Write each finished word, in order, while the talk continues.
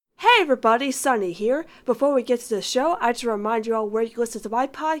everybody, Sunny here. Before we get to the show, I just remind you all where you can listen to my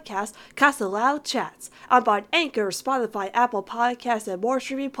podcast, Casa Loud Chats. I'm on Anchor, Spotify, Apple Podcasts, and more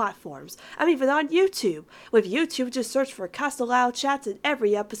streaming platforms. I'm even on YouTube. With YouTube, just search for Casa Loud Chats, and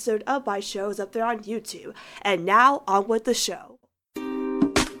every episode of my show is up there on YouTube. And now, on with the show.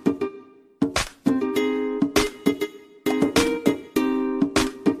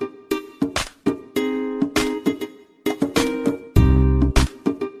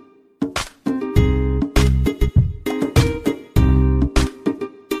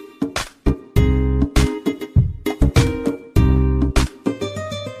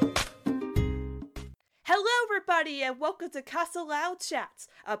 And welcome to Casa Loud Chats,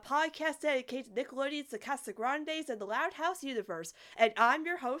 a podcast dedicated to Nickelodeon's The Casa Grandes and the Loud House universe. And I'm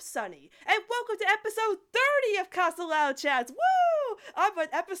your host, Sunny. And welcome to episode 30 of Casa Loud Chats. Woo! I'm on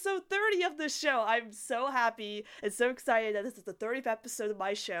episode 30 of the show. I'm so happy and so excited that this is the 30th episode of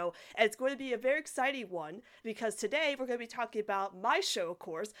my show. And it's going to be a very exciting one because today we're going to be talking about my show, of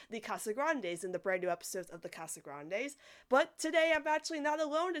course, The Casa Grandes, and the brand new episodes of The Casa Grandes. But today I'm actually not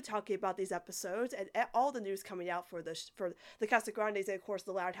alone to talking about these episodes and all the news coming out for the Casa Grandes, and of course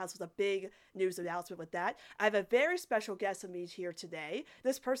the Loud House was a big news announcement with that. I have a very special guest with me here today.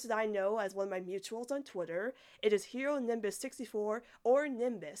 This person I know as one of my mutuals on Twitter. It is Hero Nimbus 64 or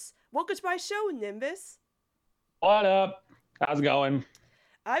Nimbus. Welcome to my show, Nimbus. What up? How's it going?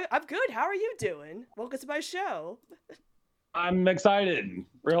 I'm good. How are you doing? Welcome to my show. I'm excited.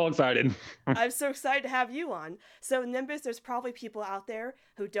 Real excited. I'm so excited to have you on. So, Nimbus, there's probably people out there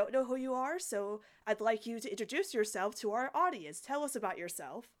who don't know who you are, so I'd like you to introduce yourself to our audience. Tell us about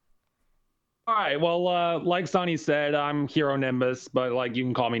yourself. All right. Well, like Sunny said, I'm Hero Nimbus, but you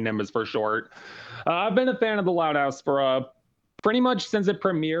can call me Nimbus for short. I've been a fan of the Loud House for pretty much since it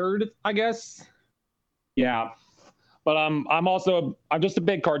premiered, I guess. Yeah. But I'm just a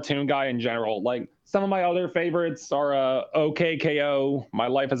big cartoon guy in general. Some of my other favorites are OKKO, My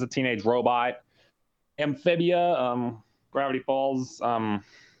Life as a Teenage Robot, Amphibia, Gravity Falls, And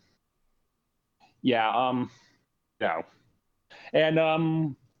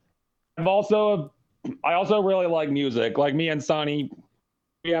I also really like music. Like me and Sonny,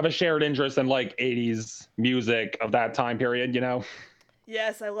 we have a shared interest in 80s music of that time period, you know?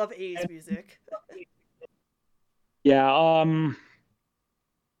 Yes, I love 80s music. Yeah,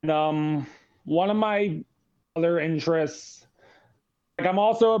 one of my other interests, I'm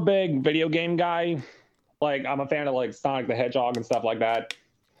also a big video game guy. I'm a fan of Sonic the Hedgehog and stuff like that.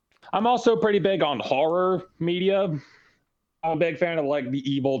 I'm also pretty big on horror media. I'm a big fan of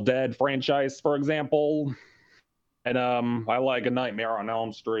the Evil Dead franchise, for example. And I like A Nightmare on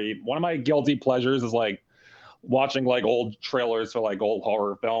Elm Street. One of my guilty pleasures is watching old trailers for old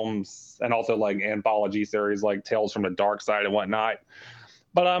horror films, and also anthology series like Tales from the Dark Side and whatnot.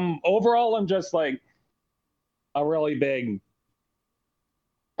 But overall, I'm just a really big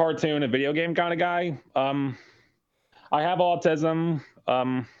cartoon and video game kind of guy. I have autism.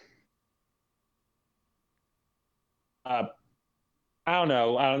 I don't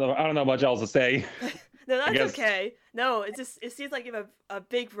know much else to say. No, that's okay. No, it seems like you have a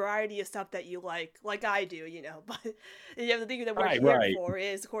big variety of stuff that you like I do, you know. But the thing that we're here for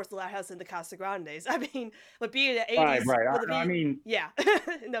is, of course, the Loud House and the Casa Grandes. I mean, with being an 80s... Right. Yeah.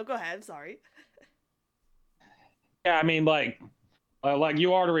 No, go ahead. I'm sorry. Yeah, I mean,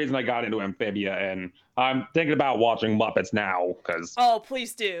 you are the reason I got into Amphibia, and I'm thinking about watching Muppets now, because... Oh,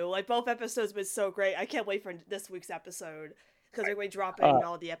 please do. Both episodes have been so great. I can't wait for this week's episode, because they're going to drop in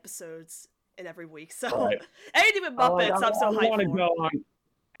all the episodes in every week. So, anything with Muppets, I'm so hyped for.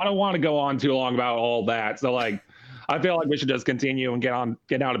 I don't want to go on too long about all that, so, I feel like we should just continue and get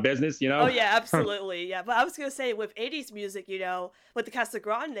out of business, you know? Oh, yeah, absolutely, yeah. But I was going to say, with 80s music, you know, with the Casa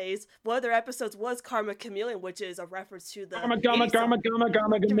Grandes, one of their episodes was Karma Chameleon, which is a reference to the... Karma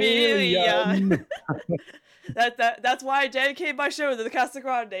Chameleon! That's why I dedicated my show to the Casa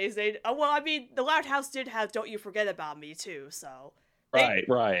Grandes. The Loud House did have Don't You Forget About Me, too, so...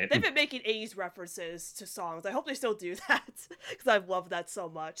 Right. They've been making 80s references to songs. I hope they still do that, because I love that so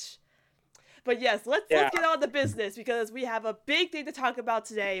much. But yes, let's get on the business, because we have a big thing to talk about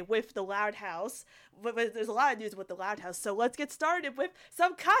today with the Loud House. But there's a lot of news with the Loud House, so let's get started with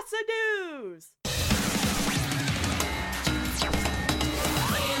some Casa news!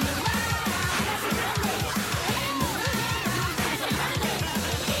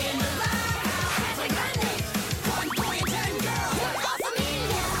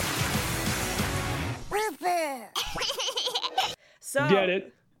 So, get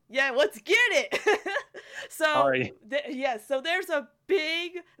it? Yeah, let's get it. So, Sorry. So there's a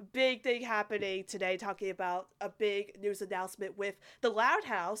big thing happening today, talking about a big news announcement with the Loud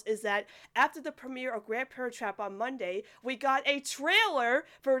House, is that after the premiere of Grand Parent Trap on Monday, we got a trailer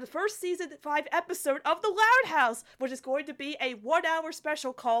for the first season 5 episode of the Loud House, which is going to be a 1-hour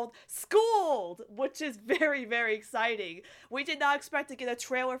special called Schooled, which is very, very exciting. We did not expect to get a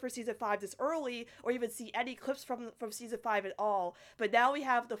trailer for season 5 this early, or even see any clips from season 5 at all, but now we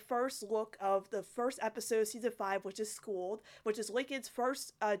have the first look of the first episode of season 5, which is Schooled, which is Lincoln's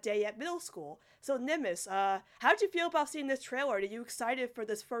first day at middle school. So Nimbus, how'd you feel about seeing this trailer? Are you excited for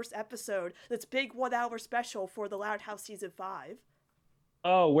this first episode, this big 1-hour special for the Loud House season 5?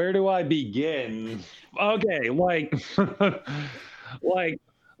 Oh, where do I begin? Okay, like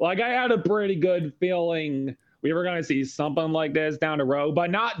I had a pretty good feeling we were gonna see something like this down the road, but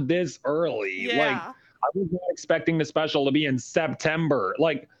not this early. Yeah. Like I was not expecting the special to be in September.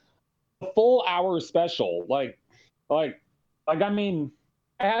 Like a full hour special. I mean,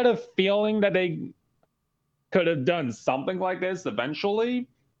 I had a feeling that they could have done something like this eventually.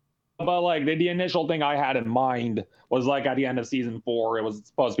 But like the initial thing I had in mind was like at the end of season 4, it was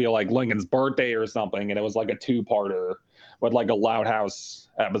supposed to be like Lincoln's birthday or something, and it was like a 2-parter with like a Loud House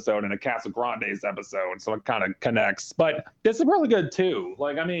episode and a Casa Grande's episode, so it kind of connects. But this is really good too.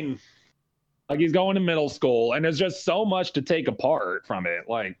 Like, I mean, like he's going to middle school, and there's just so much to take apart from it.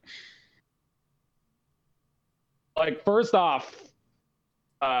 Like first off,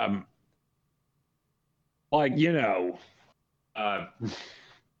 like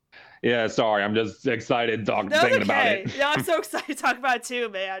yeah, sorry, I'm just excited thinking about it. Yeah, I'm so excited to talk about it too,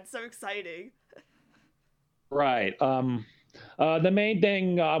 man. So exciting. Right. The main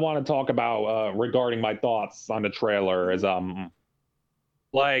thing I want to talk about regarding my thoughts on the trailer is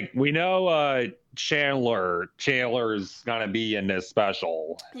like we know Chandler's gonna be in this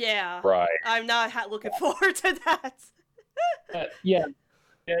special. Yeah. Right. I'm not looking forward to that. Yeah.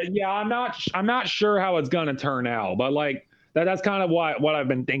 I'm not sure how it's gonna turn out, but like that's kind of what I've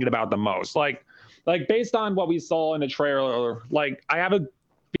been thinking about the most. Like based on what we saw in the trailer, like I have a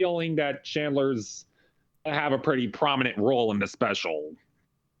feeling that Chandler's gonna have a pretty prominent role in the special,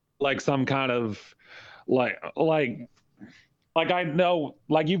 like some kind of like I know,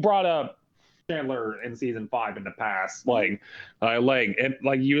 like you brought up Chandler in season 5 in the past, like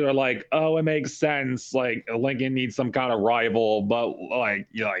you're like, oh, it makes sense, like Lincoln needs some kind of rival, but like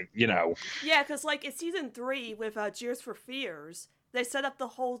yeah, because like in season 3 with Cheers for Fears, they set up the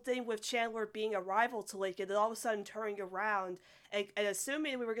whole thing with Chandler being a rival to Lincoln, and all of a sudden turning around and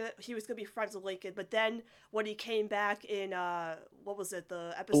assuming he was gonna be friends with Lincoln, but then when he came back in what was it,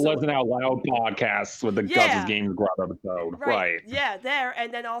 the episode Lesson Out Loud podcast with the Gus's Games Grub episode, right? Yeah, there,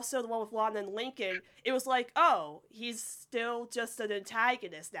 and then also the one with Lon and Lincoln, it was like, oh, he's still just an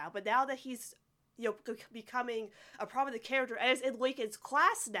antagonist now, but now that he's becoming a prominent character and is in Lincoln's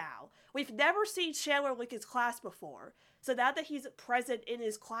class now. We've never seen Chandler in Lincoln's class before. So now that he's present in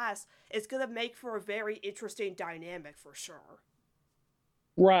his class, it's going to make for a very interesting dynamic for sure.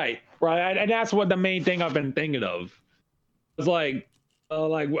 Right. And that's what the main thing I've been thinking of. It's like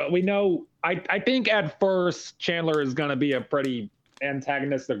we know, I think at first Chandler is going to be a pretty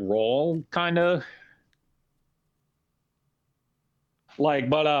antagonistic role, kind of.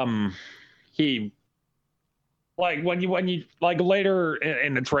 But he, like when you like later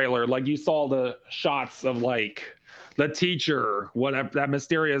in the trailer, like you saw the shots of like the teacher, whatever, that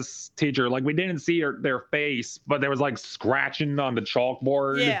mysterious teacher, like we didn't see their face, but there was like scratching on the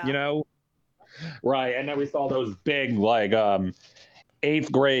chalkboard, right? And then we saw those big like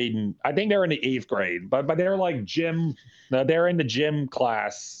 8th grade, I think they're in the 8th grade, but they're like they're in the gym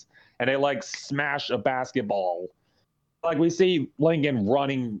class, and they like smash a basketball. Like we see Lincoln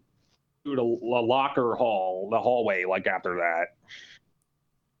running through the locker hallway, like after that.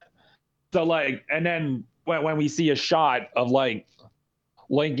 So like, and then when we see a shot of like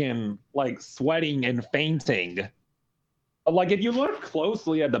Lincoln like sweating and fainting, like if you look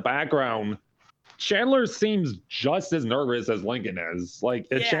closely at the background, Chandler seems just as nervous as Lincoln is. Like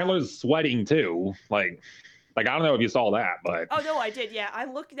Chandler's sweating too. Like I don't know if you saw that, but oh no, I did. Yeah,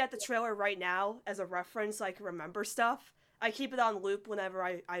 I'm looking at the trailer right now as a reference, so I can remember stuff. I keep it on loop whenever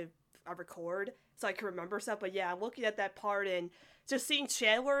I record, so I can remember stuff. But yeah, I'm looking at that part, and just seeing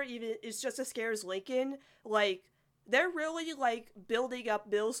Chandler even is just as scary as Lincoln. Like they're really like building up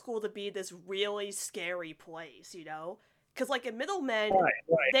middle school to be this really scary place, Because like in Middlemen,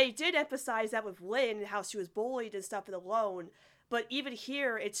 they did emphasize that with Lynn and how she was bullied and stuff and alone. But even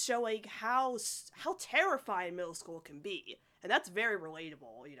here, it's showing how terrifying middle school can be, and that's very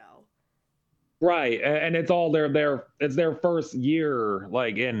relatable, Right, and it's all it's their first year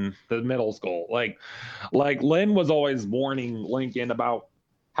like in the middle school. Like Lynn was always warning Lincoln about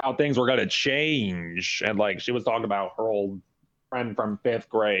how things were gonna change, and like she was talking about her old friend from fifth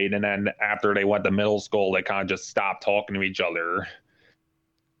grade, and then after they went to middle school, they kind of just stopped talking to each other.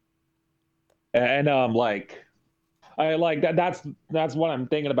 And like I like that that's what I'm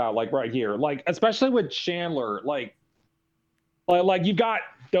thinking about like right here. Like especially with Chandler, like you got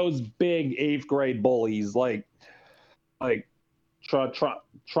those big eighth grade bullies like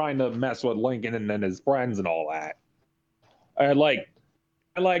trying to mess with Lincoln and then his friends and all that. And like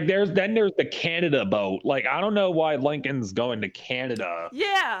there's the Canada boat. Like I don't know why Lincoln's going to Canada.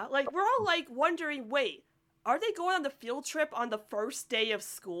 Yeah, like we're all like wondering, wait, are they going on the field trip on the first day of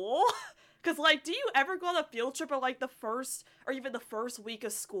school? Cause like, do you ever go on a field trip on like the first or even the first week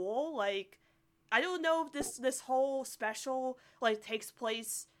of school? Like, I don't know if this whole special like takes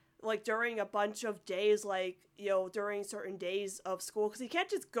place like during a bunch of days, like during certain days of school, because you can't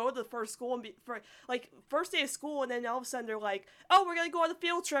just go to the first school and be for like first day of school, and then all of a sudden they're like, oh, we're gonna go on a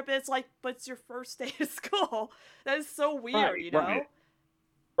field trip, and it's like, but it's your first day of school. That is so weird, Right, you know?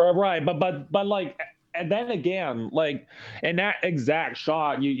 right, but like, and then again, like in that exact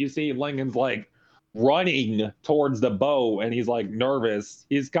shot, you see Lincoln's like running towards the boat, and he's like nervous.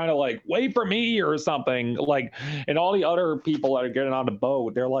 He's kind of like, "Wait for me" or something. Like, and all the other people that are getting on the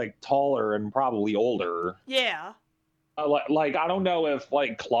boat, they're like taller and probably older. Yeah. Like I don't know if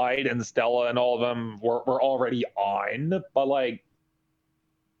like Clyde and Stella and all of them were already on, but like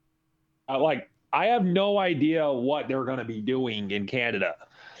I have no idea what they're gonna be doing in Canada.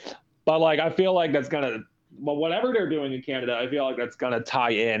 But like I feel like that's gonna but whatever they're doing in Canada, I feel like that's gonna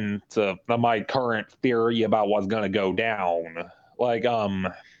tie in to my current theory about what's gonna go down. Like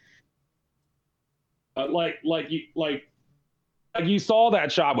like you saw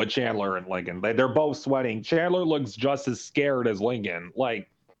that shot with Chandler and Lincoln. They're both sweating. Chandler looks just as scared as Lincoln. Like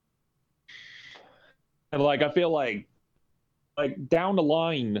and like I feel like down the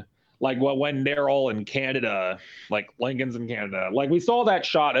line, like when they're all in Canada, like Lincoln's in Canada, like we saw that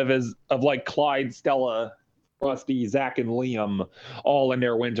shot of like Clyde, Stella, Rusty, Zach, and Liam all in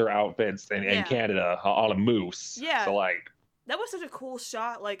their winter outfits in Yeah. Canada on a moose. Yeah. So like, That was such a cool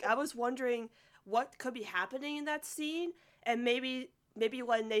shot. Like I was wondering what could be happening in that scene, and maybe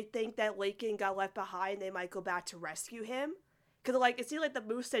when they think that Lincoln got left behind, they might go back to rescue him. Cause like it seemed like the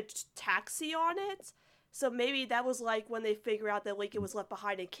moose said taxi on it, so maybe that was like when they figure out that Lincoln was left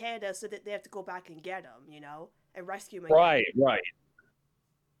behind in Canada, so that they have to go back and get him, and rescue him again.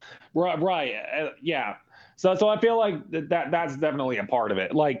 right, yeah. So I feel like that's definitely a part of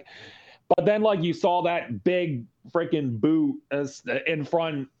it. Like, but then like you saw that big freaking boot in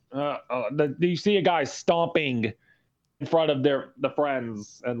front. You see a guy stomping in front of the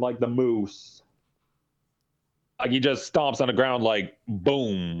friends and like the moose. Like he just stomps on the ground like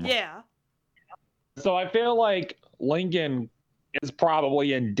boom. Yeah. So I feel like Lincoln is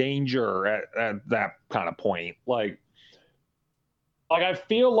probably in danger at that kind of point. Like I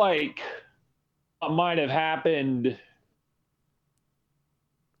feel like what might have happened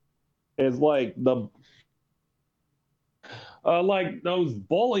is like those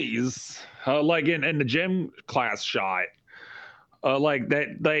bullies like in the gym class shot like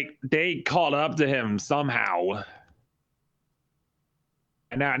that they caught up to him somehow,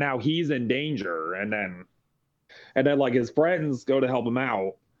 and now he's in danger, and then like his friends go to help him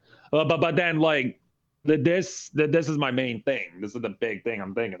out, but then like this is my main thing. This is the big thing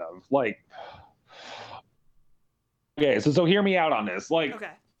I'm thinking of. Like, okay, so hear me out on this. Like,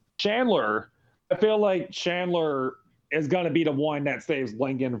 Okay. Chandler, I feel like Chandler is gonna be the one that saves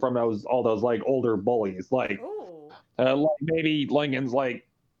Lincoln from all those like older bullies. Ooh. Like maybe Lincoln's like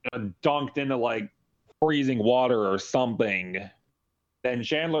dunked into like freezing water or something. Then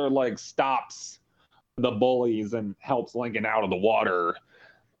Chandler like stops the bullies and helps Lincoln out of the water.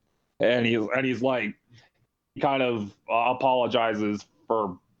 And he's like kind of apologizes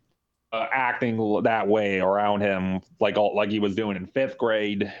for acting that way around him, like he was doing in fifth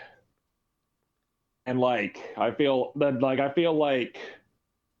grade. And like I feel like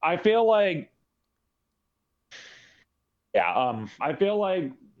yeah, I feel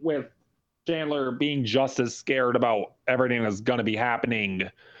like with Chandler being just as scared about everything that's going to be happening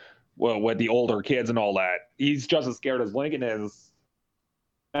with the older kids and all that, he's just as scared as Lincoln is.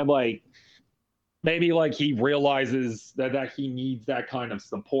 And like maybe like he realizes that he needs that kind of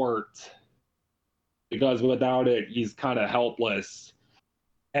support, because without it he's kind of helpless,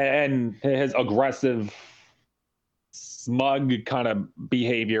 and his aggressive smug kind of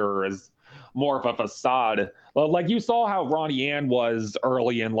behavior is more of a facade. Well, like you saw how Ronnie Ann was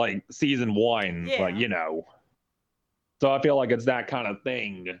early in like season 1, Yeah. like, you know. So I feel like it's that kind of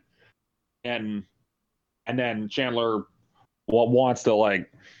thing. And then Chandler wants to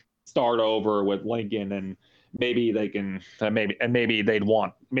like start over with Lincoln, and maybe they can maybe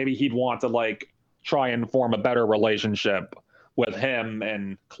he'd want to like try and form a better relationship with him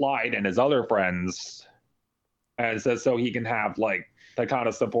and Clyde and his other friends, and so he can have like the kind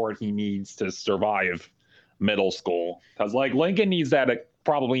of support he needs to survive middle school. Because like Lincoln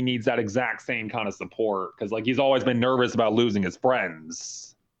probably needs that exact same kind of support, because like he's always been nervous about losing his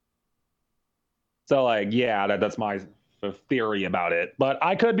friends. So like, yeah, that's my theory about it, but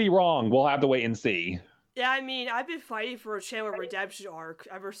I could be wrong. We'll have to wait and see. Yeah, I mean, I've been fighting for a Chandler redemption arc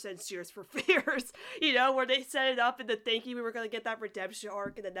ever since Tears for Fears, you know, where they set it up into thinking we were going to get that redemption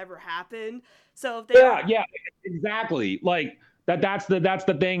arc and it never happened. So if they yeah, exactly. Like that's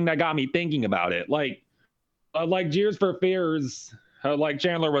the thing that got me thinking about it. Like Tears for Fears, like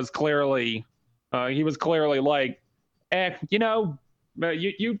Chandler was clearly like, you know,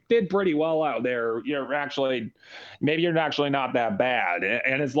 you did pretty well out there. You're actually not that bad.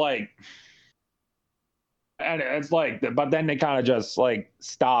 And it's like, but then they kind of just like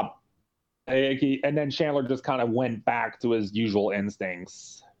stopped. And then Chandler just kind of went back to his usual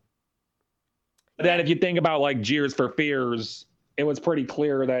instincts. But then if you think about like Tears for Fears, it was pretty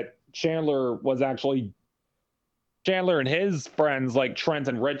clear that Chandler and his friends like Trent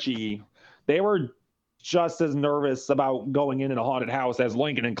and Richie, they were just as nervous about going in a haunted house as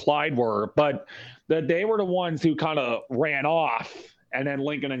Lincoln and Clyde were, but they were the ones who kind of ran off, and then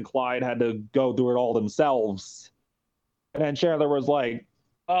Lincoln and Clyde had to go through it all themselves. And then Chandler was like,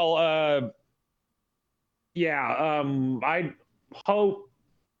 well, yeah,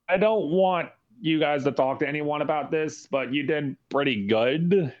 I don't want you guys to talk to anyone about this, but you did pretty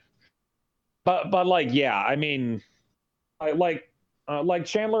good. But like, yeah, I mean, like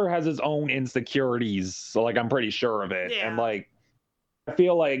Chandler has his own insecurities, so like I'm pretty sure of it. Yeah. And like I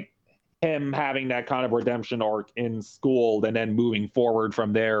feel like him having that kind of redemption arc in school and then moving forward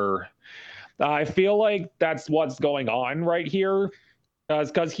from there, I feel like that's what's going on right here,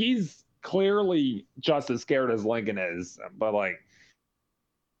 because he's clearly just as scared as Lincoln is, but I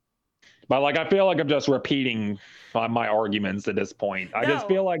feel like I'm just repeating my arguments at this point. I just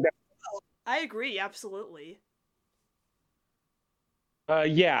feel like that. I agree, absolutely.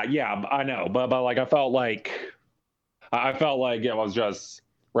 Yeah, I know, but like I felt like it was just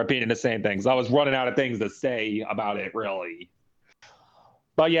repeating the same things. I was running out of things to say about it, really.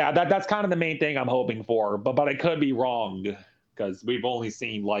 But yeah, that's kind of the main thing I'm hoping for. But I could be wrong, because we've only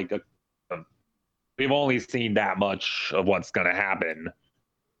seen that much of what's gonna happen.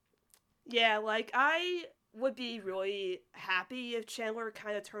 Yeah, like I would be really happy if Chandler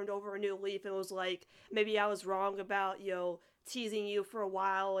kind of turned over a new leaf and was like, maybe I was wrong about, you know, teasing you for a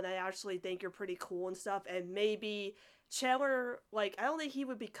while and I actually think you're pretty cool and stuff, and maybe Chandler, like, I don't think he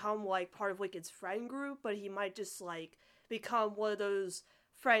would become like part of Lincoln's friend group, but he might just like become one of those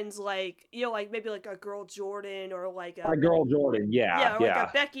friends, like, you know, like maybe like a girl Jordan, or like a girl Jordan, yeah, or like a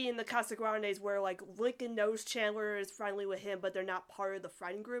Becky in the Casagrandes, where like Lincoln knows Chandler is friendly with him, but they're not part of the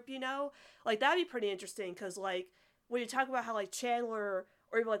friend group, you know? Like that'd be pretty interesting, because like when you talk about how like Chandler,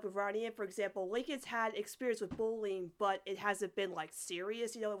 or even like with Ronnie Ann, for example, Lincoln's had experience with bullying, but it hasn't been like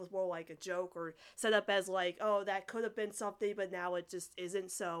serious, you know, it was more like a joke or set up as like, oh, that could have been something, but now it just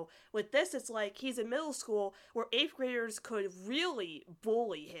isn't. So with this, it's like he's in middle school where 8th graders could really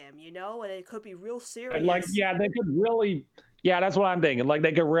bully him, you know, and it could be real serious. And like, yeah, they could really, yeah, that's what I'm thinking. Like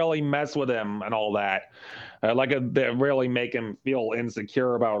they could really mess with him and all that. They really make him feel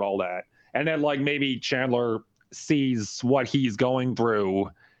insecure about all that. And then like maybe Chandler sees what he's going through,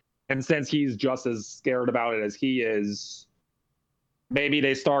 and since he's just as scared about it as he is, maybe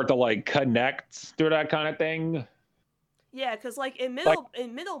they start to like connect through that kind of thing. Yeah, because like in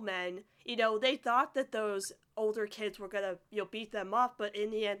Middlemen, you know, they thought that those older kids were gonna, you know, beat them up, but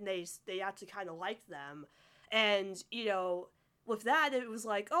in the end they actually kind of liked them. And you know, with that, it was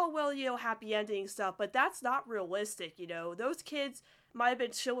like, oh well, you know, happy ending stuff, but that's not realistic. You know, those kids might have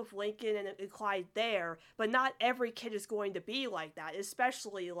been chill with Lincoln and Clyde there, but not every kid is going to be like that,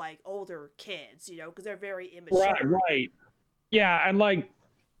 especially like older kids, you know, because they're very immature. Right. Yeah, and while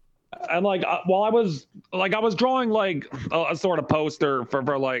I was drawing like a sort of poster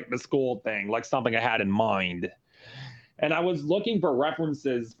for like the school thing, like something I had in mind, and I was looking for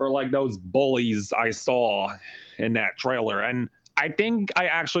references for like those bullies I saw in that trailer, and I think I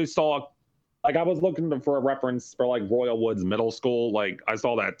actually saw, like, I was looking for a reference for like Royal Woods Middle School. Like I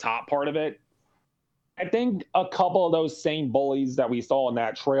saw that top part of it. I think a couple of those same bullies that we saw in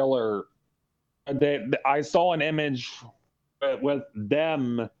that trailer I saw an image with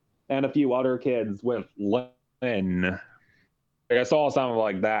them and a few other kids with Lynn. Like I saw something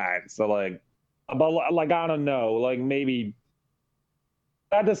like that. So like, but like I don't know. Like maybe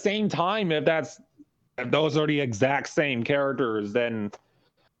at the same time, if those are the exact same characters, then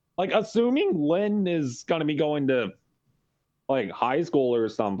like assuming Lynn is gonna be going to like high school or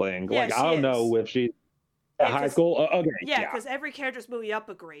something. Yeah, Like I she don't is. know if she's at Yeah, high 'cause school. Okay, yeah, yeah, because every character's moving up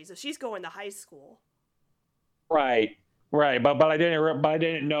a grade, so she's going to high school. right, right. But I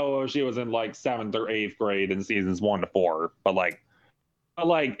didn't know if she was in like seventh or eighth grade in seasons 1 to 4. But like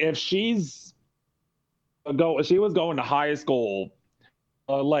if she was going to high school.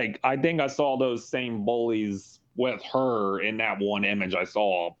 Like I think I saw those same bullies with her in that one image I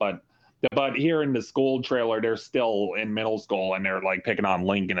saw, but here in the school trailer, they're still in middle school and they're like picking on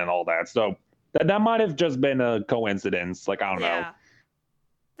Lincoln and all that. So that might have just been a coincidence. Like I don't know. Yeah.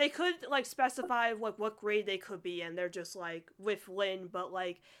 They could like specify like what grade they could be in. They're just like with Lynn, but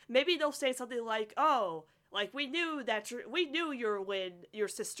like maybe they'll say something like, "Oh, like we knew we knew your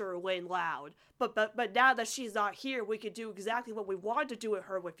sister Lynn Loud, but now that she's not here, we could do exactly what we wanted to do with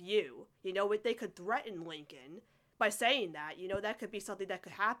her with you. You know, they could threaten Lincoln." By saying that, you know, that could be something that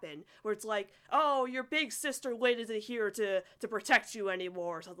could happen, where it's like, oh, your big sister Lynn isn't here to protect you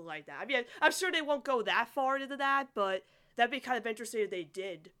anymore, or something like that. I mean, I'm sure they won't go that far into that, but that'd be kind of interesting if they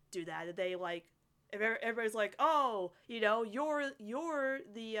did do that. If they like, if everybody's like, oh, you know, you're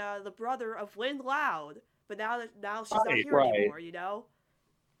the brother of Lynn Loud, but now she's not Right, here right, anymore. You know?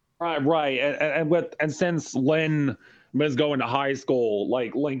 right. And since Lynn was going to high school,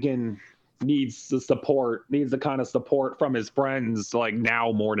 like Lincoln needs the kind of support from his friends like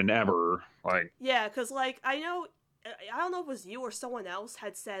now more than ever. Like Yeah, because like I don't know if it was you or someone else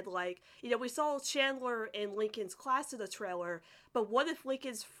had said like, you know, we saw Chandler in Lincoln's class in the trailer, but what if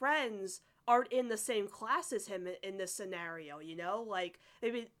Lincoln's friends aren't in the same class as him in this scenario? You know, like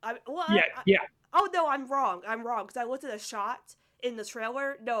maybe yeah, yeah. oh no, I'm wrong. I'm wrong because I looked at a shot in the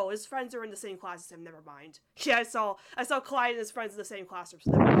trailer. No, his friends are in the same class as him. Never mind. Yeah, I saw Clyde and his friends in the same classroom.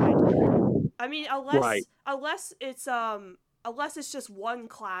 So never mind. I mean, Right. unless it's just one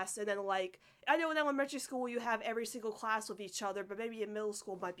class, and then like I know in elementary school you have every single class with each other, but maybe in middle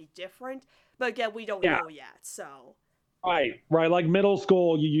school it might be different. But again, we don't Yeah. know yet. So Right, right. Like middle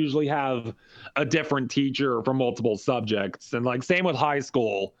school, you usually have a different teacher for multiple subjects, and like same with high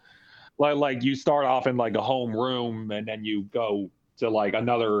school. Like you start off in like a home room, and then you go to like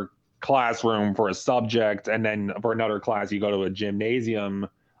another classroom for a subject, and then for another class you go to a gymnasium,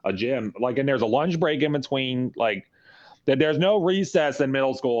 a gym. Like, and there's a lunch break in between. Like, there's no recess in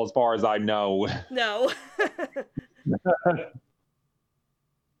middle school, as far as I know. no.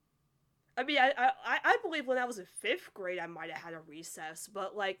 I mean, I believe when I was in fifth grade, I might have had a recess,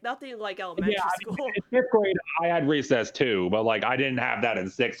 but like nothing like elementary Yeah, school. in fifth grade I had recess too, but like I didn't have that in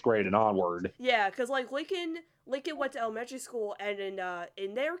sixth grade and onward. Yeah, because like Lincoln went to elementary school, and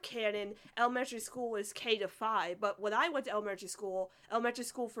in their canon, elementary school is K to 5. But when I went to elementary school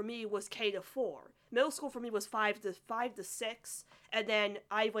for me was K to 4. Middle school for me was five to 6, and then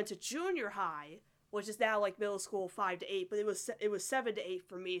I went to junior high, which is now like middle school 5 to 8. But it was 7 to 8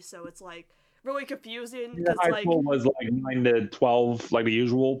 for me, so it's like really confusing Yeah, because high like school was like 9 to 12, like the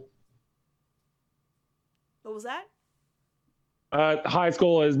usual. what was that? High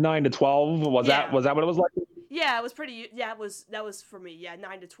school is 9 to 12. Yeah. Was that what it was like? Yeah, it was pretty. Yeah, that was for me. Yeah,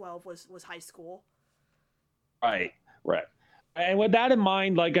 9 to 12 was high school. Right, right. And with that in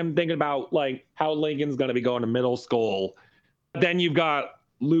mind, like I'm thinking about like how Lincoln's gonna be going to middle school. Then you've got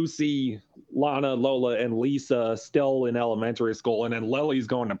Lucy, Lana, Lola, and Lisa still in elementary school, and then Lily's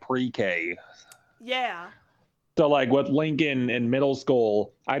going to pre-K. Yeah. So like with Lincoln in middle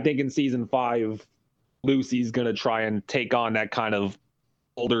school, I think in season 5, Lucy's gonna try and take on that kind of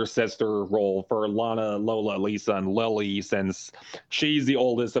older sister role for Lana, Lola, Lisa, and Lily, since she's the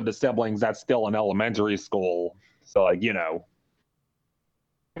oldest of the siblings that's still in elementary school. So like,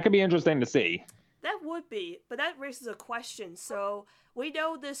 it could be interesting to see. That would be, but that raises a question. So we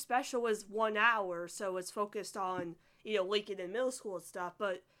know this special is 1 hour, so it's focused on Lincoln in middle school and stuff.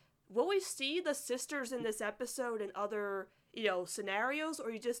 But will we see the sisters in this episode and other scenarios, or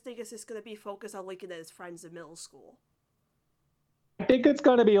you just think it's just gonna be focused on Lincoln and his friends in middle school? I think it's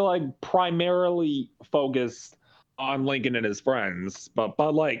going to be like primarily focused on Lincoln and his friends, but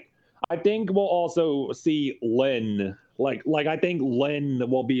like I think we'll also see Lynn. Like I think Lynn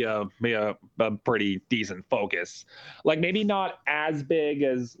will be a pretty decent focus. Like maybe not as big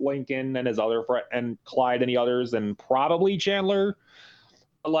as Lincoln and his other friend and Clyde and the others, and probably Chandler.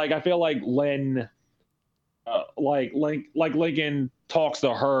 Like I feel like Lynn, like Lincoln talks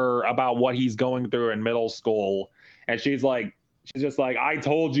to her about what he's going through in middle school, and she's just like, I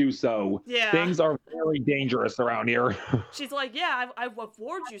told you so. Yeah. Things are very dangerous around here. She's like, yeah, I've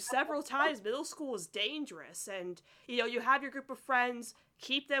warned you several times. Middle school is dangerous, and you have your group of friends.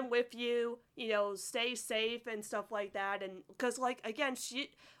 Keep them with you. Stay safe and stuff like that. And because, like, again,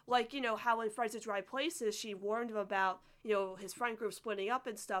 she, like, how in Friends at Dry Places, she warned him about his friend group splitting up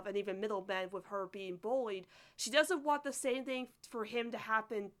and stuff, and even Middleman with her being bullied. She doesn't want the same thing for him to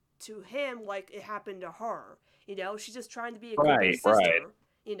happen to him like it happened to her. She's just trying to be a good big sister.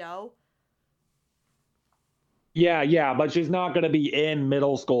 Right. Yeah, but she's not going to be in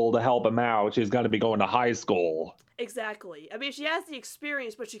middle school to help him out. She's going to be going to high school. Exactly. I mean, she has the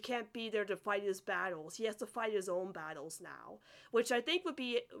experience, but she can't be there to fight his battles. He has to fight his own battles now, which I think would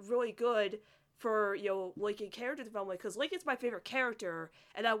be really good for, Lincoln character development, because Lincoln's my favorite character,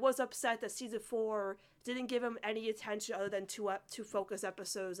 and I was upset that season 4 didn't give him any attention other than two focus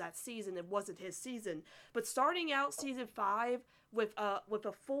episodes that season. It wasn't his season. But starting out season 5 with a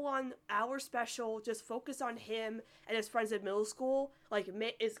full-on hour special, just focus on him and his friends in middle school,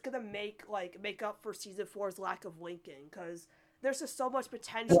 it's gonna make up for season 4's lack of Lincoln, because there's just so much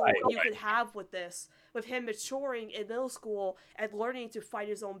potential you could have with this, with him maturing in middle school and learning to fight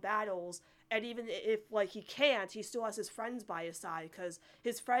his own battles. And even if he can't, he still has his friends by his side, because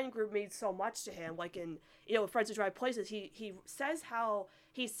his friend group means so much to him. Like in Friends at Dry Places, he says how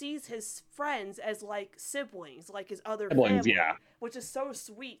he sees his friends as like siblings, like his other family, which is so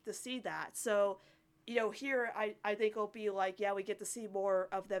sweet to see that. So, here I think it'll be like, yeah, we get to see more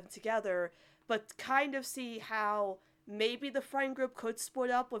of them together, but kind of see how maybe the friend group could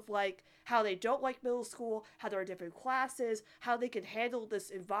split up with how they don't like middle school, how there are different classes, how they can handle this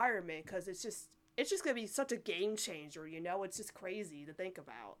environment, because it's just gonna be such a game changer. It's just crazy to think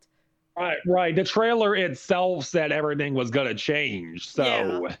about. Right. The trailer itself said everything was gonna change,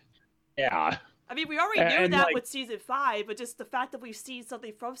 so yeah. I mean, we already knew that with season 5, but just the fact that we've seen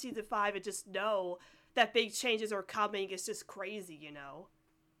something from season 5 and just know that big changes are coming is just crazy.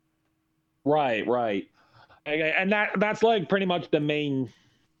 Right. And that's pretty much the main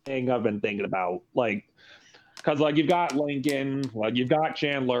thing I've been thinking about, because you've got Lincoln, you've got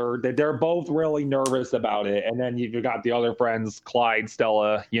Chandler, they're both really nervous about it, and then you've got the other friends, Clyde,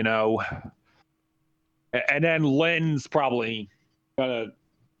 Stella, and then Lynn's probably gonna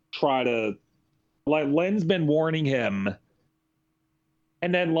try to, Lynn's been warning him,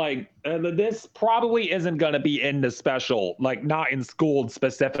 and then this probably isn't gonna be in the special, not in school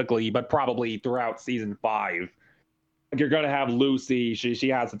specifically, but probably throughout season 5. You're gonna have Lucy. She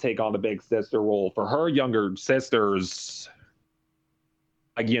has to take on the big sister role for her younger sisters.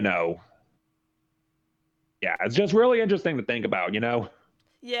 Yeah, it's just really interesting to think about.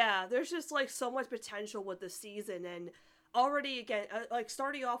 Yeah, there's just so much potential with this season, and already again,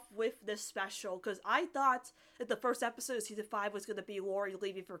 starting off with this special, because I thought that the first episode of season 5 was gonna be Lori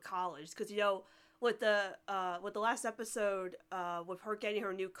leaving for college, because with the last episode, with her getting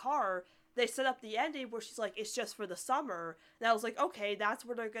her new car, they set up the ending where she's like, it's just for the summer. And I was like, okay, that's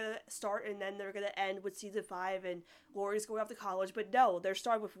where they're going to start, and then they're going to end with season 5, and Lori's going off to college. But no, they're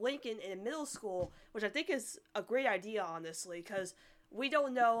starting with Lincoln in middle school, which I think is a great idea, honestly, because we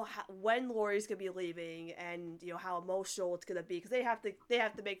don't know when Lori's going to be leaving, and, how emotional it's going to be, because they have to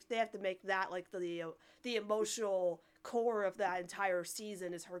make that, the emotional core of that entire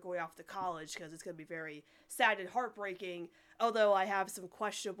season is her going off to college, because it's going to be very sad and heartbreaking. Although I have some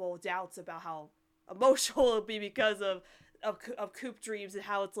questionable doubts about how emotional it'll be because of Coop Dreams, and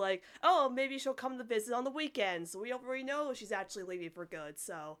how it's like, oh, maybe she'll come to visit on the weekends. So we don't really know if she's actually leaving for good.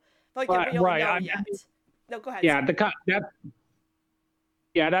 So, we don't know yet. No, go ahead. Yeah,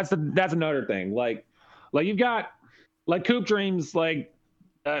 that's another thing. You've got Coop Dreams,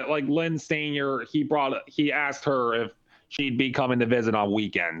 Lynn Senior. He asked her if she'd be coming to visit on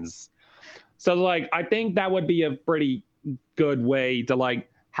weekends. So I think that would be a pretty good way to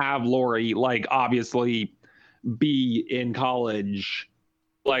have Lori obviously be in college,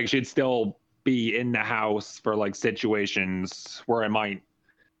 she'd still be in the house for situations where it might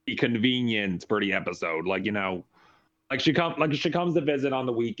be convenient for the episode, she comes to visit on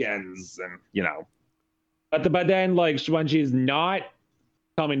the weekends, and but then when she's not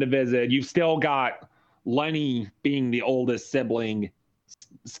coming to visit, you've still got Lenny being the oldest sibling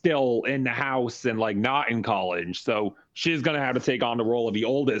still in the house and not in college, so she's gonna have to take on the role of the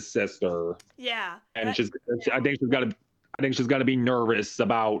oldest sister. Yeah, and I think she's gonna be nervous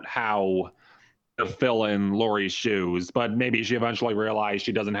about how to fill in Lori's shoes, but maybe she eventually realized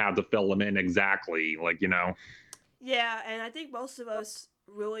she doesn't have to fill them in exactly, Yeah, and I think most of us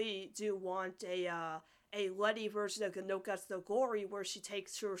really do want a a Letty version of No Guts No Glory, where she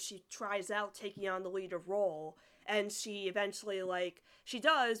tries out taking on the leader role, and she eventually she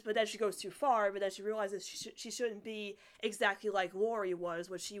does, but then she goes too far. But then she realizes she shouldn't be exactly like Lori was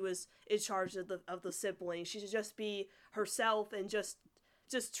when she was in charge of the siblings. She should just be herself and just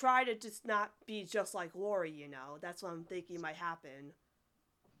try to just not be just like Lori. That's what I'm thinking might happen.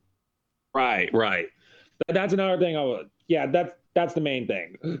 Right. That's another thing. That's the main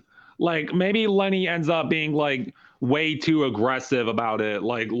thing. Like maybe Lenny ends up being like way too aggressive about it,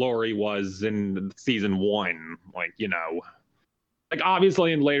 like Lori was in season 1. Like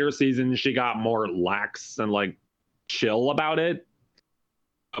obviously in later seasons she got more lax and like chill about it.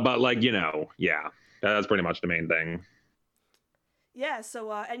 But yeah, that's pretty much the main thing. Yeah.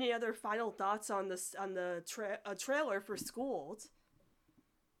 So, any other final thoughts on the trailer for Schooled?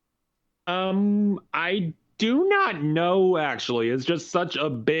 I do not know actually. It's just such a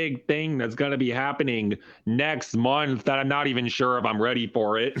big thing that's going to be happening next month that I'm not even sure if I'm ready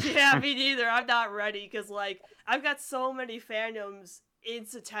for it. Yeah, me neither. I'm not ready because I've got so many fandoms in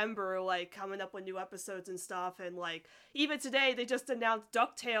September coming up with new episodes and stuff, and even today they just announced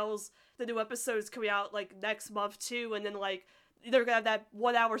DuckTales, the new episodes coming out next month too, and then they're gonna have that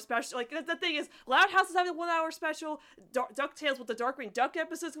 1 hour special. The thing is, Loud House is having a 1 hour special. DuckTales with the Darkwing Duck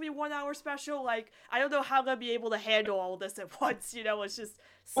episodes gonna be 1 hour special. I don't know how I'm gonna be able to handle all of this at once. It's just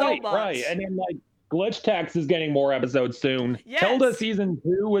so much. Right, and then Glitch Text is getting more episodes soon. Yes. Hilda season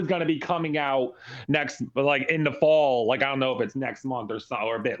 2 is going to be coming out next, in the fall. I don't know if it's next month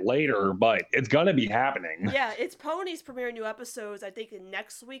or a bit later, but it's going to be happening. Yeah, it's Pony's premiering new episodes, I think,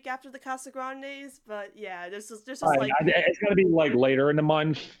 next week after the Casagrandes. But yeah, this is it's going to be later in the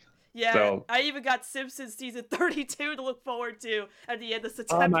month. Yeah, so. I even got Simpsons season 32 to look forward to at the end of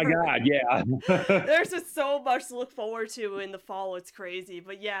September. Oh my god, yeah. There's just so much to look forward to in the fall. It's crazy.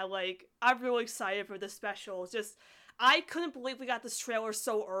 But yeah, I'm really excited for this special. I couldn't believe we got this trailer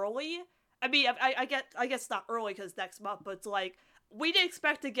so early. I mean, I guess not early because next month, but it's we didn't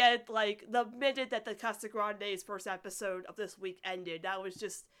expect to get the minute that the Casagrandes first episode of this week ended.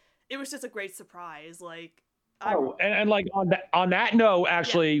 It was just a great surprise. And on that note,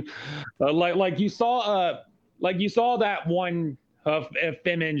 actually, yeah. You saw that one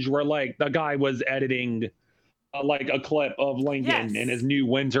image where the guy was editing a clip of Lincoln in his new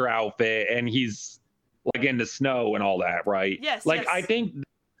winter outfit, and he's in the snow and all that, right? Yes. I think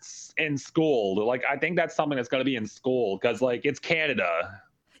in school, I think that's something that's going to be in school because it's Canada.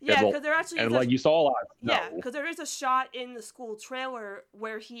 Yeah, because there actually you saw a lot. Yeah, because there is a shot in the school trailer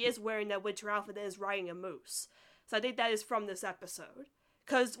where he is wearing that winter outfit and is riding a moose. So I think that is from this episode.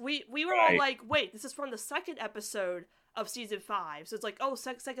 Because we were all wait, this is from the second episode of season 5. So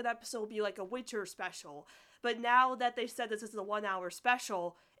it's second episode will be a winter special. But now that they said this is a 1 hour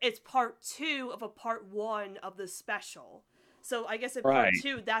special, it's part 2 of a part 1 of the special. So I guess in part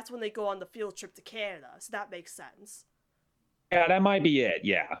 2, that's when they go on the field trip to Canada. So that makes sense. Yeah, that might be it,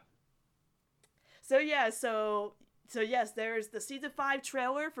 yeah. So yes, there's the season 5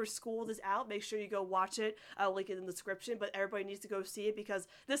 trailer for Schooled is out. Make sure you go watch it. I'll link it in the description, but everybody needs to go see it because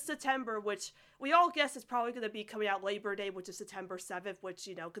this September, which we all guess is probably going to be coming out Labor Day, which is September 7th, which,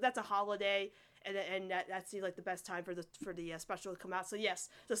 because that's a holiday, and that seems like the best time for the special to come out. So yes,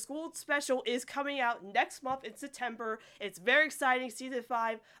 the Schooled special is coming out next month in September. It's very exciting. Season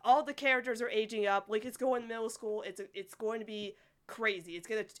 5, all the characters are aging up. Lincoln's going to middle school. It's going to be crazy.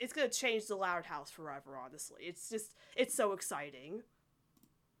 It's gonna change the Loud House forever, honestly. It's so exciting.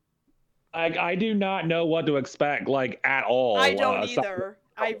 I do not know what to expect at all. I don't either.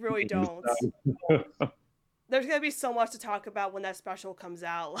 I really don't. There's gonna be so much to talk about when that special comes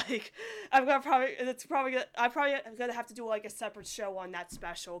out. I'm gonna have to do a separate show on that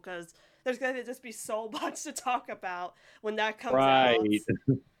special because there's gonna just be so much to talk about when that comes out.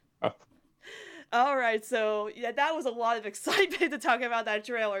 All right, so yeah, that was a lot of excitement to talk about that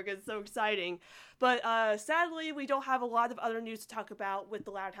trailer because it's so exciting. But sadly, we don't have a lot of other news to talk about with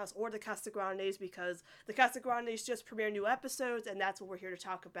the Loud House or the Casagrandes because the Casagrandes just premiered new episodes, and that's what we're here to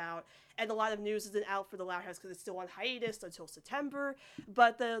talk about. And a lot of news isn't out for the Loud House because it's still on hiatus until September.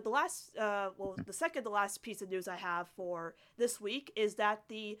 But the second to last piece of news I have for this week is that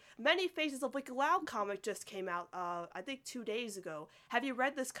the Many Faces of Wicked Loud comic just came out, I think 2 days ago. Have you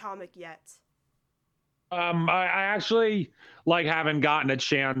read this comic yet? I actually haven't gotten a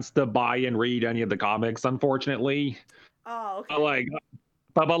chance to buy and read any of the comics, unfortunately. Oh, okay.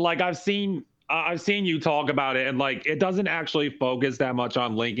 But I've seen I've seen you talk about it, and like it doesn't actually focus that much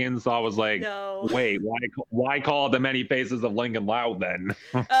on Lincoln. So I was like, No. wait, why call it the many faces of Lincoln Loud then?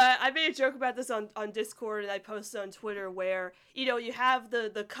 I made a joke about this on Discord, and I posted on Twitter where, you have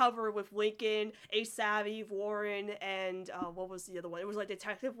the cover with Lincoln, Ace Savvy, Warren, and what was the other one? It was like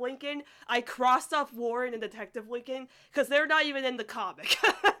Detective Lincoln. I crossed off Warren and Detective Lincoln because they're not even in the comic.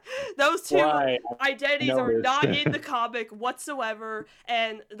 Those two identities are not in the comic whatsoever.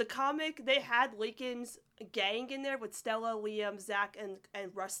 And the comic, they had Lincoln's gang in there with Stella, Liam, Zach,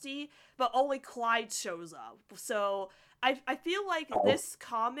 and Rusty, but only Clyde shows up. So I feel like this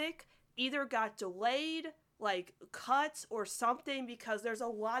comic either got delayed, like cut or something, because there's a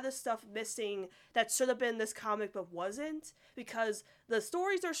lot of stuff missing that should have been in this comic but wasn't, because the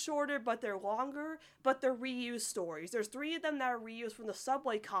stories are shorter but they're longer, but they're reused stories. There's 3 of them that are reused from the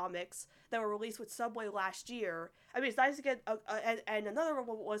Subway comics that were released with Subway last year. I mean, it's nice to get and another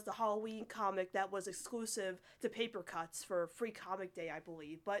one was the Halloween comic that was exclusive to Paper Cuts for Free Comic Day, I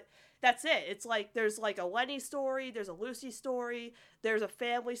believe. But that's it. It's like there's like a Lenny story, there's a Lucy story, there's a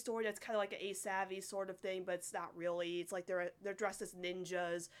family story that's kind of like an Ace Savvy sort of thing, but it's not really. It's like they're dressed as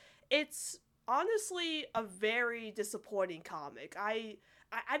ninjas. It's honestly a very disappointing comic. I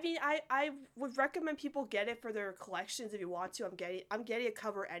mean, I would recommend people get it for their collections if you want to. I'm getting a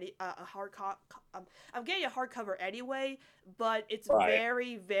cover I'm getting a hardcover anyway, but it's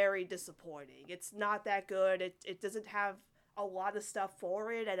very, very disappointing. It's not that good. It doesn't have a lot of stuff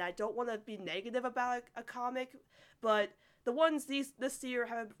for it, and I don't want to be negative about a comic, but the ones this year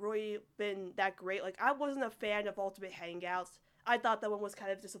haven't really been that great. Like, I wasn't a fan of Ultimate Hangouts. I thought that one was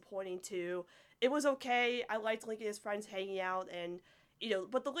kind of disappointing too. It was okay. I liked Lincoln and his friends hanging out, and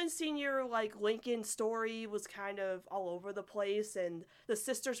but the Lynn Sr. Lincoln story was kind of all over the place, and the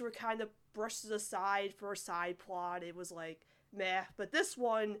sisters were kind of brushed aside for a side plot. It was like, meh. But this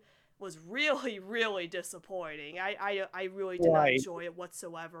one was really, really disappointing. I really did not enjoy it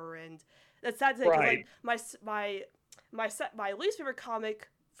whatsoever, and that's sad to say, because my least favorite comic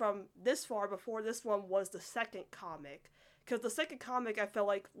from this far before this one was the second comic. Because the second comic, I felt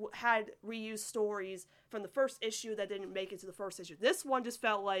like, had reused stories from the first issue that didn't make it to the first issue. This one just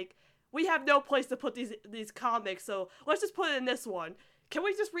felt like, we have no place to put these comics, so let's just put it in this one. Can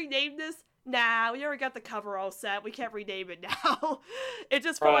we just rename this? Nah, we already got the cover all set. We can't rename it now. It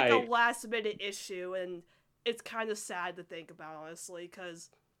just felt like a last-minute issue, and it's kind of sad to think about, honestly, because...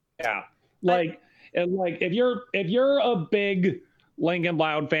 Yeah. If you're a big Lincoln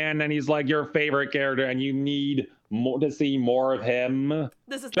Loud fan and he's like your favorite character and you need to see more of him,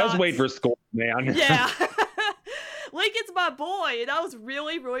 just wait for school, man. Yeah. Lincoln's my boy, and I was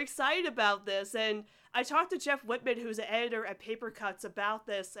really, really excited about this, and I talked to Jeff Whitman, who's an editor at Paper Cuts, about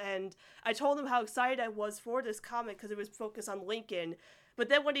this, and I told him how excited I was for this comic because it was focused on Lincoln. But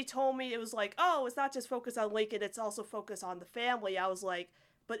then when he told me it was like, oh, it's not just focused on Lincoln, it's also focused on the family, I was like,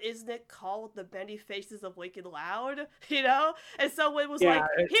 but isn't it called The Many Faces of Lincoln Loud? And so it was here's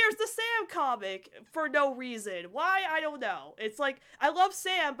the Sam comic for no reason. Why? I don't know. It's like, I love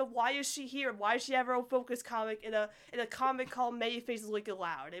Sam, but why is she here? Why does she have her own focus comic in a comic called Many Faces of Lincoln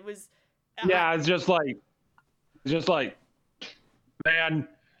Loud? It was... it's just like, man,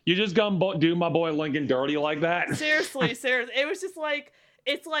 you just gonna do my boy Lincoln dirty like that? Seriously. It was just like...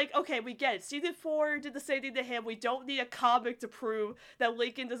 It's like, okay, we get it. Season 4 did the same thing to him. We don't need a comic to prove that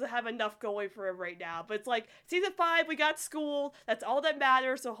Lincoln doesn't have enough going for him right now. But it's like, Season 5, we got school. That's all that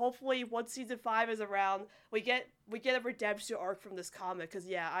matters. So hopefully, once Season 5 is around, we get a redemption arc from this comic. Because,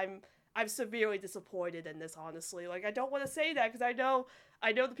 yeah, I'm severely disappointed in this, honestly. Like, I don't want to say that because I know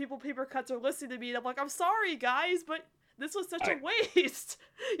the people Paper Cuts are listening to me. And I'm like, I'm sorry, guys, but this was such a waste.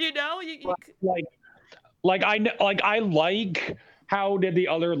 I like... How did the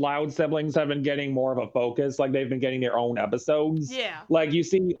other Loud siblings have been getting more of a focus? Like, they've been getting their own episodes. Yeah. Like, you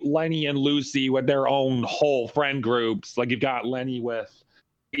see Lenny and Lucy with their own whole friend groups. Like, you've got Lenny with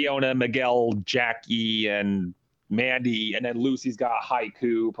Fiona, Miguel, Jackie, and Mandy. And then Lucy's got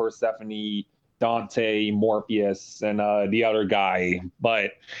Haiku, Persephone, Dante, Morpheus, and the other guy.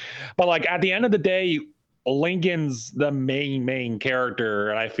 But like, at the end of the day, Lincoln's the main character.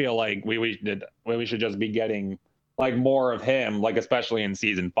 And I feel like we should just be getting... like more of him, like especially in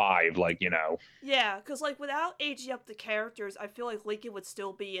season 5, Yeah, because without aging up the characters, I feel like Lincoln would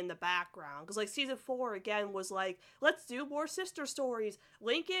still be in the background. Because season 4 again was like, let's do more sister stories.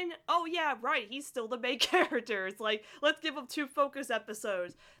 Lincoln, oh yeah, right, he's still the main character. It's like, let's give him 2 focus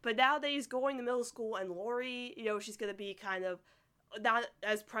episodes. But now that he's going to middle school and Lori, she's gonna be kind of not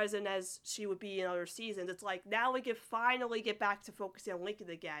as present as she would be in other seasons. It's like, now we can finally get back to focusing on Lincoln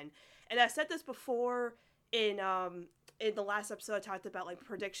again. And I said this before in the last episode I talked about like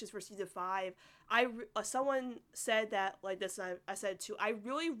predictions for season 5, someone said that like this, I said too, I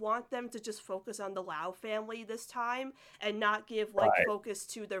really want them to just focus on the Lau family this time and not give like focus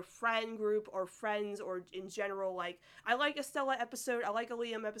to their friend group or friends or in general. Like, I like a Stella episode, I like a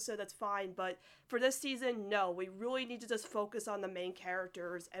Liam episode, that's fine, but for this season, no, we really need to just focus on the main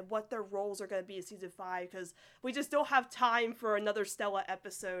characters and what their roles are going to be in season 5, because we just don't have time for another Stella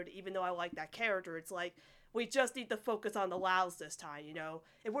episode. Even though I like that character, it's like, we just need to focus on the Laos this time, you know?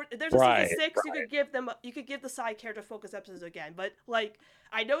 If there's a season 6, you could give the side character focus episodes again. But, like,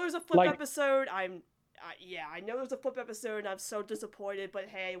 I know there's a flip episode. I know there's a flip episode, and I'm so disappointed, but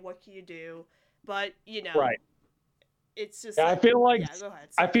hey, what can you do? But, you know, it's just... I feel like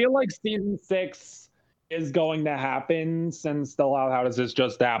season 6 is going to happen since the Loud House is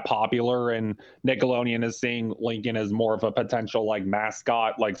just that popular, and Nickelodeon is seeing Lincoln as more of a potential, like,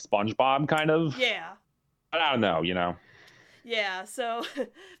 mascot, like SpongeBob kind of. Yeah. I don't know, you know. Yeah, so,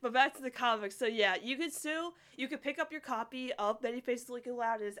 but back to the comics. So yeah, you could pick up your copy of Many Faces of Lincoln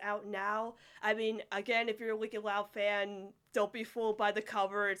Loud. It is out now. I mean, again, if you're a Lincoln Loud fan, don't be fooled by the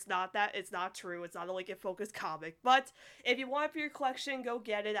cover. It's not true. It's not a Lincoln focused comic. But if you want it for your collection, go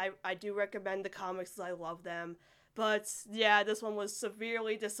get it. I do recommend the comics, I love them. But yeah, this one was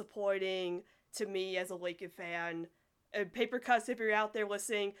severely disappointing to me as a Lincoln fan. And Paper Cuts, if you're out there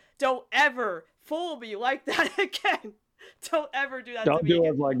listening, don't ever fool me like that again. Don't ever do that to me. Don't do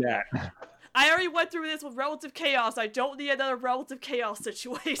it like that. I already went through this with Relative Chaos. I don't need another Relative Chaos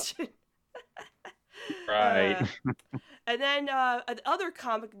situation. Right. And then other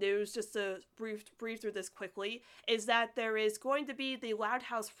comic news, just to brief through this quickly, is that there is going to be the Loud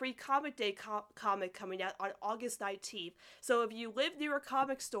House Free Comic Day comic coming out on August 19th. So if you live near a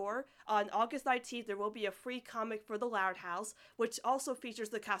comic store, on August 19th there will be a free comic for the Loud House, which also features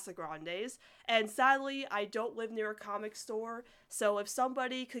the Casagrandes. And sadly, I don't live near a comic store, so if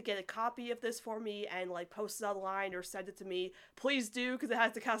somebody could get a copy of this for me and like post it online or send it to me, please do, because it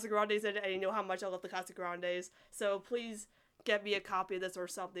has the Casagrandes in it, and you know how much I love the Casagrandes. So please get me a copy of this or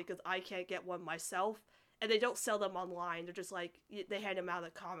something, because I can't get one myself, and they don't sell them online. They're just like, they hand them out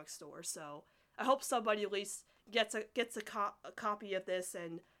at comic stores. So I hope somebody at least gets a copy of this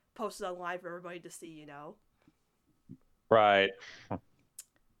and posts it online for everybody to see, you know? Right.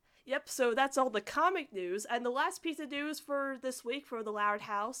 Yep, so that's all the comic news. And the last piece of news for this week for the Loud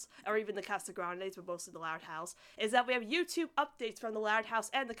House, or even the Casagrandes, but mostly the Loud House, is that we have YouTube updates from the Loud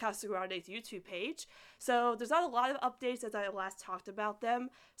House and the Casagrandes YouTube page. So there's not a lot of updates as I last talked about them.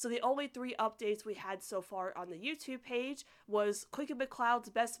 So the only 3 updates we had so far on the YouTube page was Quick and McCloud's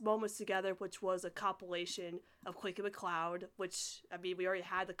Best Moments Together, which was a compilation of Quick and McCloud, which, I mean, we already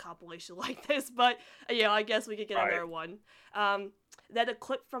had a compilation like this, but, you know, I guess we could get another one. Then a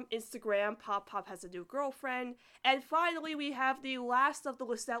clip from Instagram, Pop Pop Has a New Girlfriend. And finally, we have the last of the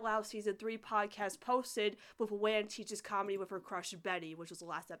Lisette Loud Season 3 podcast posted with Wan teaches comedy with her crush Betty, which was the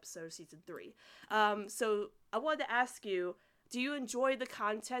last episode of Season 3. So I wanted to ask you, do you enjoy the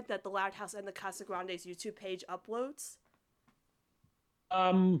content that the Loud House and the Casagrandes YouTube page uploads?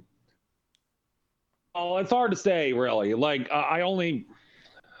 Oh, it's hard to say, really. Like, I've only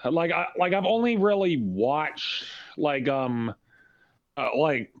really watched, like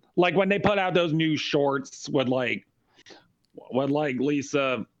when they put out those new shorts with Lisa's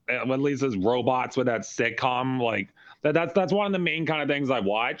robots with that sitcom, like that's one of the main kind of things I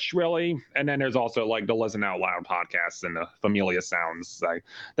watch, really. And then there's also like the Listen Out Loud podcasts and the Familia Sounds. Like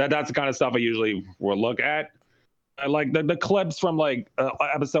that's the kind of stuff I usually will look at. I like the clips from like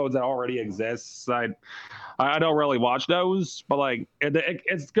episodes that already exist. I don't really watch those, but like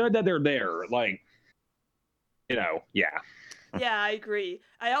it's good that they're there. Like, you know, yeah. Yeah, I agree.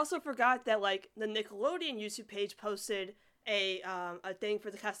 I also forgot that like the Nickelodeon YouTube page posted a thing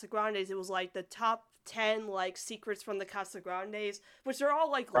for the Casagrandes. It was like the top 10 like secrets from the Casagrandes, which are all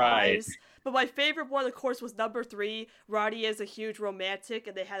like lies. But my favorite one, of course, was number 3. Roddy is a huge romantic,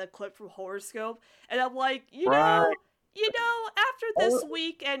 and they had a clip from Horoscope. And I'm like, you know, after this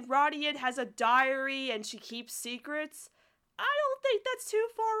week and Rodian has a diary and she keeps secrets, I don't think that's too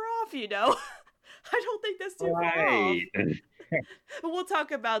far off, you know? I don't think that's too far off. But we'll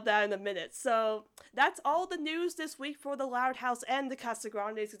talk about that in a minute. So that's all the news this week for the Loud House and the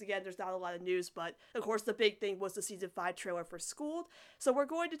Casagrandes, because again, there's not a lot of news, but of course the big thing was the Season 5 trailer for Schooled. So we're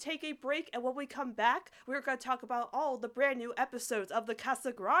going to take a break, and when we come back, we're going to talk about all the brand new episodes of the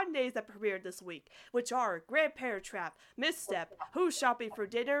Casagrandes that premiered this week, which are Grandparent Trap, Misstep, Who's Shopping for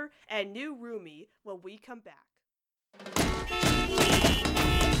Dinner, and New Roomie when we come back.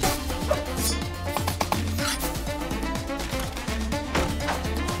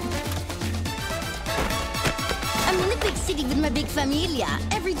 city with my big familia.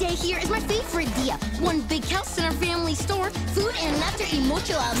 Every day here is my favorite dia. One big house in our family store. Food and laughter y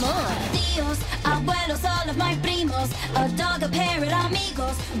mucho amor. Tíos, abuelos, all of my primos. A dog, a parrot,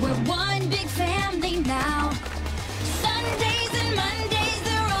 amigos. We're one big family now. Sundays and Mondays,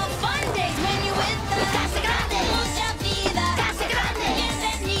 they're all fun days when you're with us. Casa Grande. Mucha vida. Casa Grande.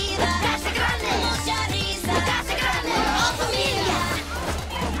 Bienvenida. Casa Grande. Mucha risa. Casa Grande. All familia.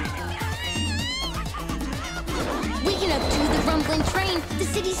 Waking up to the rumbling train, the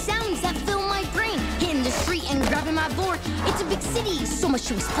city sounds that fill my brain. Hitting the street and grabbing my board. It's a big city, so much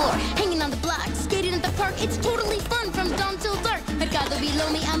to explore. Hanging on the block, skating at the park. It's totally fun from dawn till dark. Mercado below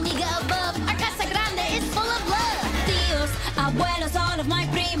me, amiga above. Our Casa Grande is full of love. Tíos, abuelos, all of my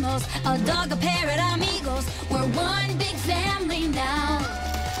primos. A dog, a parrot, amigos. We're one big family now.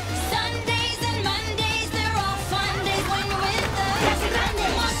 Sundays and Mondays, they're all fun days when you're with us. Casa Grande.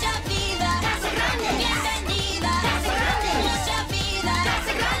 Mucha vida. Casa Grande. Bienvenida. Casa Grande. Mucha vida.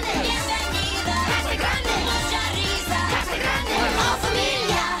 Casa Grande. Bienvenida. Casa Grande. Mucha risa. Casa Grande. All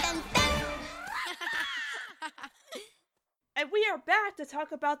familia. And we are back to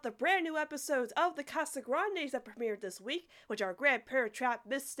talk about the brand new episodes of the Casa Grandes that premiered this week, which are Grandparent Trap,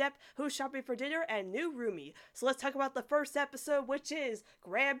 Misstep, Who's Shopping for Dinner, and New Roomie. So let's talk about the first episode, which is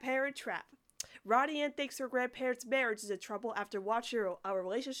Grandparent Trap. Ronnie Ann thinks her grandparents' marriage is in trouble after watching a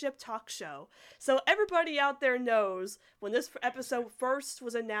relationship talk show. So everybody out there knows, when this episode first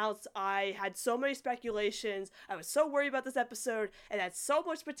was announced, I had so many speculations, I was so worried about this episode, and had so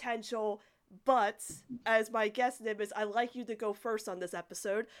much potential. But, as my guest, Nimbus, I'd like you to go first on this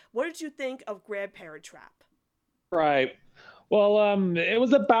episode. What did you think of Grandparent Trap? Right. Well, it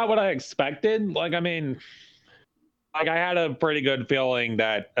was about what I expected. Like, I mean, like I had a pretty good feeling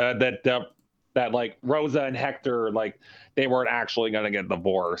that like Rosa and Hector, like they weren't actually gonna get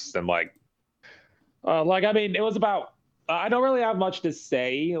divorced, and like I mean, it was about. I don't really have much to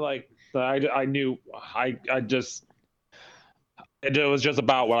say. Like, I knew it was just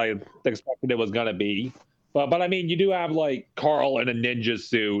about what I expected it was gonna be. But I mean, you do have like Carl in a ninja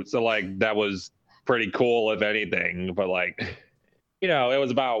suit, so like that was pretty cool, if anything. But like, it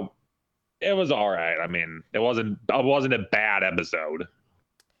was all right. I mean, it wasn't a bad episode.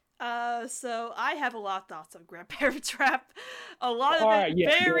 So I have a lot of thoughts on Grandparent Trap. A lot of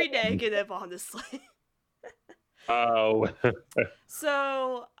it very negative, honestly. Oh.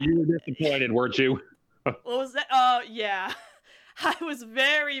 So you were disappointed, weren't you? What was that? Yeah. I was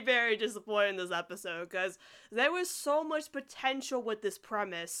very, very disappointed in this episode because there was so much potential with this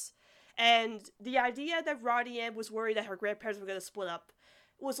premise. And the idea that Ronnie Ann was worried that her grandparents were going to split up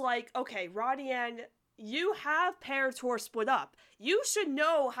was like, okay, Ronnie Ann, you have parents who are split up. You should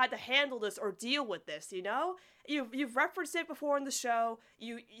know how to handle this or deal with this, you know? You've referenced it before in the show.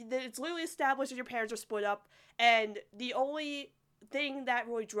 It's literally established that your parents are split up. And the only thing that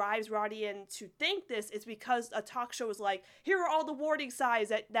really drives Ronnie Ann to think this is because a talk show is like, here are all the warning signs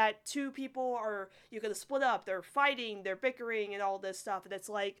that two people are, you're gonna split up, they're fighting, they're bickering, and all this stuff. And it's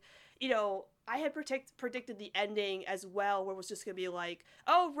like, I had predicted the ending as well, where it was just gonna be like,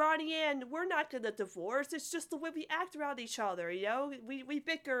 oh, Ronnie Ann, we're not gonna divorce, it's just the way we act around each other, we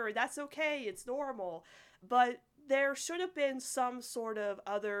bicker, that's okay, it's normal. But there should have been some sort of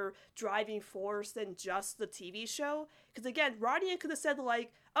other driving force than just the TV show. Because again, Ronnie Ann could have said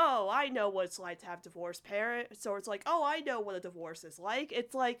like, oh, I know what it's like to have divorced parents. So it's like, oh, I know what a divorce is like.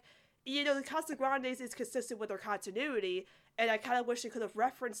 It's like, the Casa Grandes is consistent with their continuity. And I kind of wish they could have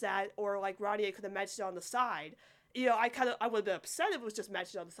referenced that, or like Ronnie Ann could have mentioned it on the side. I would have been upset if it was just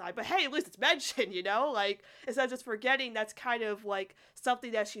mentioned on the side, but hey, at least it's mentioned, like, instead of just forgetting, that's kind of like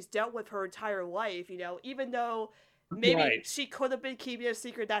something that she's dealt with her entire life, even though maybe she could have been keeping it a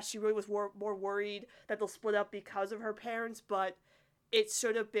secret that she really was more worried that they'll split up because of her parents, but it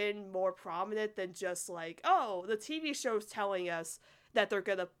should have been more prominent than just like, oh, the TV show's telling us that they're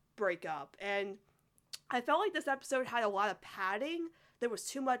gonna break up. And I felt like this episode had a lot of padding. There was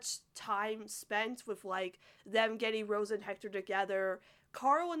too much time spent with, like, them getting Rosa and Hector together.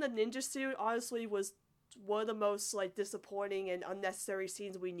 Carl in the ninja suit, honestly, was one of the most, like, disappointing and unnecessary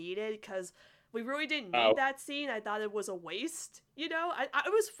scenes we needed, because we really didn't need that scene. I thought it was a waste, it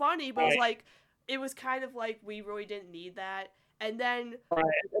was funny, but it was kind of like, we really didn't need that. And then... Right.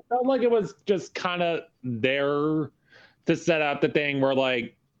 It felt like it was just kind of there to set up the thing where,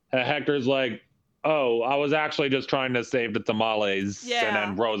 like, Hector's like, oh, I was actually just trying to save the tamales. Yeah. And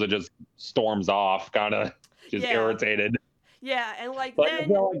then Rosa just storms off, kind of just irritated. Yeah, and like, but then...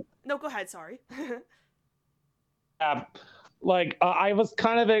 No, go ahead, sorry. I was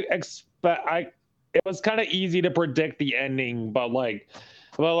kind of it was kind of easy to predict the ending, but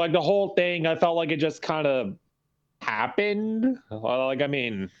the whole thing, I felt like it just kind of happened. Like, I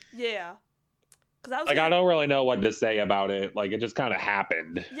mean, Yeah. Because I was like, I gonna, don't really know what to say about it. Like, it just kind of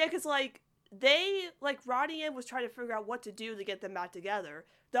happened. yeah, because like they like Ronnie Ann was trying to figure out what to do to get them back together.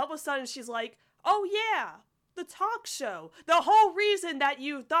 Then all of a sudden she's like, "Oh yeah, the talk show. The whole reason that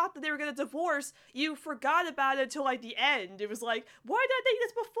you thought that they were gonna divorce, you forgot about it until like the end. It was like, why did I think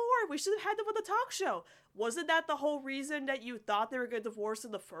this before? We should have had them on the talk show. Wasn't that the whole reason that you thought they were gonna divorce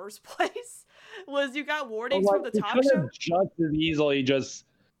in the first place? Was you got warnings Like, from the we talk could show? have just as easily just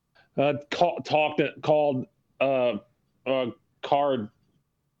called card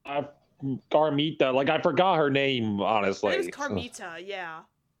Carmita. Like, I forgot her name, honestly. It was Carmita, yeah.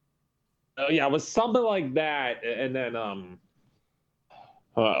 Yeah, it was something like that. And then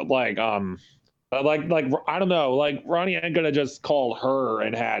like I don't know, like Ronnie ain't gonna just call her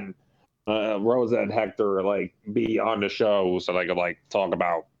and had Rosa and Hector like be on the show so they could like talk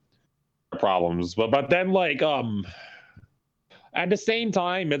about problems. But then like at the same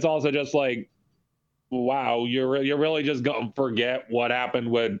time, it's also just like, wow, you're really just gonna forget what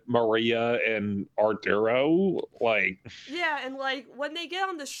happened with Maria and Arturo? Like, Yeah, and like when they get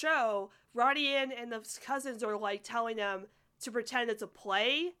on the show, Ronnie Ann and the cousins are like telling them to pretend it's a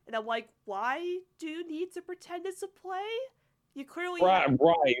play, and I'm like, why do you need to pretend it's a play? You clearly right.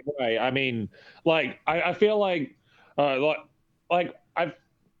 I mean, like, I feel like, like I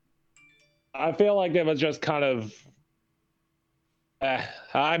feel like it was just kind of.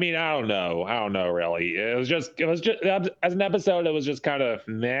 I mean, I don't know, really. It was just as an episode, it was just kind of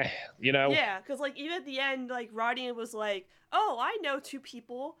meh, you know? Yeah, because like even at the end, like Ronnie Ann was like, oh, I know two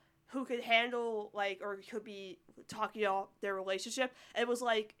people who could handle like or could be talking about their relationship. And it was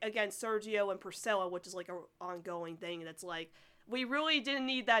like again Sergio and Priscilla, which is like an ongoing thing, and it's like we really didn't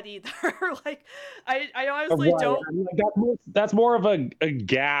need that either. Like I honestly Right. don't. I mean, like, that's more of a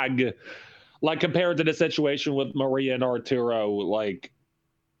gag, like compared to the situation with Maria and Arturo, like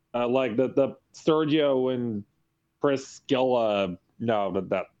the Sergio and Priscilla. No,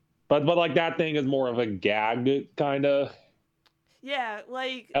 but like that thing is more of a gag kind of. Yeah,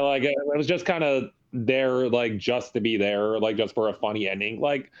 like Like it was just kind of there, like just to be there, like just for a funny ending.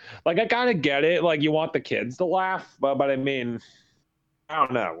 Like I kind of get it. Like you want the kids to laugh, but I mean, I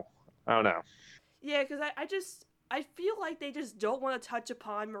don't know. yeah, because I feel like they just don't want to touch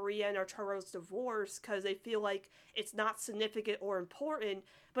upon Maria and Arturo's divorce because they feel like it's not significant or important.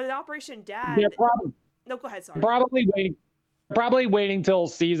 But in Operation Dad, They're probably no, go ahead. Sorry. probably waiting till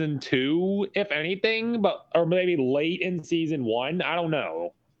season 2, if anything, but or maybe late in season 1. I don't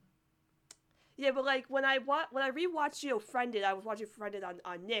know. Yeah, but like when I rewatched Friended, I was watching Friended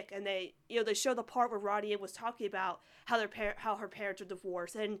on Nick, and they they show the part where Ronnie was talking about how her parents are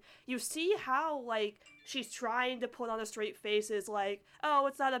divorced, and you see how like she's trying to put on a straight face, is like, oh,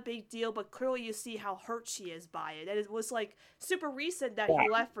 it's not a big deal, but clearly you see how hurt she is by it, and it was like super recent that he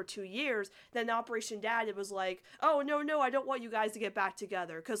left for 2 years. Then Operation Dad, it was like, oh no, I don't want you guys to get back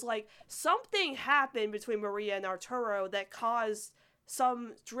together, because like something happened between Maria and Arturo that caused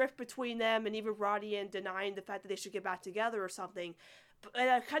some drift between them, and even Ronnie Ann denying the fact that they should get back together or something. And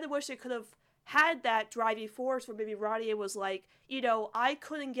I kind of wish they could have had that driving force where maybe Ronnie Ann was like, I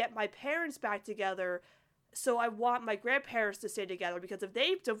couldn't get my parents back together, so I want my grandparents to stay together, because if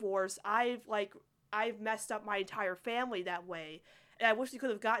they've divorced, I've messed up my entire family that way. And I wish we could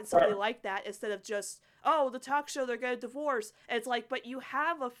have gotten something like that instead of just, oh, the talk show, they're going to divorce. And it's like, but you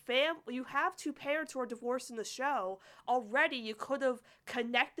have you have two parents who are divorced in the show already. You could have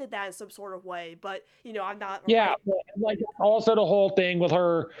connected that in some sort of way, but I'm not. Yeah, like also the whole thing with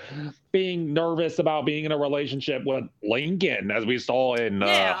her being nervous about being in a relationship with Lincoln, as we saw in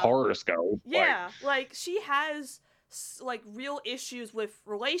Horoscope. Yeah, like she has like real issues with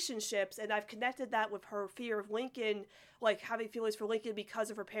relationships, and I've connected that with her fear of Lincoln, like having feelings for Lincoln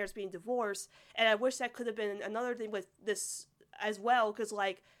because of her parents being divorced. And I wish that could have been another thing with this as well, because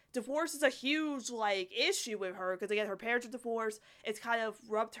like divorce is a huge like issue with her, because again her parents are divorced. It's kind of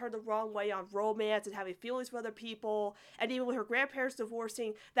rubbed her the wrong way on romance and having feelings for other people, and even with her grandparents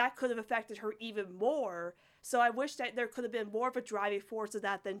divorcing, that could have affected her even more. So I wish that there could have been more of a driving force of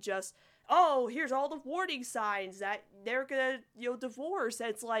that than just, oh, here's all the warning signs that they're gonna, divorce.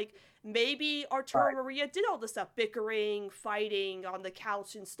 And it's like, maybe Arturo and Maria did all this stuff, bickering, fighting on the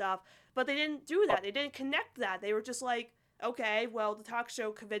couch and stuff, but they didn't do that. They didn't connect that. They were just like, okay, well, the talk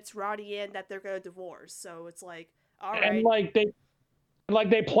show convinced Ronnie Ann that they're gonna divorce. So it's like, all right. And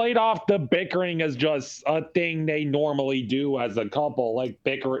they played off the bickering as just a thing they normally do as a couple. Like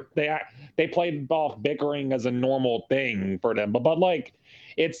they played off bickering as a normal thing for them. But like,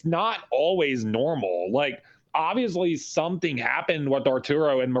 it's not always normal. Like, obviously something happened with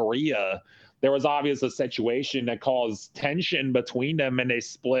Arturo and Maria there was obviously a situation that caused tension between them, and they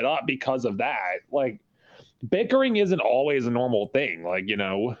split up because of that. Like, bickering isn't always a normal thing, like, you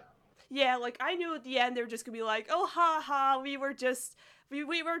know. Yeah, like, I knew at the end they were just gonna be like, oh, ha ha, we were just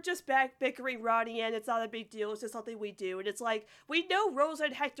back bickering, Ronnie, and it's not a big deal, it's just something we do. And it's like, we know Rosa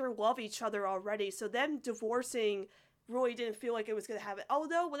and Hector love each other already, so them divorcing really didn't feel like it was gonna happen.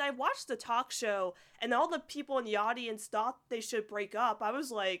 Although, when I watched the talk show, and all the people in the audience thought they should break up, I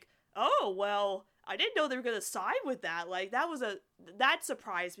was like, oh, well, I didn't know they were gonna side with that. Like, that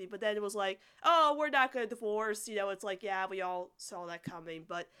surprised me. But then it was like, oh, we're not gonna divorce. You know, it's like, yeah, we all saw that coming.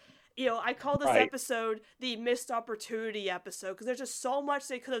 But, you know, I call this episode the missed opportunity episode, because there's just so much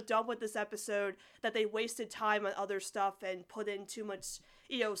they could have done with this episode that they wasted time on other stuff and put in too much,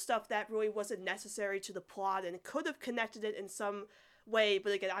 you know, stuff that really wasn't necessary to the plot, and could have connected it in some way.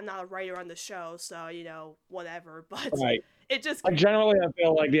 But again, I'm not a writer on the show, so, you know, whatever. But it just, like, generally I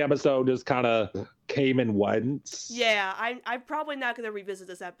feel like the episode just kind of came and went. Yeah, I'm probably not gonna revisit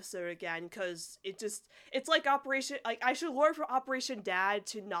this episode again, because it's like I should learn from Operation Dad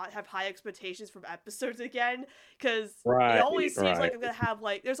to not have high expectations from episodes again, because it always seems like I'm gonna have,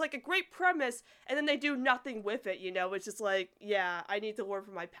 like, there's like a great premise and then they do nothing with it, you know. It's just like, yeah, I need to learn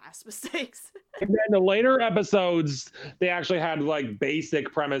from my past mistakes. And then the later episodes, they actually had like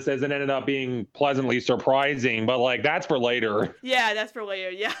basic premises and ended up being pleasantly surprising, but like that's for later. Yeah, that's for later.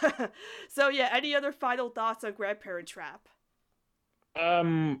 Yeah. So yeah, any other final thoughts on Grandparent Trap?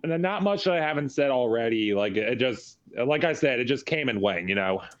 Not much that I haven't said already. Like, it just, like I said, it just came and went, you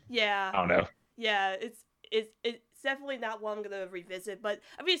know. Yeah. I don't know. Yeah, it's definitely not one I'm gonna revisit, but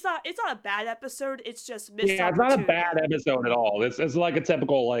I mean, it's not a bad episode. It's just missed. Yeah, it's not a bad episode at all. It's like a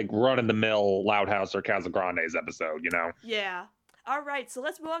typical, like, run of the mill Loud House or Casa Grande's episode, you know. Yeah. All right, so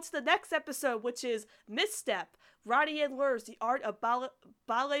let's move on to the next episode, which is Misstep. Ronnie Ann learns the art of ballet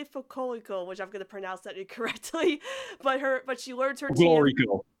folklorico, which I'm gonna pronounce that incorrectly, but she learns her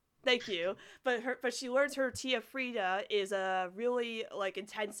Folklorico. Thank you. But she learns her tia Frida is a really, like,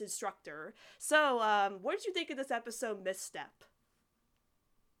 intense instructor. So, what did you think of this episode, Misstep?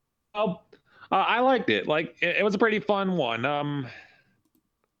 Oh, I liked it. Like, it was a pretty fun one.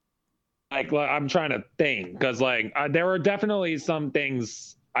 Like, I'm trying to think, because like there were definitely some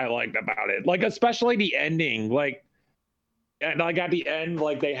things I liked about it, like especially the ending, like, and like at the end,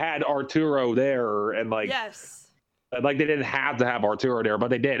 like they had Arturo there, and like, yes, like they didn't have to have Arturo there, but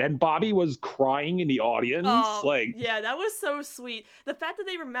they did, and Bobby was crying in the audience. Like, yeah, that was so sweet. The fact that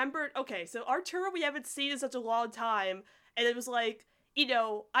they remembered, okay, so Arturo we haven't seen in such a long time, and it was like, you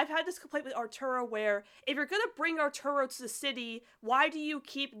know, I've had this complaint with Arturo where if you're gonna bring Arturo to the city, why do you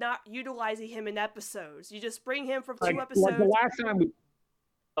keep not utilizing him in episodes? You just bring him from two episodes. Like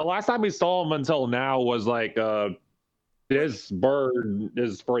the last time we saw him until now was like, this bird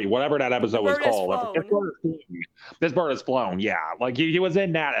is free, whatever that episode was called. This bird is flown. Yeah, like he was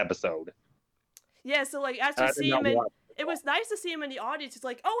in that episode. Yeah, so like as you see him, it was nice to see him in the audience. It's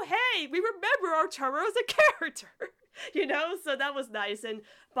like, oh hey, we remember Arturo as a character. You know, so that was nice, and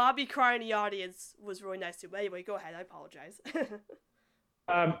Bobby crying in the audience was really nice too. But anyway, go ahead. I apologize.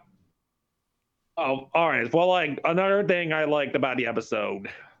 Oh, all right. Well, like another thing I liked about the episode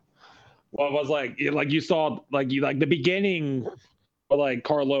was like you saw like the beginning, like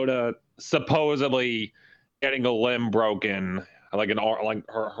Carlota supposedly getting a limb broken, like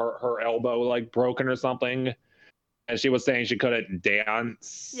her elbow like broken or something, and she was saying she couldn't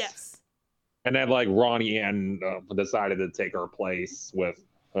dance. Yes. And then, like, Ronnie Ann decided to take her place with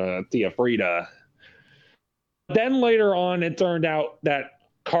Tia Frida. Then later on, it turned out that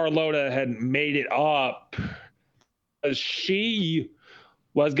Carlota had made it up because she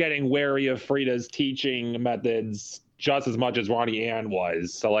was getting wary of Frida's teaching methods just as much as Ronnie Ann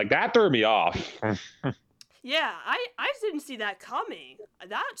was. So, like, that threw me off. Yeah, I didn't see that coming.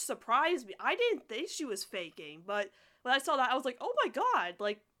 That surprised me. I didn't think she was faking, but when I saw that, I was like, oh my god,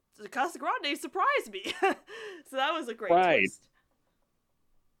 like, Casa Grande surprised me. So that was a great twist.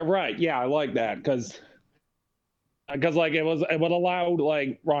 Right, yeah, I like that because like it would allow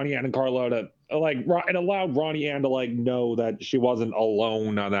like Ronnie Ann and Carlota, like it allowed Ronnie Ann to like know that she wasn't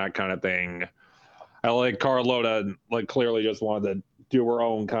alone on that kind of thing. And like Carlota like clearly just wanted to do her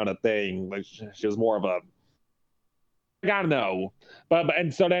own kind of thing. Like she was more of a, I gotta know, but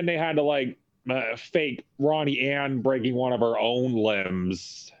and so then they had to like fake Ronnie Ann breaking one of her own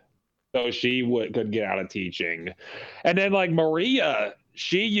limbs so she could get out of teaching. And then like Maria,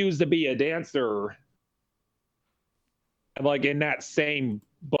 she used to be a dancer, and like in that same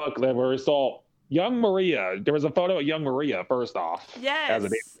book that we saw young Maria, there was a photo of young Maria first off.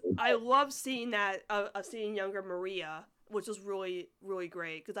 Yes, I love seeing that, seeing younger Maria. which was really, really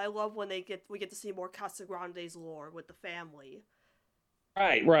great, because I love when we get to see more Casagrande's lore with the family.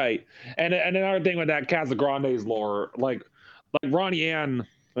 Right. And another thing with that Casagrande's lore, like Ronnie Ann,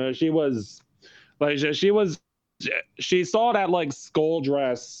 she was like she saw that like skull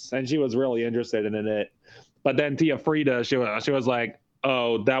dress and she was really interested in it, but then Tia Frida, she was like,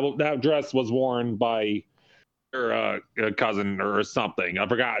 oh, that dress was worn by her cousin or something. I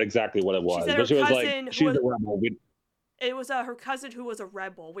forgot exactly what it was, but she was like, she's a rebel. It was her cousin who was a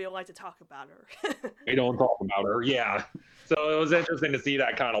rebel. We don't like to talk about her. We don't talk about her. Yeah. So it was interesting to see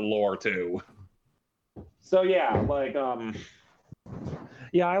that kind of lore too. So yeah, like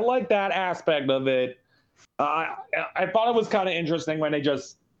yeah, I like that aspect of it. I thought it was kind of interesting when they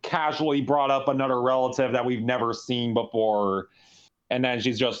just casually brought up another relative that we've never seen before, and then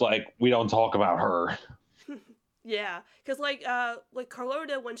she's just like, we don't talk about her. Yeah, because like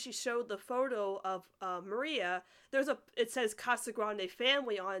Carlota, when she showed the photo of Maria, it says Casagrande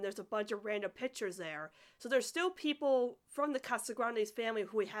family on it, and there's a bunch of random pictures there. So there's still people from the Casagrande's family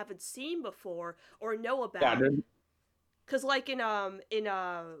who we haven't seen before or know about. Yeah, because like in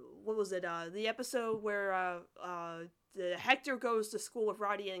what was it, the episode where the Hector goes to school with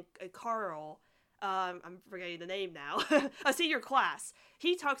Roddy and Carl. I'm forgetting the name now. A senior class.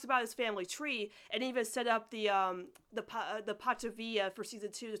 He talks about his family tree and even set up the Pachavia for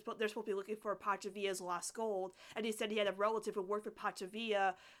season 2. They're supposed to be looking for Pachavia's lost gold, and he said he had a relative who worked with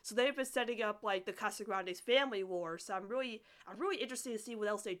Pachavia. So they've been setting up like the Casagrande's family lore. So I'm really interested to see what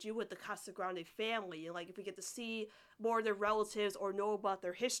else they do with the Casagrande family, and like if we get to see more of their relatives or know about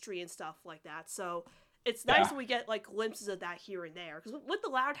their history and stuff like that. So it's nice when we get like glimpses of that here and there, because with the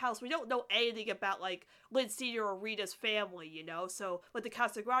Loud House we don't know anything about like Lynn Senior or Rita's family, you know. So with the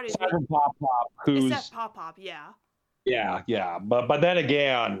Casagrandes, except Pop Pop, except Pop Pop, yeah. But then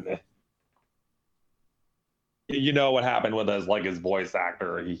again, you know what happened with his voice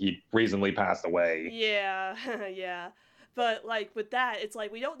actor. He recently passed away. Yeah, yeah. But, like, with that, it's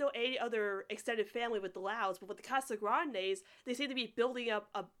like, we don't know any other extended family with the Louds, but with the Casagrandes, they seem to be building up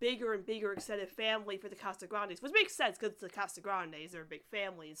a bigger and bigger extended family for the Casagrandes, which makes sense, because the Casagrandes are a big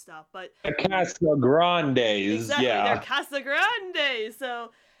family and stuff, but... The Casagrandes, exactly, yeah. They're Casagrandes!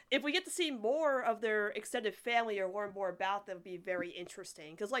 So, if we get to see more of their extended family or learn more about them, it would be very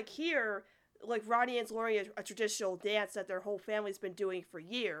interesting. Because, like, here, like, Ronnie Ann's learning a traditional dance that their whole family's been doing for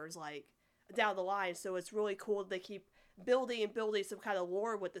years, like, down the line, so it's really cool that they keep building some kind of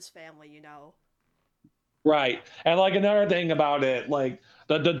lore with this family, you know. Right. And like another thing about it, like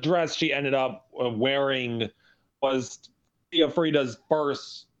the dress she ended up wearing was Tia Frida's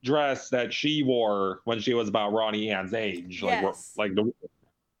first dress that she wore when she was about Ronnie Ann's age. Yes.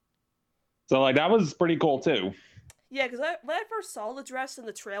 So like that was pretty cool too. Yeah, because when I first saw the dress in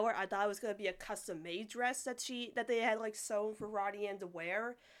the trailer, I thought it was going to be a custom-made dress that they had like sewn for Ronnie Ann to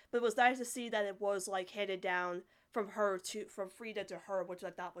wear. But it was nice to see that it was like handed down from Frida to her, which I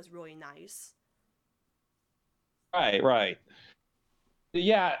thought was really nice. Right.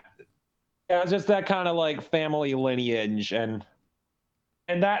 Yeah, it's just that kind of like family lineage, and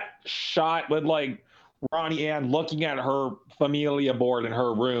that shot with like Ronnie Ann looking at her familia board in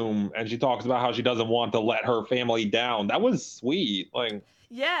her room, and she talks about how she doesn't want to let her family down. That was sweet. Like,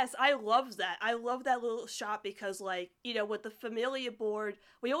 yes, I love that. I love that little shot because, like, you know, with the familia board,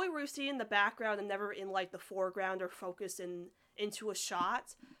 we only were seeing the background and never in, like, the foreground or focus into a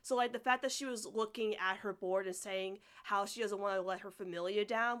shot. So, like, the fact that she was looking at her board and saying how she doesn't want to let her familia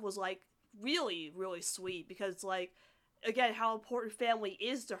down was, like, really, really sweet because, like, again, how important family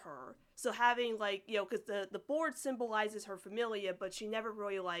is to her. So having, like, you know, because the board symbolizes her familia, but she never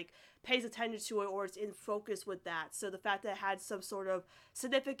really, like, pays attention to it or is in focus with that. So the fact that it had some sort of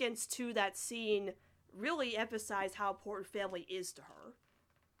significance to that scene really emphasized how important family is to her.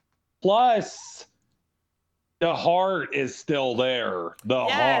 Plus, the heart is still there. The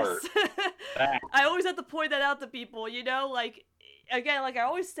heart. I always have to point that out to people, you know, like, again, like I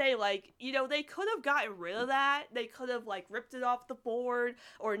always say, like, you know, they could have gotten rid of that. They could have, like, ripped it off the board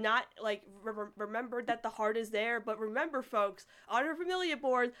or not, like, remembered that the heart is there. But remember, folks, on her familia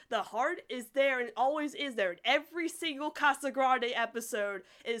board, the heart is there and always is there. And every single Casagrande episode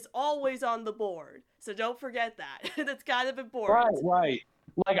is always on the board. So don't forget that. That's kind of important. Right.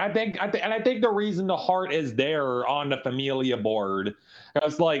 Like, I think the reason the heart is there on the familia board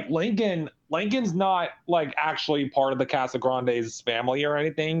is, like, Lincoln's not, like, actually part of the Casagrandes family or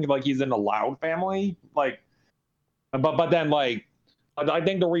anything. Like, he's in the Loud family. Like, but then, like, I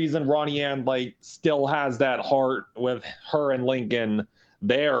think the reason Ronnie Ann, like, still has that heart with her and Lincoln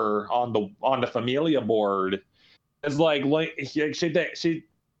there on the familia board is, like, she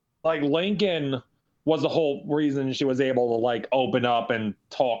Lincoln was the whole reason she was able to like open up and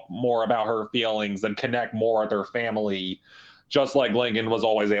talk more about her feelings and connect more with her family, just like Lincoln was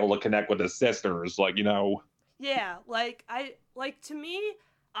always able to connect with his sisters, like, you know. Yeah, to me,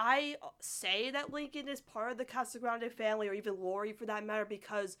 I say that Lincoln is part of the Casagrande family, or even Lori for that matter,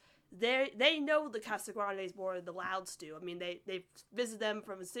 because they know the Casagrandes more than the Louds do. I mean, they've visited them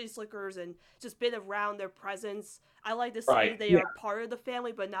from the City Slickers and just been around their presence. I like to say they are part of the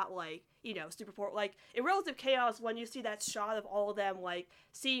family, but not like, you know, super important. Like, in Relative Chaos, when you see that shot of all of them, like,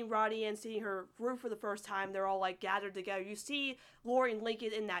 seeing Ronnie and seeing her Rue for the first time, they're all, like, gathered together. You see Lori and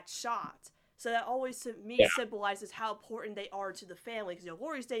Lincoln in that shot. So that always, to me, symbolizes how important they are to the family. Because, you know,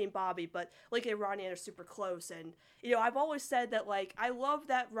 Lori's dating Bobby, but Lincoln and Ronnie are super close. And, you know, I've always said that, like, I love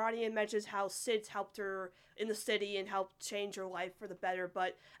that Ronnie mentions how Sid's helped her in the city and helped change her life for the better.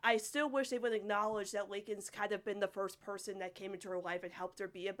 But I still wish they would acknowledge that Lincoln's kind of been the first person that came into her life and helped her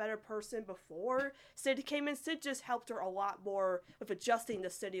be a better person before Sid came in. Sid just helped her a lot more with adjusting to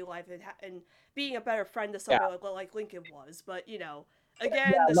city life and being a better friend to someone like Lincoln was. But, you know,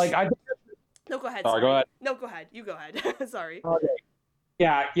 again... No, go ahead. Sorry. Go ahead. No, go ahead. You go ahead. Sorry. Okay.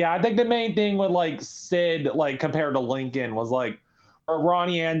 Yeah. I think the main thing with like Sid, like compared to Lincoln, was like,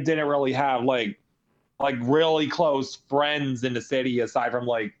 Ronnie Ann didn't really have like really close friends in the city aside from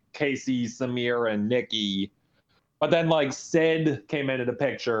like Casey, Samir, and Nikki. But then like Sid came into the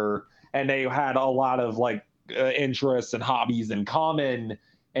picture, and they had a lot of like interests and hobbies in common,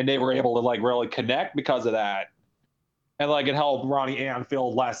 and they were able to like really connect because of that. And like it helped Ronnie Ann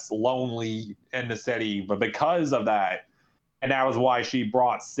feel less lonely in the city, but because of that, and that was why she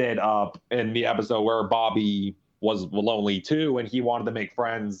brought Sid up in the episode where Bobby was lonely too, and he wanted to make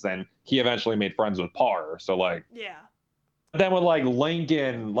friends, and he eventually made friends with Parr. So like, yeah. But then with like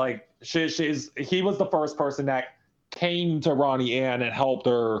Lincoln, like he was the first person that came to Ronnie Ann and helped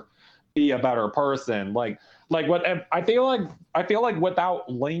her be a better person. Like what I feel like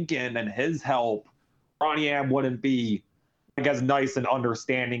without Lincoln and his help, Ronnie Ann wouldn't be like as nice and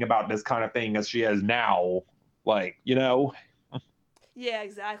understanding about this kind of thing as she is now, like, you know. Yeah,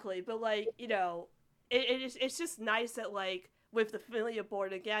 exactly. But like, you know, it's just nice that like with the Familia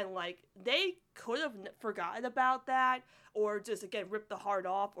board again, like they could have forgotten about that, or just again ripped the heart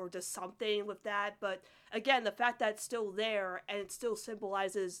off, or just something with that. But again, the fact that it's still there and it still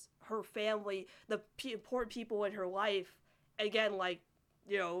symbolizes her family, the important people in her life, again, like,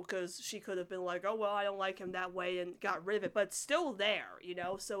 you know, because she could have been like, oh, well, I don't like him that way, and got rid of it, but it's still there, you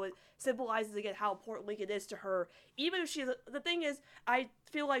know, so it symbolizes, again, how important Lincoln is to her, even if the thing is, I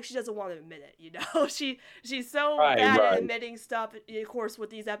feel like she doesn't want to admit it, you know, she's so bad at admitting stuff, of course,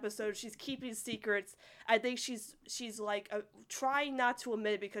 with these episodes, she's keeping secrets. I think she's like, trying not to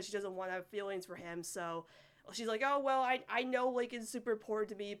admit it because she doesn't want to have feelings for him, so she's like, oh, well, I know Lincoln's super important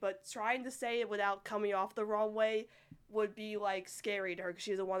to me, but trying to say it without coming off the wrong way would be, like, scary to her, because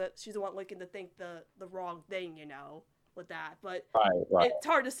she doesn't want Lincoln to think the wrong thing, you know, with that. But it's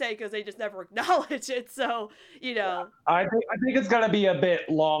hard to say because they just never acknowledge it, so, you know. I think it's going to be a bit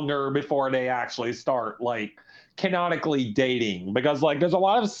longer before they actually start, like, canonically dating, because, like, there's a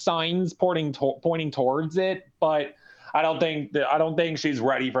lot of signs pointing towards it, but I don't think she's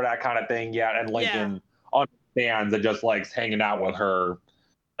ready for that kind of thing yet, and Lincoln understands and just likes hanging out with her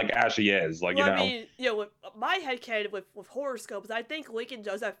like as she is, like, well, you know. I mean, you know, with my headcanon with horoscopes, I think Lincoln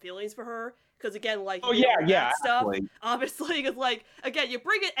does have feelings for her, because again, like, stuff, obviously, because like, again, you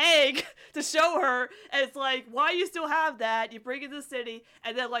bring an egg to show her, and it's like, why do you still have that? You bring it to the city,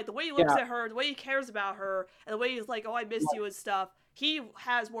 and then like the way he looks at her, the way he cares about her, and the way he's like, oh, I miss you and stuff. He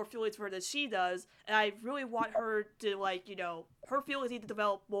has more feelings for her than she does, and I really want her to, like, you know, her feelings need to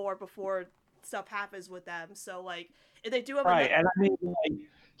develop more before stuff happens with them. So like, if they do have and I mean, like,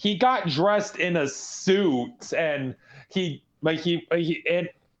 he got dressed in a suit, and he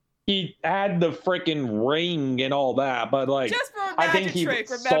had the freaking ring and all that, but like, just for a magic trick,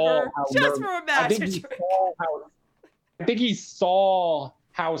 remember? Just for a magic trick. I think he saw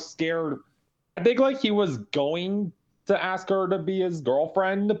how scared. I think like he was going to ask her to be his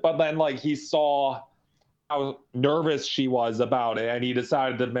girlfriend, but then like he saw how nervous she was about it, and he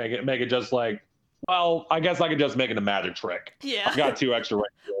decided to make it just like, well, I guess I could just make it a magic trick. Yeah, I got 2 extra rings.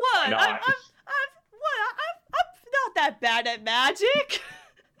 What? I'm not that bad at magic.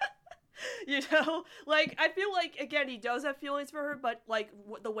 You know, like, I feel like, again, he does have feelings for her, but like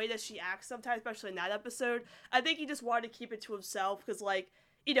the way that she acts sometimes, especially in that episode, I think he just wanted to keep it to himself, because like,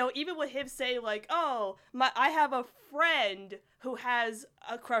 you know, even with him saying like, oh, I have a friend who has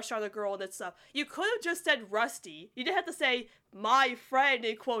a crush on a girl and that stuff, you could have just said Rusty. You didn't have to say my friend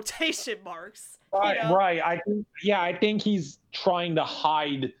in quotation marks. Right, you know? right. I think he's trying to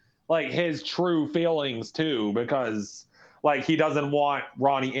hide like his true feelings too, because like he doesn't want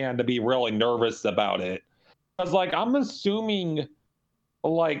Ronnie Ann to be really nervous about it. Because like I'm assuming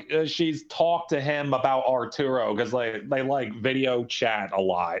like she's talked to him about Arturo because like they like video chat a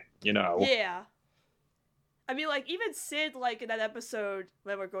lot, you know. Yeah. I mean, like, even Sid, like, in that episode,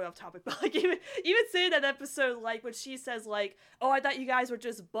 well, we're going off topic, but, like, even Sid in that episode, like, when she says, like, oh, I thought you guys were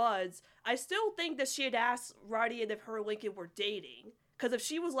just buds, I still think that she had asked Ronnie and if her and Lincoln were dating. Because if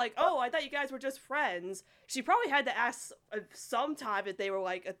she was like, oh, I thought you guys were just friends, she probably had to ask sometime if they were,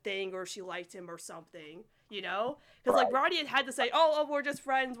 like, a thing or she liked him or something, you know? Because, like, Ronnie had to say, oh, we're just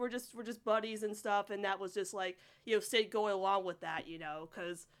friends, we're just buddies and stuff, and that was just, like, you know, Sid going along with that, you know?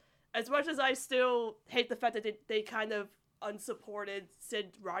 Because as much as I still hate the fact that they kind of unsupported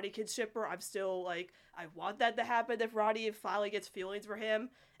Sid Ronnie kid shipper, I'm still like, I want that to happen if Ronnie finally gets feelings for him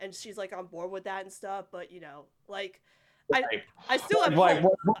and she's like on board with that and stuff. But you know, like, I still have like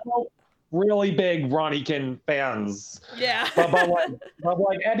hope. we're really big Ronniekin fans. Yeah. but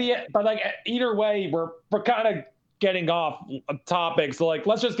either way, we're kind of getting off topic, so like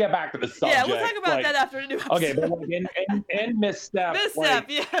let's just get back to the subject. Yeah, we'll talk about like, that after the new episode. Okay, but like in Misstep, yeah.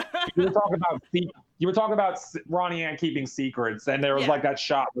 you were talking about Ronnie Ann keeping secrets, and there was like that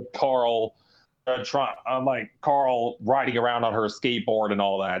shot with Carl, Carl riding around on her skateboard and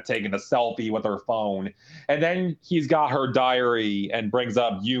all that, taking a selfie with her phone, and then he's got her diary and brings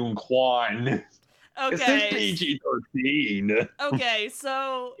up Yoon Kwan. Okay. This is PG-13. Okay,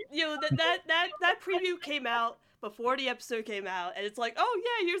 so you know that preview came out before the episode came out, and it's like, oh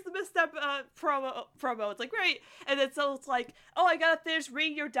yeah, here's the Misstep promo. It's like, great. And then so it's like, oh, I gotta finish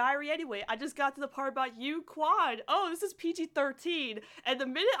reading your diary anyway. I just got to the part about you, Quad. Oh, this is PG-13. And the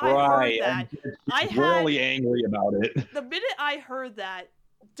minute I heard that, I was really angry about it. The minute I heard that,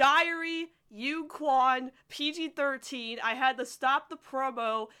 diary, you, Quan, PG-13, I had to stop the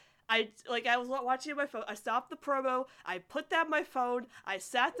promo. I was watching on my phone. I stopped the promo. I put down my phone. I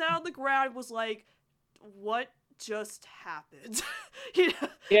sat down on the ground. Was like, what just happened? You know?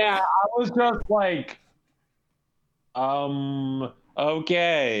 Yeah, I was just like,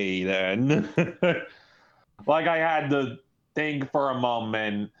 okay then. Like I had to think for a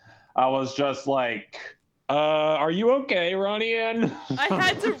moment. I was just like, are you okay, Ronnie Ann? I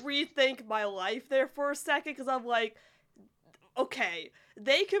had to rethink my life there for a second because I'm like, okay,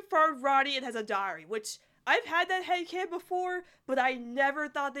 they confirmed Ronnie Ann has a diary, which I've had that headcanon before, but I never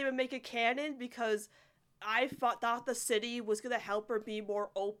thought they would make it canon because I thought the city was going to help her be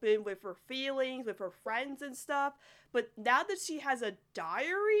more open with her feelings, with her friends and stuff. But now that she has a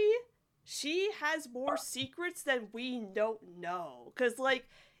diary, she has more secrets than we don't know. Because, like,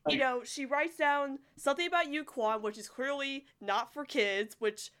 you know, she writes down something about you, Quan, which is clearly not for kids,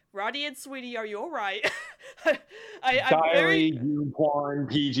 which, Ronnie and Sweetie, are you all right? Diary, Unicorn,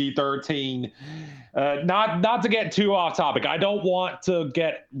 PG-13. Not to get too off topic. I don't want to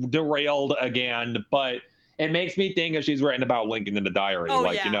get derailed again, but it makes me think if she's written about Lincoln in the diary,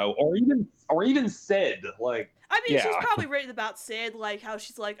 you know, or even Sid, like. I mean, she's probably written about Sid, like how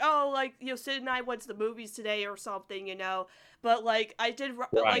she's like, oh, like, you know, Sid and I went to the movies today or something, you know. But like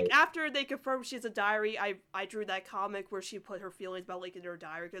like after they confirmed she has a diary, I drew that comic where she put her feelings about Lincoln in her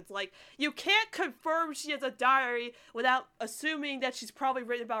diary. Because like you can't confirm she has a diary without assuming that she's probably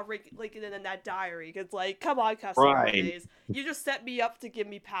written about Lincoln in that diary. Because like, come on, Castellanos, you just set me up to give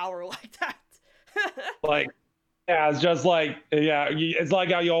me power like that. Like, yeah, it's just like, it's like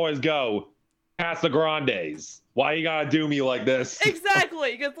how you always go, Casa Grandes. Why you gotta do me like this?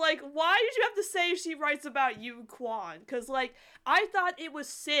 Exactly, because, like, why did you have to say she writes about Yu Quan? Because, like, I thought it was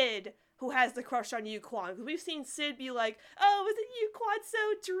Sid who has the crush on Yu Quan. Because we've seen Sid be like, oh, isn't Yu Quan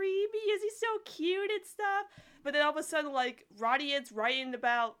so dreamy? Is he so cute and stuff? But then all of a sudden, like, Ronnie Ann's writing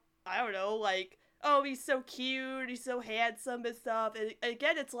about, I don't know, like, oh, he's so cute, he's so handsome and stuff. And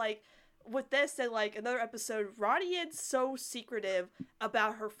again, it's like, with this and like another episode, Ronnie Ann's so secretive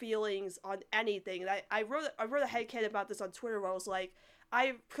about her feelings on anything. And I wrote a headcanon about this on Twitter where I was like,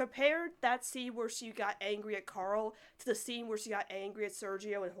 I compared that scene where she got angry at Carl to the scene where she got angry at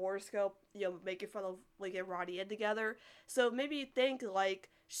Sergio and Horoscope, you know, making fun of like and Ronnie Ann together. So maybe you think like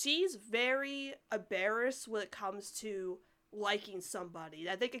she's very embarrassed when it comes to liking somebody.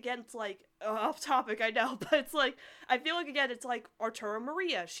 I think again it's like off topic, I know, but it's like I feel like again it's like Arturo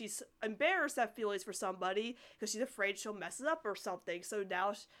Maria. She's embarrassed to have feelings for somebody because she's afraid she'll mess it up or something. So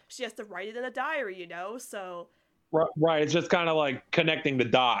now she has to write it in a diary, you know. So right, it's just kind of like connecting the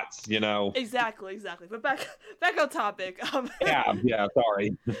dots, you know. Exactly. But back on topic. Yeah.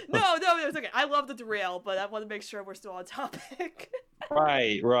 Sorry. No, it's okay. I love the derail, but I want to make sure we're still on topic.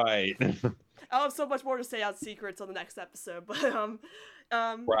 Right. I'll have so much more to say on secrets on the next episode, but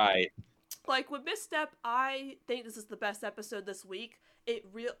Right. Like with Misstep, I think this is the best episode this week.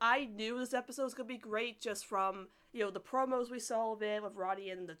 I knew this episode was gonna be great just from the promos we saw of it with Roddy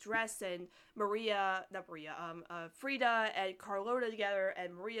in the dress and Frida and Carlota together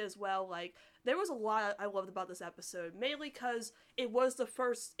and Maria as well. Like there was a lot I loved about this episode, mainly because it was the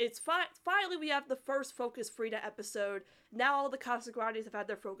first. Finally we have the first Focus Frida episode. Now all the Casagrandes have had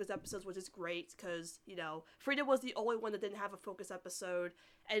their Focus episodes, which is great because Frida was the only one that didn't have a Focus episode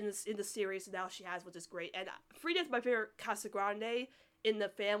in the series, and now she has, which is great. And Frida's my favorite Casagrande in the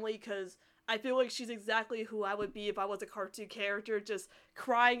family because I feel like she's exactly who I would be if I was a cartoon character, just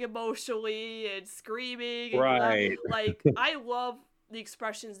crying emotionally and screaming. Right. Like, I love the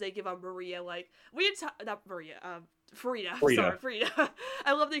expressions they give on Maria. Like, Frida. Sorry, Frida.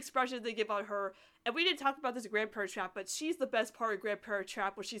 I love the expressions they give on her. And we didn't talk about this in Grandparent Trap, but she's the best part of Grandparent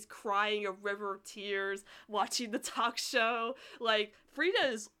Trap when she's crying a river of tears watching the talk show. Like, Frida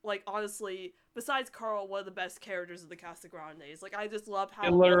is, like, honestly, besides Carl, one of the best characters of the Casagrandes. Like, I just love how...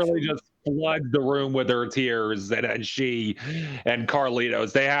 It literally just floods the room with her tears, and she and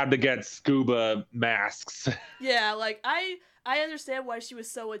Carlitos, they had to get scuba masks. Yeah, like, I understand why she was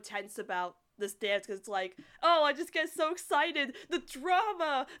so intense about this dance, because it's like, oh, I just get so excited, the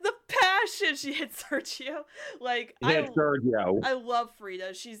drama, the passion. She hit Sergio. Like, I love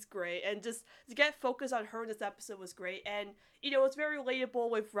Frida. She's great, and just to get focused on her in this episode was great. And it's very relatable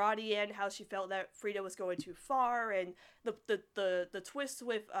with Roddy and how she felt that Frida was going too far, and the twist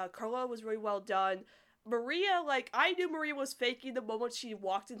with Carla was really well done. Maria, like, I knew Maria was faking the moment she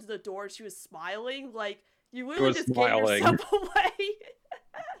walked into the door and she was smiling. Like, you literally just gave yourself away.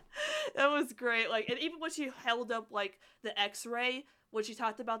 That was great. Like, and even when she held up, like, the X-ray, when she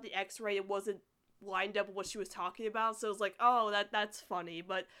talked about the X-ray, it wasn't lined up with what she was talking about. So it was like, oh, that's funny.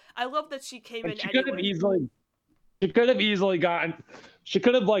 But I love that she came in anyway. She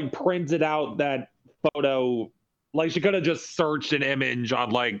could have, like, printed out that photo. Like, she could have just searched an image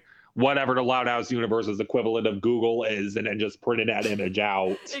on, like, whatever the Loud House Universe's equivalent of Google is, and then just printed that image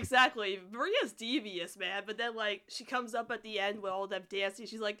out. Exactly. Maria's devious, man. But then, like, she comes up at the end with all them dancing.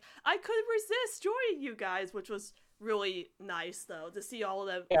 She's like, I couldn't resist joining you guys, which was really nice, though, to see all of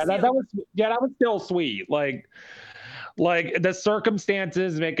them. Yeah, that was still sweet. Like the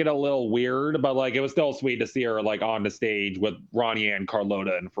circumstances make it a little weird, but, like, it was still sweet to see her, like, on the stage with Ronnie and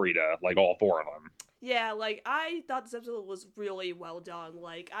Carlota and Frida, like, all four of them. Yeah, like, I thought this episode was really well done.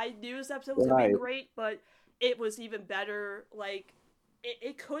 Like, I knew this episode was gonna be great, but it was even better. Like,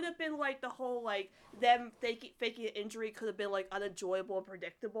 it could have been, like, the whole, like, them faking an injury could have been, like, unenjoyable and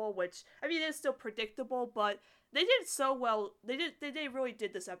predictable, which, I mean, it's still predictable, but they did so well. They really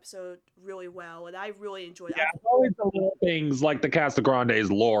did this episode really well, and I really enjoyed it. Yeah, always the little things, like the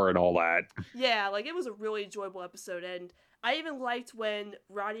Casagrandes lore and all that. Yeah, like, it was a really enjoyable episode, and I even liked when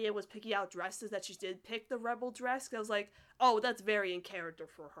Rania was picking out dresses that she did pick the Rebel dress, because I was like, oh, that's very in character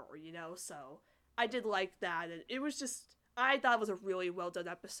for her, so I did like that, and it was just, I thought it was a really well done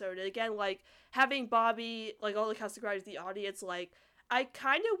episode. And again, like, having Bobby, like, all the Casagrandes in the audience, like, I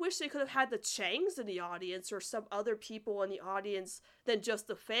kind of wish they could have had the Changs in the audience or some other people in the audience than just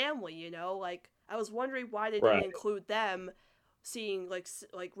the family, like, I was wondering why they didn't include them, seeing, like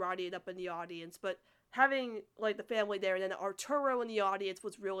Roddy up in the audience, but having, like, the family there and then Arturo in the audience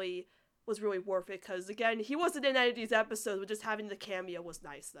was really worth it, because, again, he wasn't in any of these episodes, but just having the cameo was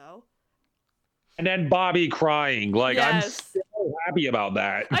nice, though. And then Bobby crying, like, yes. I'm so happy about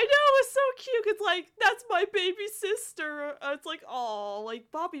that. I know, it was so cute, it's like, that's my baby sister. It's like, oh,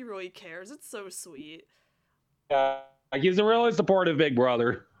 like, Bobby really cares. It's so sweet. Yeah, he's a really supportive big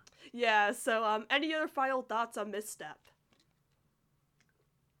brother. Yeah, so, any other final thoughts on Misstep?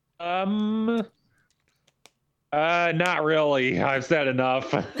 Not really. I've said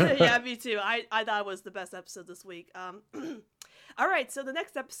enough. Yeah, me too. I thought it was the best episode this week. Alright, so the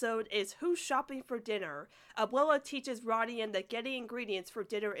next episode is Who's Shopping for Dinner? Abuela teaches Rodian that getting ingredients for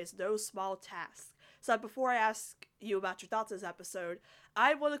dinner is no small task. So before I ask you about your thoughts on this episode,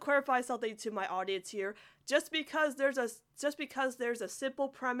 I want to clarify something to my audience here. Just because there's a simple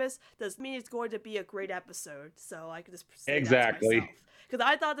premise doesn't mean it's going to be a great episode. So I can just say exactly. That to myself. Because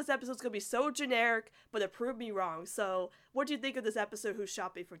I thought this episode was going to be so generic, but it proved me wrong. So what do you think of this episode, Who's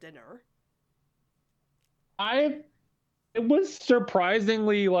Shopping for Dinner? It was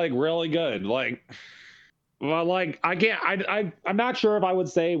surprisingly, like, really good. Like, well, like, I'm not sure if I would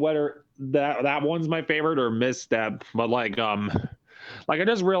say whether that one's my favorite or Misstep, but like I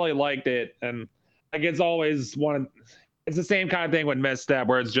just really liked it. And like, it's always it's the same kind of thing with Misstep,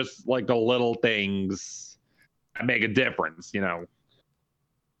 where it's just like the little things that make a difference,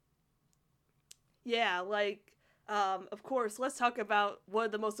 Yeah, like, Of course, let's talk about one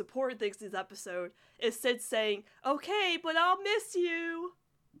of the most important things in this episode is Sid saying, "Okay, but I'll miss you."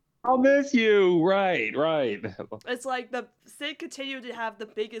 I'll miss you. Right. It's like the Sid continued to have the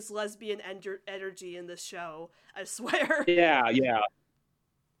biggest lesbian energy in this show. I swear. Yeah.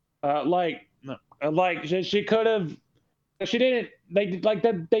 She could have. She didn't. They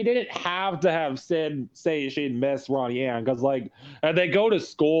didn't have to have Sid say she'd miss Ronnie Ann because they go to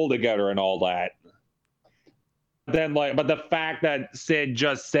school together and all that. Then but the fact that Sid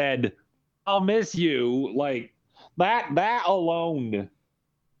just said, "I'll miss you," that alone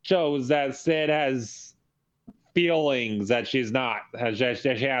shows that Sid has feelings that she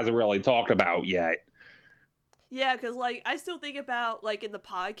hasn't really talked about yet. Yeah, because, I still think about, in the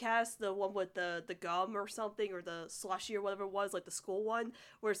podcast, the one with the gum or something, or the slushy or whatever it was, the school one,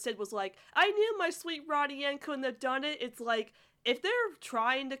 where Sid was like, "I knew my sweet Ronnie Ann couldn't have done it." It's like, if they're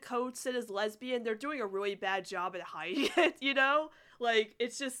trying to code Sid as lesbian, they're doing a really bad job at hiding it, you know?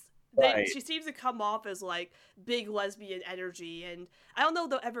 It's just... Right. She seems to come off as, big lesbian energy, and I don't know if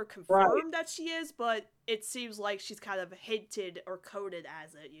they'll ever confirm that she is, but it seems like she's kind of hinted or coded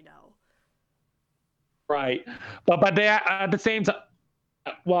as it, you know? Right. But they, at the same time,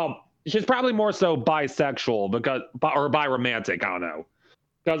 well, she's probably more so bisexual or biromantic, I don't know.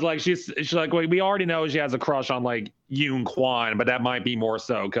 Because, she's like, we already know she has a crush on, Yoon Kwan, but that might be more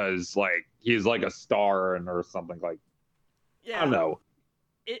so because, he's, a star or something, Yeah. I don't know.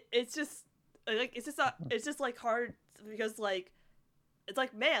 It's just hard because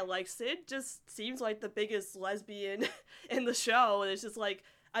it's man, Sid just seems like the biggest lesbian in the show, and it's just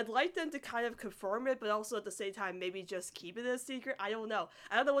I'd like them to kind of confirm it, but also at the same time maybe just keep it a secret. I don't know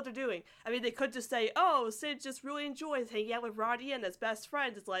what they're doing. I mean, they could just say, "Oh, Sid just really enjoys hanging out with Ronnie Ann as best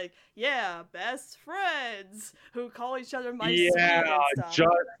friends." It's yeah, best friends who call each other my sweet and stuff.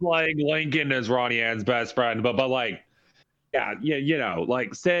 Just like Lincoln is Ronnie Ann's best friend, but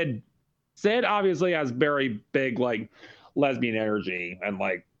Sid obviously has very big lesbian energy and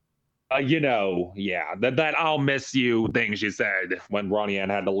that "I'll miss you" thing she said when Ronnie Ann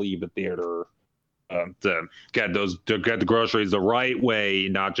had to leave the theater to get the groceries the right way,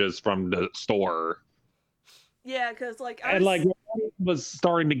 not just from the store. Yeah, because was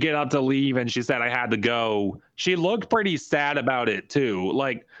starting to get up to leave and she said, "I had to go." She looked pretty sad about it too.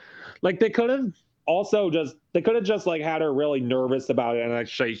 They could have just had her really nervous about it, and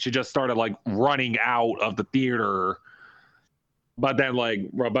actually she just started running out of the theater. But then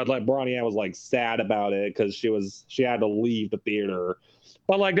Ronnie Ann was sad about it because she had to leave the theater.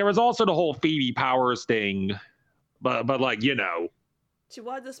 But there was also the whole Phoebe Powers thing. But she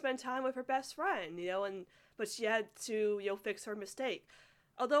wanted to spend time with her best friend, but she had to fix her mistake.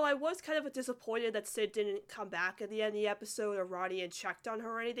 Although I was kind of disappointed that Sid didn't come back at the end of the episode or Ronnie Ann checked on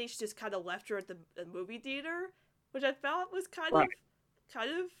her or anything. She just kind of left her at the movie theater, which I felt was kind of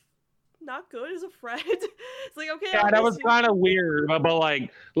not good as a friend. It's okay. Yeah, that was kind of weird, but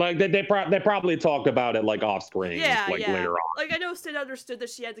they probably talked about it off screen. Later on. I know Sid understood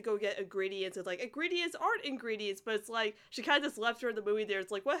that she had to go get ingredients. It's ingredients aren't ingredients, but it's she kind of just left her in the movie there.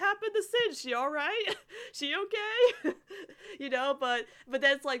 It's what happened to Sid? She all right? She okay? But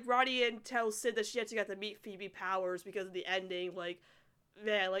then it's Ronnie Ann tells Sid that she actually got to meet Phoebe Powers because of the ending.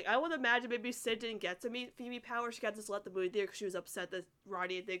 Man, I would imagine maybe Sid didn't get to meet Phoebe Powers. She got to just let the movie there because she was upset that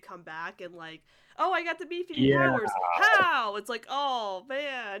Ronnie didn't come back and "Oh, I got to meet Phoebe Powers. How?" It's oh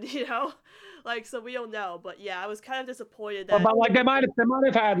man, so we don't know. But yeah, I was kind of disappointed that. But they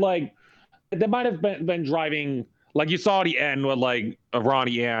might have been driving. You saw the end with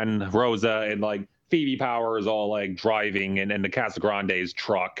Ronnie Ann, Rosa, and Phoebe Powers all driving in the Casa Grande's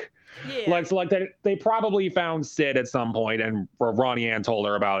truck. Yeah. They probably found Sid at some point, and Ronnie Ann told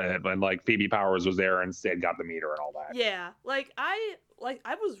her about it, and Phoebe Powers was there, and Sid got to meet her and all that. Yeah, I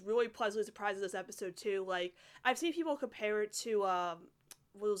was really pleasantly surprised with this episode too. I've seen people compare it to what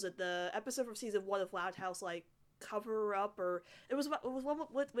was it, the episode from season 1 of Loud House, Cover Up, or it was one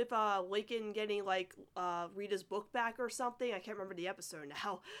with Lincoln getting Rita's book back or something. I can't remember the episode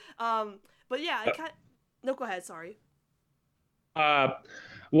now. But yeah, no, go ahead. Sorry.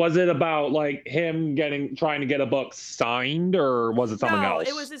 Was it about him trying to get a book signed, or was it something else? No,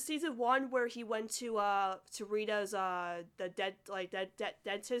 it was in season 1 where he went to Rita's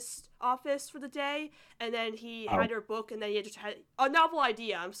dentist office for the day, and then he had her book, and then he just had a Novel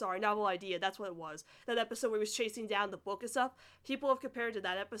Idea. I'm sorry, Novel Idea. That's what it was. That episode where he was chasing down the book and stuff. People have compared to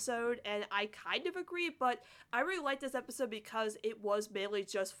that episode, and I kind of agree, but I really like this episode because it was mainly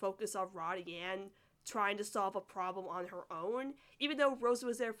just focused on Ronnie Ann trying to solve a problem on her own. Even though Rosa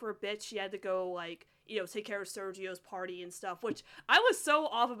was there for a bit, she had to go take care of Sergio's party and stuff, which I was so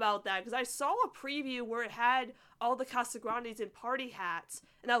off about that because I saw a preview where it had all the Casagrandes in party hats,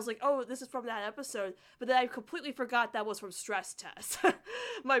 and I was like, oh, this is from that episode, but then I completely forgot that was from Stress Test.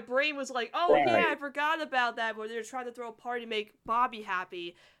 My brain was like, oh yeah, I forgot about that, where they're trying to throw a party to make Bobby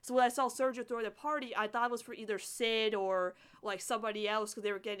happy. So when I saw Sergio throwing a party, I thought it was for either Sid or like somebody else, because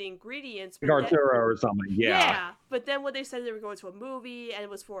they were getting ingredients. Like Arturo or something, Yeah, but then when they said they were going to a movie and it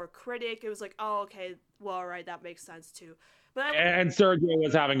was for a critic, it was like, oh, okay, well, all right, that makes sense too. But and Sergio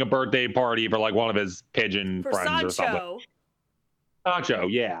was having a birthday party for like one of his pigeon friends Sancho. or something. Sancho,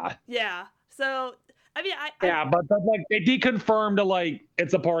 yeah. Yeah. So, I mean, but like they deconfirmed like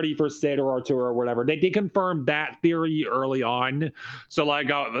it's a party for Sid or Arturo or whatever. They deconfirmed that theory early on. So like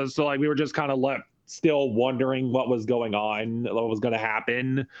we were just kind of left still wondering what was going on, what was going to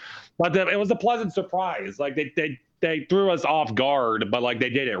happen. But it was a pleasant surprise. Like they threw us off guard, but like they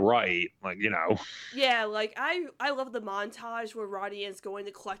did it right, like, you know. Yeah, like I love the montage where Ronnie is going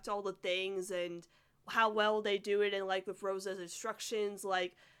to collect all the things and how well they do it, and like with Rosa's instructions,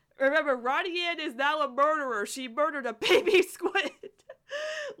 like, remember, Ronnie Ann is now a murderer. She murdered a baby squid.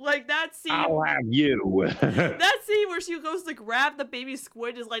 Like that scene. I'll have you. That scene where she goes to grab the baby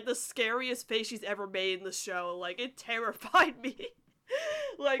squid is like the scariest face she's ever made in the show. Like, it terrified me.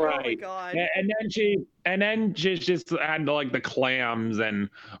 Like, right. Oh my god. And then she just had like the clams, and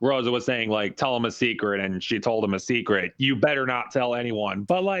Rosa was saying like, tell him a secret, and she told him a secret. You better not tell anyone.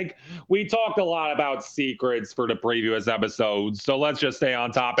 But like, we talked a lot about secrets for the previous episodes, so let's just stay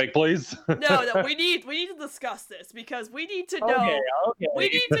on topic, please. No, we need to discuss this, because we need to know. Okay. We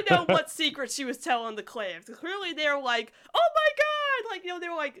need to know what secret she was telling the clams. Clearly they're like, oh my god, like, you know, they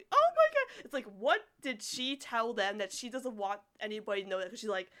were like, oh my god. It's like, what did she tell them that she doesn't want anybody to know that? Because she's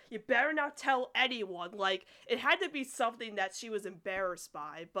like, you better not tell anyone. Like, it had to be something that she was embarrassed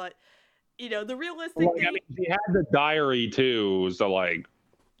by. But, you know, the realistic thing, I mean, she had the diary too, so like,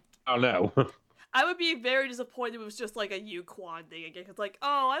 I don't know. I would be very disappointed if it was just like a Yukon thing again. It's like,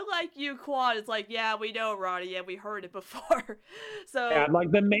 oh, I like Yukon. It's like, yeah, we know, Ronnie. Yeah, we heard it before. So yeah,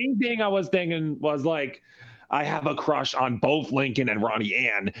 like the main thing I was thinking was like, I have a crush on both Lincoln and Ronnie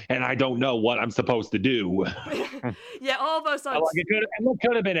Ann, and I don't know what I'm supposed to do. Yeah, all of us. Like it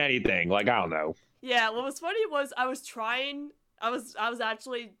could have been anything. Like, I don't know. Yeah, what was funny was I was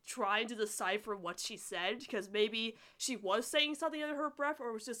actually trying to decipher what she said, because maybe she was saying something under her breath, or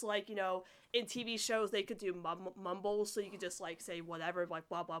it was just like, you know, in TV shows they could do mumbles, so you could just like say whatever, like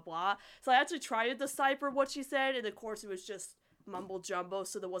blah blah blah. So I actually tried to decipher what she said, and of course it was just mumble jumbo,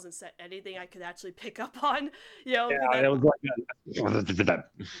 so there wasn't anything I could actually pick up on, you know. Yeah, it was like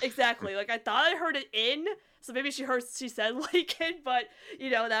exactly. Like, I thought I heard it in, so maybe she said Lincoln, but you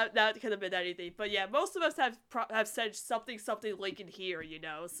know, that could have been anything. But yeah, most of us have said something Lincoln here, you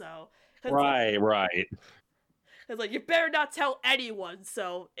know. So right. It's like, you better not tell anyone.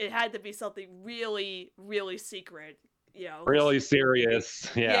 So it had to be something really, really secret, you know. Really serious.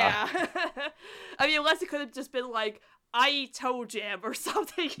 Yeah. I mean, unless it could have just been like, I eat toe jam or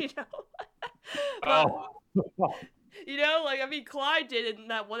something, you know. But, you know, like, I mean, Clyde did it in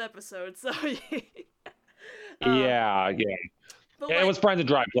that one episode, so yeah. But yeah, like, it was Friends in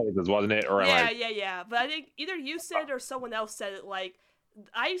Dry Places, wasn't it? Or yeah. But I think either you said or someone else said it. Like,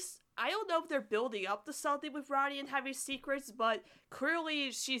 I don't know if they're building up to something with Ronnie and having secrets, but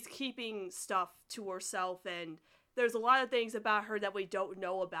clearly she's keeping stuff to herself, and there's a lot of things about her that we don't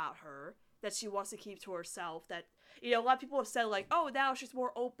know about her that she wants to keep to herself. That, you know, a lot of people have said, like, oh, now she's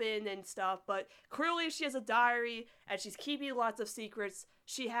more open and stuff, but clearly she has a diary, and she's keeping lots of secrets.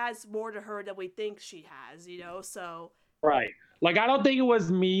 She has more to her than we think she has, you know, so... Right. Like, I don't think it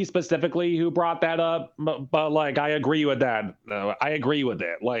was me specifically who brought that up, but like, I agree with that. I agree with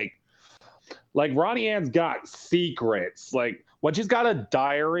it. Like Ronnie Ann's got secrets. Like, when she's got a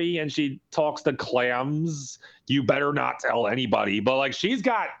diary and she talks to clams, you better not tell anybody. But, like, she's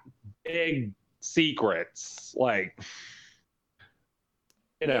got big secrets. Like,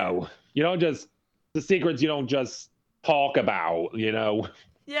 you know, the secrets you don't just talk about, you know?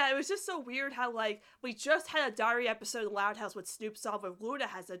 Yeah, it was just so weird how, like, we just had a diary episode in Loud House with Snoop Dogg where Luna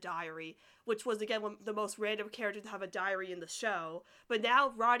has a diary, which was, again, one of the most random characters to have a diary in the show. But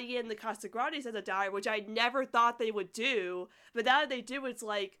now Ronnie and the Casagrandes has a diary, which I never thought they would do. But now that they do, it's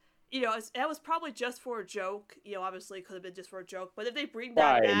like, you know, that was probably just for a joke. You know, obviously it could have been just for a joke. But if they bring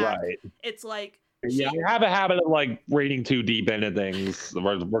that back, it's like... Yeah, I have a habit of, like, reading too deep into things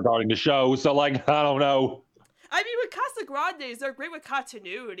regarding the show. So, like, I don't know. I mean, with Casagrandes, they're great with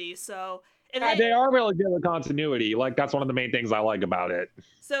continuity, so... They are really good with continuity. Like, that's one of the main things I like about it.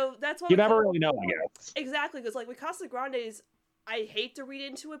 So, that's what... You never really know, I guess. Exactly, because, like, with Casagrandes, I hate to read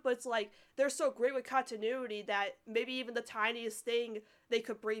into it, but it's like they're so great with continuity that maybe even the tiniest thing they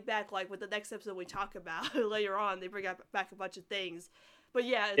could bring back, like with the next episode we talk about later on, they bring back a bunch of things. But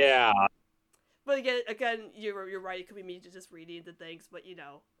yeah. But again, you're right. It could be me just reading into things, but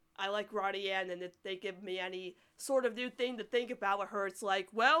I like Ronnie Ann, and if they give me any sort of new thing to think about with her, it's like,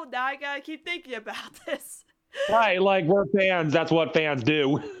 well, now I gotta keep thinking about this. Right, like we're fans. That's what fans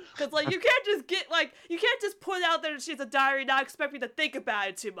do. Because like you can't just put out there that she's a diary, and not expect me to think about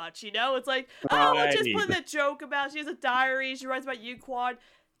it too much. It's like, oh, we'll just put in a joke about she has a diary. She writes about Yukon.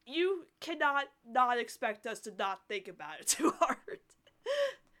 You cannot not expect us to not think about it too hard.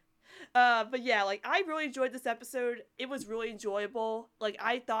 But yeah, like, I really enjoyed this episode. It was really enjoyable. Like,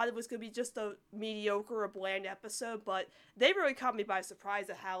 I thought it was gonna be just a mediocre or bland episode, but they really caught me by surprise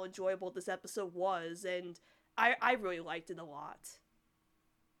at how enjoyable this episode was, and I really liked it a lot.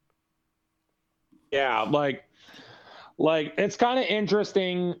 Yeah, like it's kind of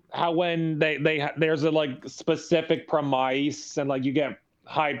interesting how when there's a like specific premise and like you get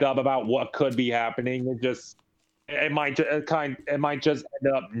hyped up about what could be happening, it might just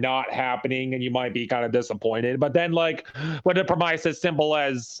end up not happening, and you might be kind of disappointed. But then, like, when the premise is simple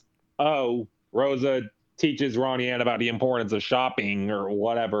as, oh, Rosa teaches Ronnie Ann about the importance of shopping or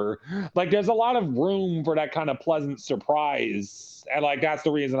whatever, like, there's a lot of room for that kind of pleasant surprise, and like that's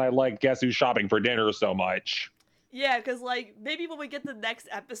the reason I like Guess Who's Shopping for Dinner so much. Yeah, because like maybe when we get the next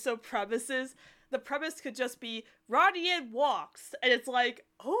episode premises, the premise could just be Ronnie Ann walks, and it's like,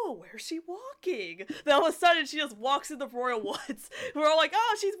 oh, where's she walking? Then all of a sudden she just walks in the Royal Woods. We're all like,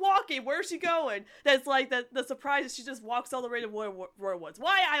 oh, she's walking. Where's she going? That's like the surprise is she just walks all the way to Royal Woods.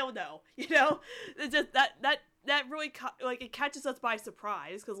 Why? I don't know. It's just that really like it catches us by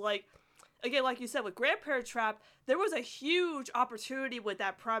surprise, because like, again, like you said, with Grandparent Trap, there was a huge opportunity with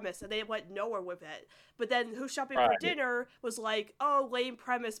that premise, and they went nowhere with it. But then Who's Shopping for Dinner was like, oh, lame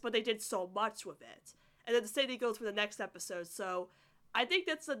premise, but they did so much with it. And then the same thing goes for the next episode. So I think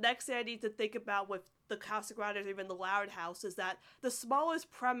that's the next thing I need to think about with the Casa Grande or even the Loud House, is that the smallest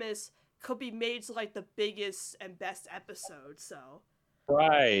premise could be made to like the biggest and best episode. So.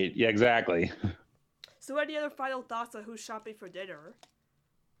 Right. Yeah, exactly. So any other final thoughts on Who's Shopping for Dinner?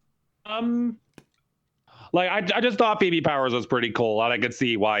 Like I just thought Phoebe Powers was pretty cool, and I could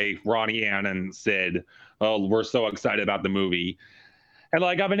see why Ronnie Ann and Sid were so excited about the movie. And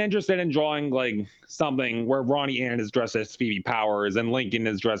like I've been interested in drawing like something where Ronnie Ann is dressed as Phoebe Powers and Lincoln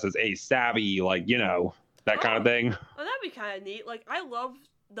is dressed as Ace Savvy, like that kind of thing. Oh, that'd be kind of neat. Like I love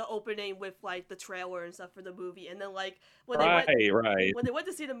the opening with like the trailer and stuff for the movie, and then like when they went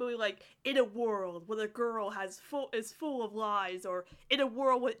to see the movie, like in a world where the girl is full of lies, or in a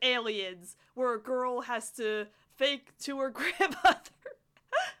world with aliens where a girl has to fake to her grandmother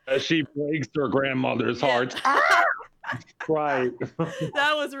as she breaks her grandmother's heart. Right.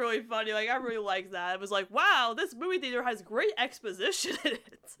 That was really funny. Like I really liked that. It was like, wow, this movie theater has great exposition in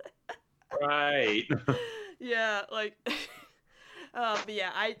it. Right. Yeah, like but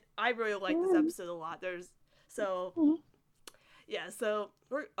yeah, I really like this episode a lot. So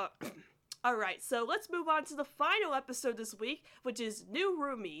we're all right. So let's move on to the final episode this week, which is New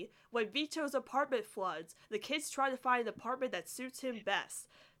Roomie. When Vito's apartment floods, the kids try to find an apartment that suits him best.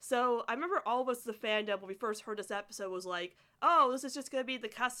 So I remember all of us, the fandom, when we first heard this episode, was like, "Oh, this is just gonna be the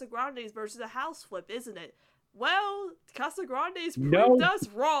Casa Grandes versus a house flip, isn't it?" Well, Casa Grandes proved us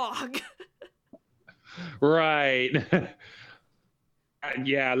wrong. Right.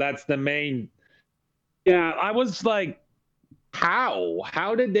 Yeah, that's the main. Yeah, I was like,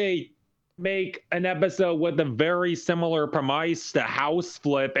 how did they make an episode with a very similar premise to House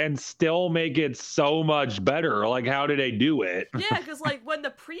Flip and still make it so much better? Like, how did they do it? Yeah, because like when the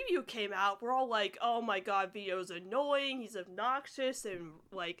preview came out, we're all like, oh my god, Vito's annoying, he's obnoxious, and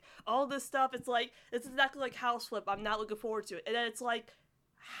like all this stuff. It's like, it's exactly like House Flip. I'm not looking forward to it. And then it's like,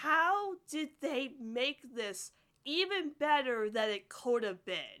 how did they make this even better than it could have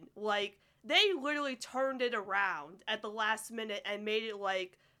been? Like, they literally turned it around at the last minute and made it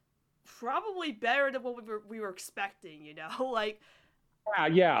like probably better than what we were expecting, like.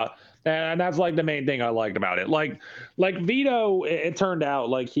 Yeah, and that's like the main thing I liked about it. Like Vito, it turned out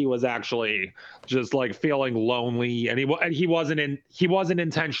like he was actually just like feeling lonely, and he wasn't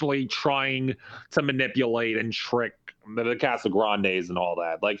intentionally trying to manipulate and trick the Casa Grandes and all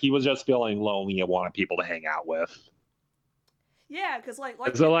that. Like he was just feeling lonely and wanted people to hang out with. Yeah, because like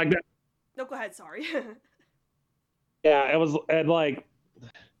so like that. No, go ahead. Sorry. Yeah, it was, and like, I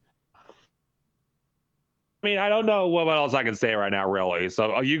mean, I don't know what else I can say right now, really.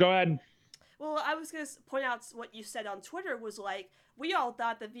 So you go ahead. Well, I was gonna point out what you said on Twitter was like we all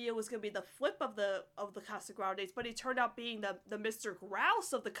thought the Vito was gonna be the flip of the Casagrandes, but he turned out being the Mr.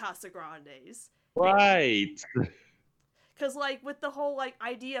 Grouse of the Casagrandes. Right. Because like with the whole like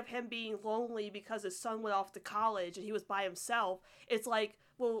idea of him being lonely because his son went off to college and he was by himself, it's like,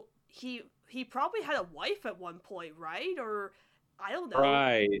 well, he probably had a wife at one point, right? Or I don't know.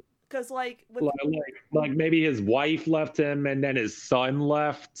 Right. Because like, with... like maybe his wife left him and then his son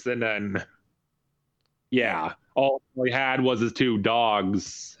left and then all he had was his 2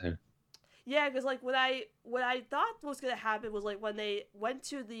 dogs. Yeah, because like what I thought was gonna happen was like when they went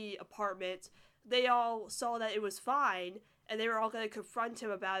to the apartment, they all saw that it was fine, and they were all gonna confront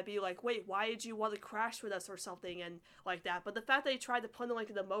him about it, be like, wait, why did you want to crash with us or something, and like that. But the fact that he tried to put in like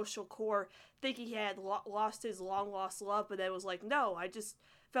an emotional core, thinking he had lost his long lost love, but then it was like, no, I just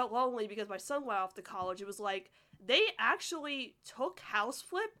felt lonely because my son went off to college. It was like they actually took House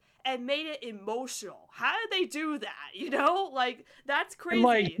Flip and made it emotional. How did they do that? You know, like that's crazy. And,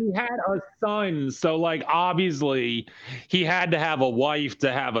 like, he had a son, so like obviously he had to have a wife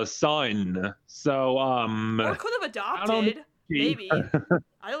to have a son. So or could have adopted. Maybe.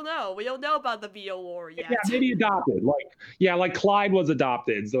 I don't know. We don't know about the Vito lore yet. Yeah, maybe adopted. Like Clyde was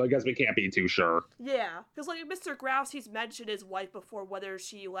adopted, so I guess we can't be too sure. Yeah, because like Mr. Grouse, he's mentioned his wife before, whether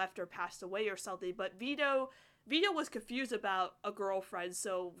she left or passed away or something. But Vito was confused about a girlfriend,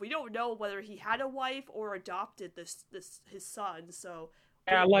 so we don't know whether he had a wife or adopted this his son. So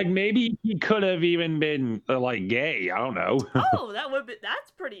yeah, like maybe he could have even been like gay. I don't know. Oh,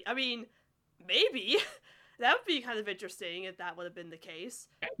 that's pretty. I mean, maybe. That would be kind of interesting if that would have been the case.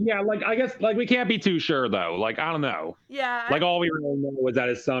 Yeah, like I guess like we can't be too sure though. Like I don't know. Yeah. Like all we really know was that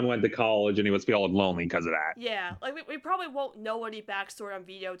his son went to college and he was feeling lonely because of that. Yeah, like we probably won't know any backstory on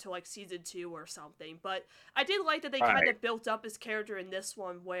Vito till like season 2 or something. But I did like that they kind of built up his character in this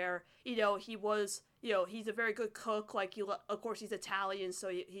one, where he was he's a very good cook. Like of course he's Italian, so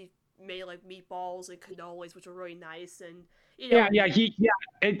he made like meatballs and cannolis, which were really nice. And at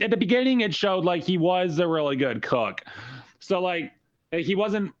the beginning it showed like he was a really good cook, so like he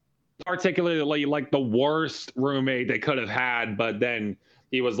wasn't particularly like the worst roommate they could have had, but then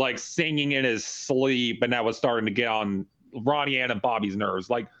he was like singing in his sleep, and that was starting to get on Ronnie Ann and Bobby's nerves.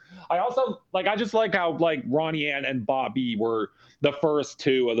 Like I just like how like Ronnie Ann and Bobby were the first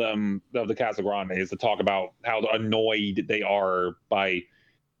 2 of them of the Casagrandes to talk about how annoyed they are by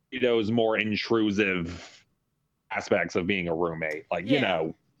those more intrusive aspects of being a roommate. I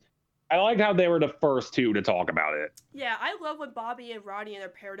like how they were the first 2 to talk about it. Yeah, I love when Bobby and Ronnie are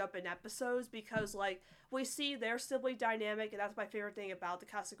paired up in episodes, because like we see their sibling dynamic, and that's my favorite thing about the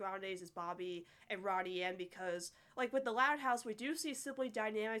Casagrandes is Bobby and Ronnie Ann, because like with the Loud House we do see sibling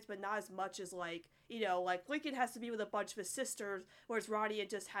dynamics, but not as much as like like Lincoln has to be with a bunch of his sisters, whereas Ronnie Ann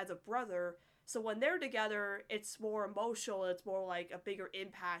just has a brother. So when they're together, it's more emotional, and it's more like a bigger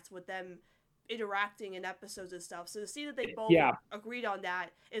impact with them interacting in episodes and stuff. So to see that they both agreed on that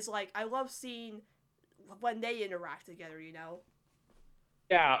is like, I love seeing when they interact together,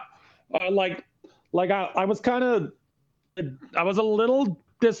 Yeah. I was a little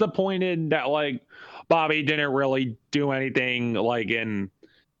disappointed that like Bobby didn't really do anything like in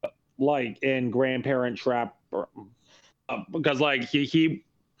Grandparent Trap, because like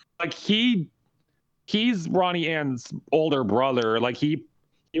he's Ronnie Ann's older brother. Like he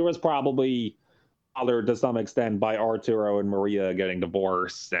was probably bothered to some extent by Arturo and Maria getting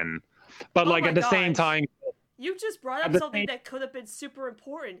divorced, but at the same time, you just brought up something that could have been super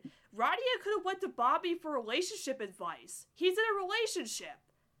important. Ronnie could have went to Bobby for relationship advice. He's in a relationship.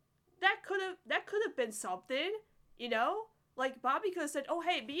 That could have been something, Like Bobby could have said, "Oh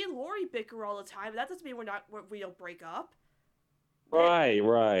hey, me and Lori bicker all the time. That doesn't mean we don't break up."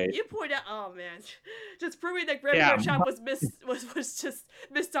 Right. You point out, oh man, just proving that Grandparent Trap was just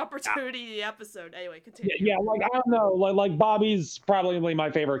missed opportunity in the episode. Anyway, continue. Yeah, like I don't know, like Bobby's probably my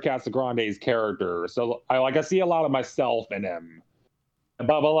favorite Casagrandes character, so I see a lot of myself in him.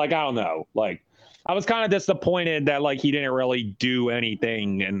 But like I don't know, like I was kind of disappointed that like he didn't really do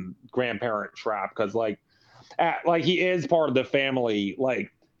anything in Grandparent Trap, because like he is part of the family,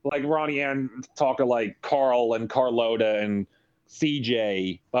 like Ronnie Ann talked to like Carl and Carlota and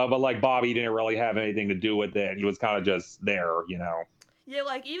CJ, but like Bobby didn't really have anything to do with it. He was kind of just there, Yeah,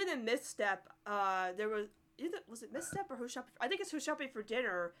 like even in Misstep, there was it Misstep or Who's Shopping? I think it's Who's Shopping for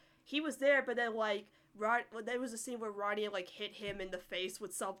Dinner. He was there, but then like there was a scene where Ronnie like hit him in the face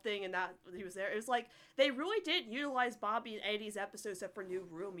with something, and that he was there. It was like they really did utilize Bobby in Eddie's episodes except for New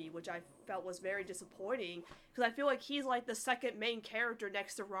Roomie, which I felt was very disappointing, because I feel like he's like the second main character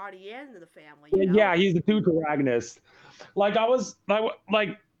next to Ronnie Ann in the family. Yeah, he's the two protagonist. Like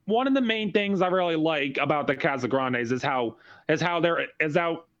when one of the main things I really like about the Casagrandes is how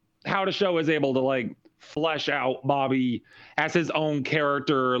how the show is able to like flesh out Bobby as his own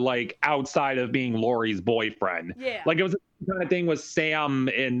character, like outside of being Laurie's boyfriend. Yeah. Like it was the kind of thing with Sam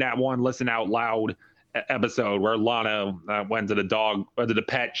in that one Listen Out Loud episode where Lana went to the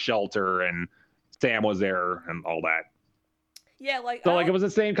pet shelter and Sam was there and all that. Yeah, like So like it was the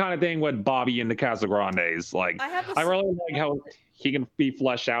same kind of thing with Bobby and the Casagrandes. Like I really like how he can be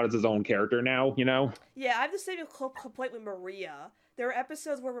fleshed out as his own character now, you know? Yeah, I have the same complaint with Maria. There are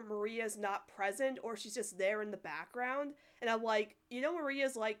episodes where Maria's not present or she's just there in the background, and I'm like,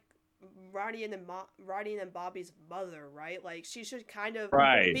 Maria's like Ronnie and Bobby's mother, right? Like she should kind of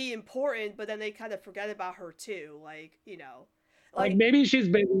be important, but then they kind of forget about her too, like. Like maybe she's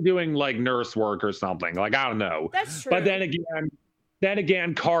been doing like nurse work or something. Like I don't know. That's true. But then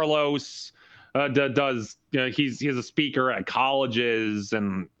again, Carlos does. He's a speaker at colleges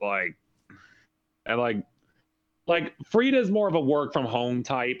and like Frida's more of a work from home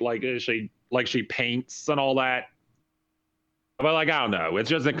type. Like she paints and all that. But like I don't know. It's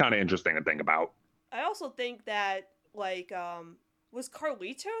just kind of interesting to think about. I also think that like was Carlitos in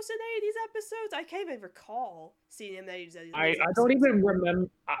any of these episodes? I can't even recall seeing him in any of these episodes. I don't even remember.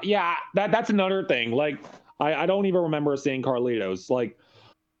 Yeah, that's another thing. Like, I don't even remember seeing Carlitos. Like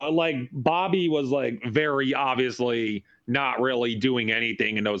Bobby was like very obviously not really doing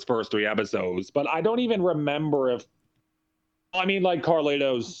anything in those first 3 episodes. But I don't even remember if. I mean, like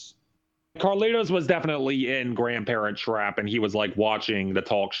Carlitos was definitely in Grandparent Trap, and he was like watching the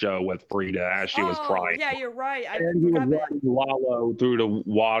talk show with Frida as she was crying. Yeah, you're right. And he was running Lalo through the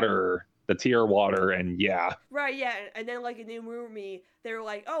water, the tear water, and yeah. Right, yeah, and then like in New Movie, they were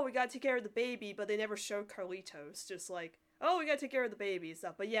like, "Oh, we gotta take care of the baby," but they never showed Carlitos. Just like, "Oh, we gotta take care of the baby and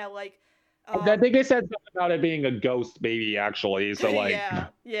stuff." But yeah, like. I think they said something about it being a ghost baby, actually. So like.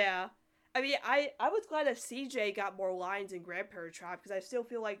 Yeah. I mean, I was glad that CJ got more lines in Grandparent Trap because I still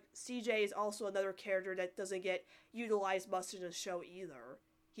feel like CJ is also another character that doesn't get utilized much in the show either.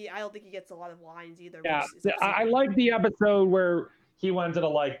 I don't think he gets a lot of lines either. Yeah, I like the episode where he went to the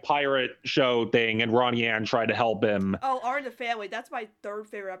like pirate show thing and Ronnie Ann tried to help him. Oh, Art in the Family. That's my 3rd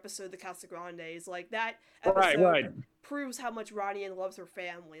favorite episode of the Casagrandes. Like that episode proves how much Ronnie Ann loves her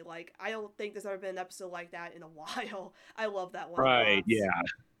family. Like I don't think there's ever been an episode like that in a while. I love that one. Right, yeah.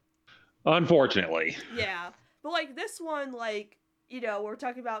 Unfortunately. Yeah. But, like, this one, like, we're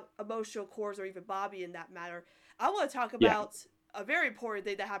talking about emotional cores or even Bobby in that matter. I want to talk about a very important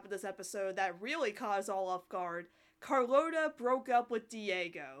thing that happened this episode that really caught us all off guard. Carlota broke up with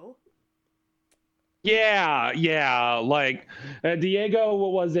Diego. Yeah. Like, Diego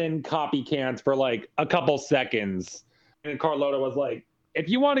was in Copycats for, like, a couple seconds. And Carlota was like, if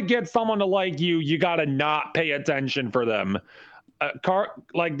you want to get someone to like you, you got to not pay attention for them.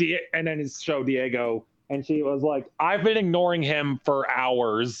 And then his show Diego, and she was like, I've been ignoring him for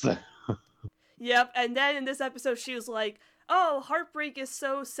hours. Yep, and then in this episode she was like, oh, heartbreak is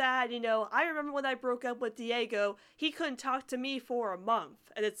so sad, I remember when I broke up with Diego, he couldn't talk to me for a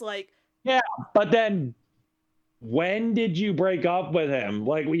month. And it's like, yeah, but then when did you break up with him?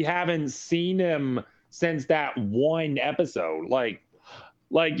 Like, we haven't seen him since that one episode. At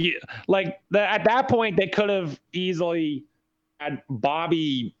that point they could have easily had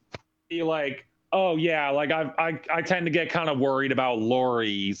Bobby be like, oh yeah, like I tend to get kind of worried about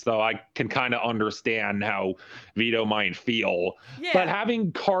Laurie, so I can kind of understand how Vito might feel. Yeah. But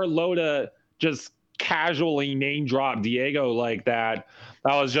having Carlota just casually name drop Diego like that,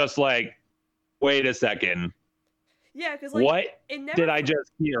 I was just like, wait a second. Yeah, because like what did I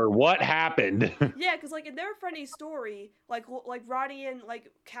just hear? What happened? Yeah, because like in their funny story, like Ronnie and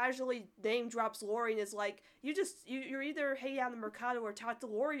like casually name drops Laurie and is like, you're either hanging out in the Mercado or talk to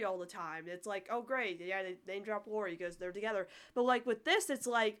Laurie all the time. And it's like, oh great, yeah, they name drop Laurie because they're together. But like with this, it's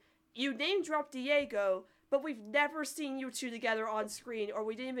like you name drop Diego, but we've never seen you two together on screen, or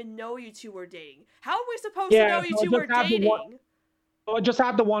we didn't even know you two were dating. How are we supposed to know you two were dating? I just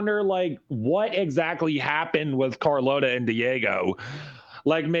have to wonder, like, what exactly happened with Carlota and Diego?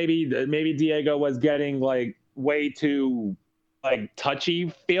 Like, maybe Diego was getting, like, way too, like,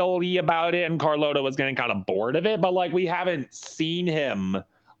 touchy-feely about it, and Carlota was getting kind of bored of it, but, like, we haven't seen him,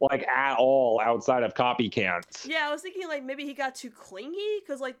 like, at all outside of Copycats. Yeah, I was thinking, like, maybe he got too clingy,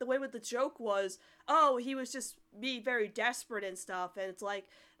 because, like, the way with the joke was, oh, he was just being very desperate and stuff, and it's like,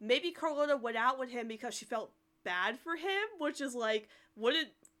 maybe Carlota went out with him because she felt bad for him, which is like wouldn't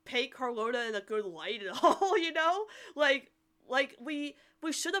paint Carlota in a good light at all, like we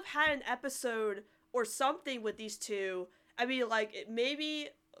should have had an episode or something with these two. I mean, like maybe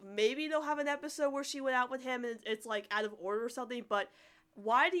they'll have an episode where she went out with him and it's like out of order or something, but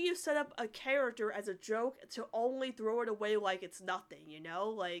why do you set up a character as a joke to only throw it away like it's nothing, you know?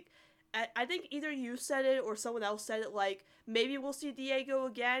 Like, I think either you said it or someone else said it, like, maybe we'll see Diego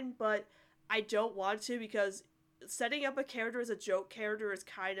again, but I don't want to, because setting up a character as a joke character is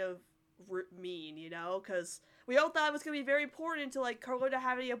kind of mean, you know? Because we all thought it was going to be very important to, like, Carlota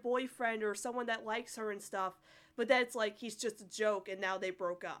having a boyfriend or someone that likes her and stuff, but then it's like, he's just a joke, and now they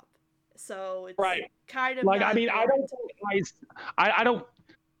broke up. So it's kind of like, I mean, I don't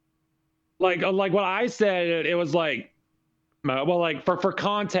like what I said, it was like, well, like for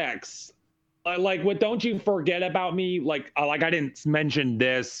context, like what Don't You Forget About Me, like I didn't mention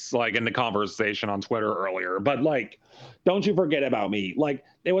this like in the conversation on Twitter earlier, but like Don't You Forget About Me, like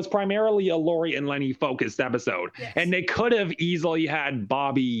it was primarily a Lori and Lenny focused episode. Yes. And they could have easily had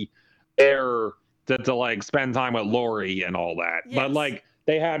Bobby there to like spend time with Lori and all that. Yes. But like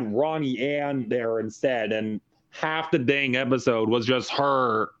they had Ronnie Ann there instead, and half the dang episode was just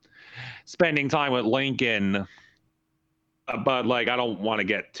her spending time with Lincoln. But like, I don't want to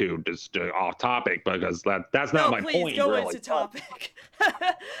get too just off topic, because that's not my point. No, please go really. into topic.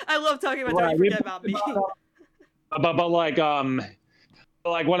 I love talking about Don't You Forget About Me. But like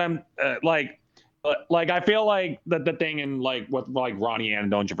what I'm like I feel like the thing in like with like Ronnie Ann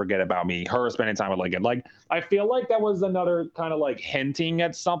and Don't You Forget About Me, her spending time with Lincoln, like I feel like that was another kind of like hinting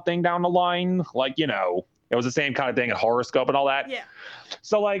at something down the line, like, you know, it was the same kind of thing at Horoscope and all that. Yeah.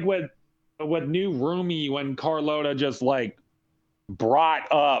 So like with New Roomie, when Carlota just like brought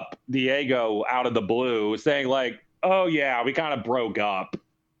up Diego out of the blue, saying like, oh yeah, we kind of broke up,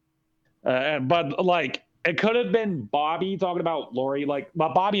 but like it could have been Bobby talking about Lori, like,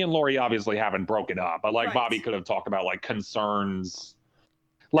 but Bobby and Lori obviously haven't broken up, but like right. Bobby could have talked about like concerns,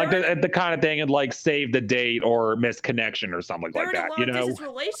 like the kind of thing, and like save the date or misconnection or something like that, you know? They're in a long distance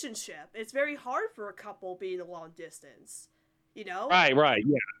relationship. It's very hard for a couple being a long distance. You know? Right,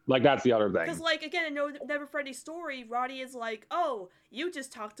 yeah. Like, that's the other thing. Because, like, again, in No Never Friendly Story, Roddy is like, oh, you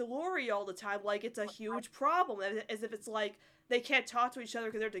just talk to Lori all the time, like it's a huge problem, as if it's like they can't talk to each other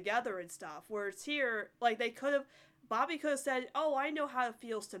because they're together and stuff. Whereas here, like, Bobby could have said, oh, I know how it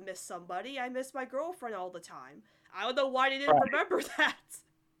feels to miss somebody. I miss my girlfriend all the time. I don't know why they didn't remember that.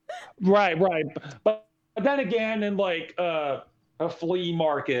 Right. But then again, in, like, a flea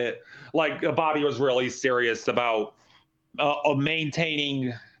market, like, Bobby was really serious about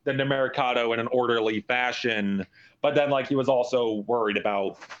maintaining the Mercado in an orderly fashion, but then like he was also worried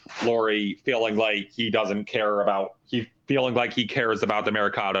about Lori feeling like he cares about the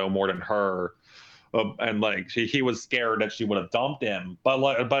Mercado more than her, and like he was scared that she would have dumped him, but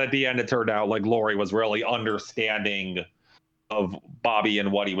at the end it turned out like Lori was really understanding of Bobby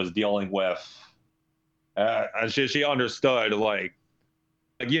and what he was dealing with, and she understood, like,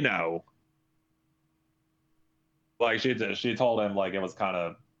 you know. Like she told him like it was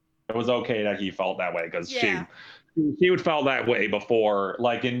okay that he felt that way, because she would felt that way before,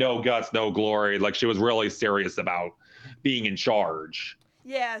 like in No Guts, No Glory. Like she was really serious about being in charge.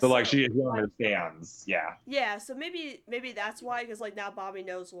 Yeah. So like she understands. Yeah. Yeah. So maybe that's why, because like now Bobby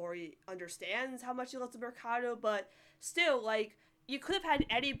knows Lori understands how much he loves the Mercado, but still, like, you could have had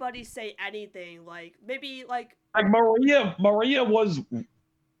anybody say anything. Like maybe like Maria was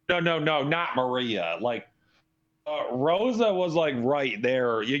no, not Maria. Like. Rosa was like right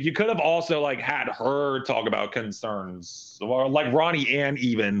there. You could have also like had her talk about concerns, or like Ronnie Ann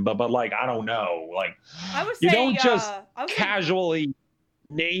even, but like I don't know, like you don't just casually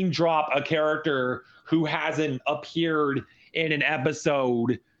name drop a character who hasn't appeared in an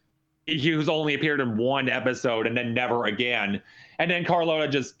episode, who's only appeared in one episode and then never again, and then Carlota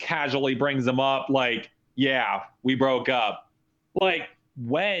just casually brings them up like, yeah, we broke up, like.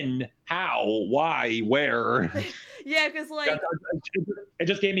 When, how, why, where? Yeah, because like it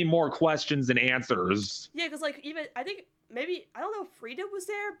just gave me more questions than answers. Yeah, because like even I think maybe I don't know if Frida was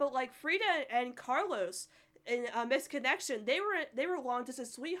there, but like Frida and Carlos in Misconnection, they were long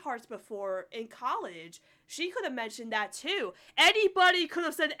distance sweethearts before in college. She could have mentioned that too. Anybody could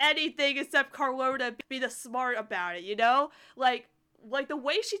have said anything except Carlota be the smart about it, you know? Like the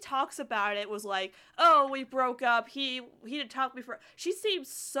way she talks about it was like, oh, we broke up. He didn't talk before. She seemed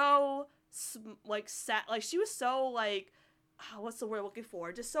so like sad. Like she was so like, what's the word I'm looking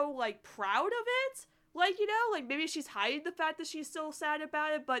for? Just so like proud of it. Like, you know, like maybe she's hiding the fact that she's still sad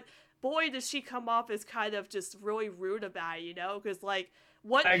about it, but boy, does she come off as kind of just really rude about it, you know? Because like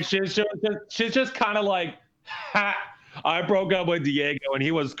what? Like, she's just kind of like, ha. I broke up with Diego and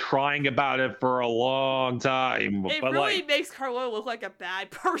he was crying about it for a long time. It but really like, makes Carlota look like a bad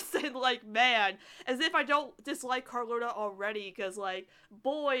person. Like, man, as if I don't dislike Carlota already, because like,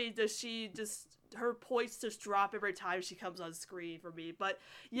 boy, does she just her points just drop every time she comes on screen for me. But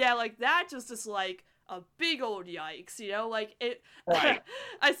yeah, like that just like a big old yikes, you know, like it. Right.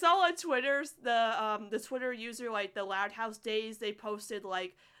 I saw on Twitter the Twitter user, like the Loud House Days, they posted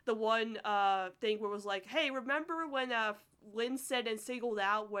like the one thing where it was like, hey, remember when Lynn said and singled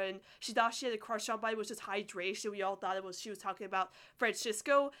out when she thought she had a crush on somebody was just hydration. We all thought she was talking about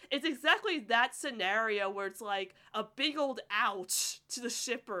Francisco. It's exactly that scenario where it's like a big old ouch to the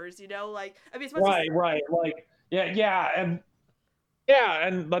shippers, you know? Like, I mean, it's Right. Like, and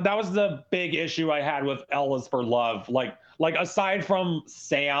that was the big issue I had with Ella's for Love. Like aside from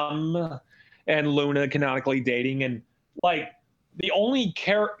Sam and Luna canonically dating, and like the only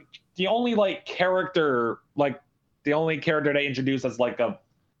character they introduced as like a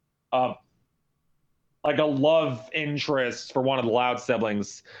love interest for one of the Loud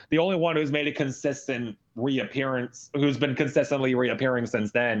siblings, the only one who's made a consistent reappearance, who's been consistently reappearing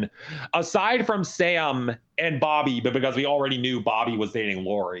since then, aside from Sam and Bobby, but because we already knew Bobby was dating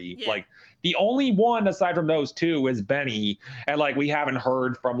Lori, like the only one aside from those two is Benny, and like we haven't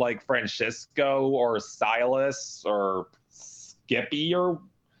heard from like Francisco or Silas or Skippy or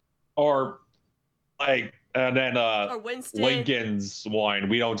like, and then Lincoln's one,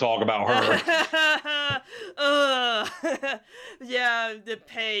 we don't talk about her. Yeah, the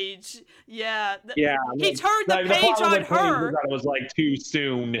page. Yeah. Yeah. He turned the page on her. It was like too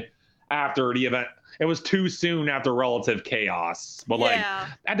soon after the event. It was too soon after Relative Chaos. But like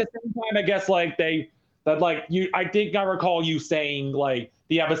at the same time, I guess like I think I recall you saying like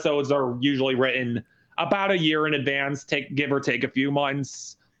the episodes are usually written about a year in advance, give or take a few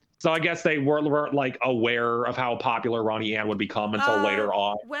months. So I guess they weren't like aware of how popular Ronnie Ann would become until later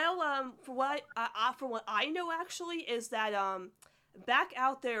on. Well, from what I know, actually, is that Back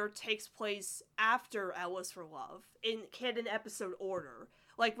Out There takes place after Alice for Love in canon episode order.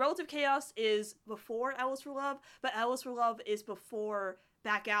 Like Relative Chaos is before Alice for Love, but Alice for Love is before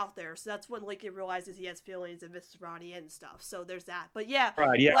Back Out There. So that's when Lincoln realizes he has feelings and misses Ronnie Ann and stuff. So there's that. But yeah,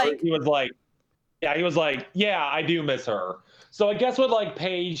 right. Yeah, like, he was like, yeah, I do miss her. So I guess with like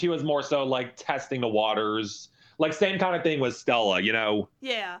Paige, he was more so like testing the waters. Like same kind of thing with Stella, you know?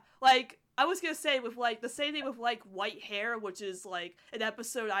 Yeah, like I was gonna say with like the same thing with like White Hair, which is like an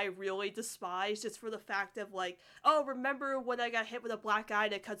episode I really despise just for the fact of like, oh, remember when I got hit with a black eye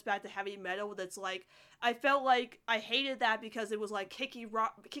that cuts back to heavy metal? That's like, I felt like I hated that because it was like kicking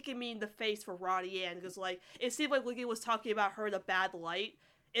me in the face for Ronnie Ann, because like it seemed like Lincoln was talking about her in a bad light.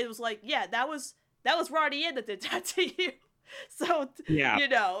 It was like, yeah, that was Ronnie Ann that did that to you. So, yeah, you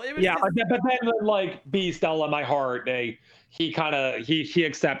know, it was but then like Be Stella My Heart, he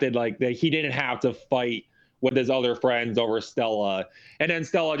accepted like that he didn't have to fight with his other friends over Stella, and then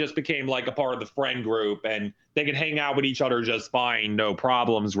Stella just became like a part of the friend group, and they could hang out with each other just fine, no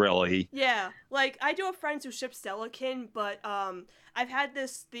problems really. Yeah, like I do have friends who ship Stellakin, but I've had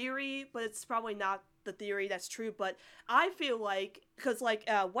this theory, but it's probably not the theory that's true, but I feel like, because like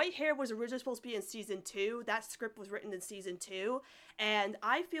White Hair was originally supposed to be in season 2, that script was written in season 2, and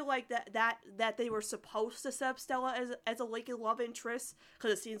I feel like that they were supposed to set up Stella as a Lincoln love interest,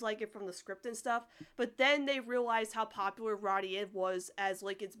 because it seems like it from the script and stuff, but then they realized how popular Ronnie Ann was as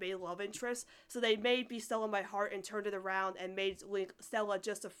Lincoln's main love interest, so they made Be Stella My Heart and turned it around and made Stella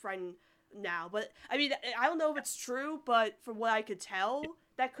just a friend now. But I mean, I don't know if it's true, but from what I could tell,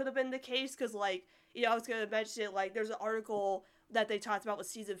 that could have been the case, because like, you know, I was going to mention it, like, there's an article that they talked about with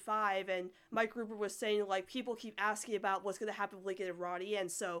season 5, and Mike Gruber was saying, like, people keep asking about what's going to happen with Lincoln and Ronnie, and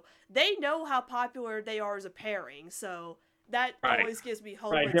so they know how popular they are as a pairing, so that always gives me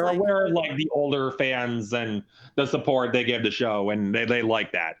hope. Right, they're aware of, like, the older fans and the support they give the show, and they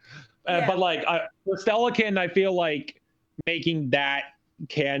like that. But, like, for Stellakin, I feel like making that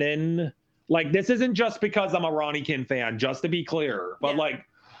canon, like, this isn't just because I'm a Ronniekin fan, just to be clear, but, like,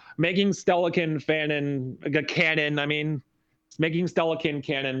 making Stellakin canon,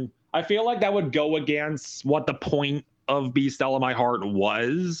 I feel like that would go against what the point of Be Stella My Heart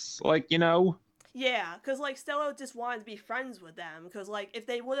was, like, you know? Yeah, because, like, Stella just wanted to be friends with them, because, like, if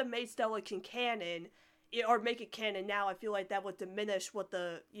they would have made Stellakin canon, or make it canon now, I feel like that would diminish what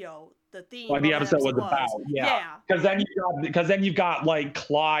the theme like the episode was about. Yeah. Because then you've got, like,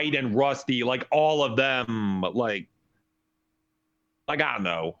 Clyde and Rusty, like, all of them, like I don't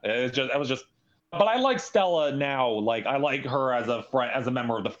know. It was just. But I like Stella now. Like I like her as a friend, as a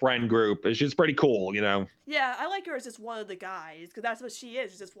member of the friend group. She's pretty cool, you know. Yeah, I like her as just one of the guys, because that's what she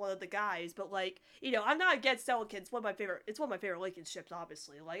is. She's just one of the guys. But like, you know, I'm not against Stellakin. It's one of my favorite Lincoln ships,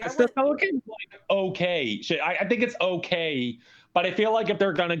 obviously. Like Stellakin's like okay. I think it's okay, but I feel like if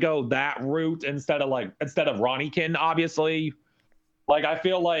they're gonna go that route instead of Ronniekin, obviously. Like, I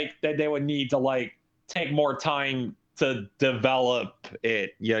feel like that they would need to like take more time to develop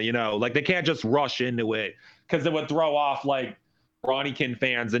it. Yeah, like they can't just rush into it because it would throw off like Ronniekin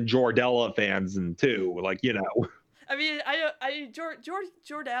fans and Jordella fans and too. Like, I mean,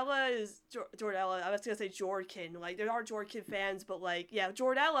 Jordella is Jordella. I was gonna say Jordkin. Like, there are Jordkin fans, but like, yeah,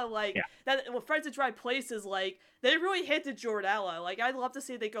 Jordella. Like that. Well, Friends of Dry Places. Like, they really hinted Jordella. Like, I'd love to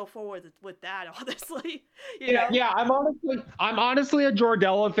see they go forward with that. Honestly, you know? Yeah. I'm honestly a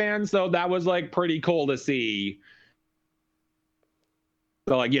Jordella fan, so that was like pretty cool to see.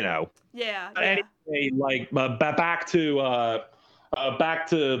 So like, Yeah. Anyway, like back to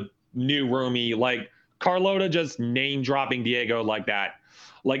New Roomie, like. Carlota just name dropping Diego like that,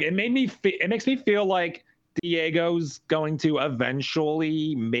 like it makes me feel like Diego's going to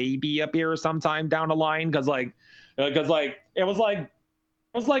eventually maybe appear sometime down the line because it was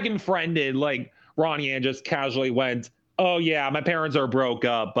like in Friended, like Ronnie Ann just casually went, oh yeah, my parents are broke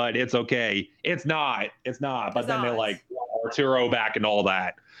up, but it's okay. It's not. But then they're like Arturo back and all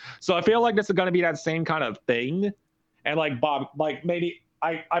that. So I feel like this is going to be that same kind of thing, and like Bob, like maybe.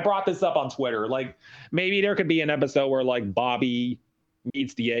 I brought this up on Twitter. Like, maybe there could be an episode where like Bobby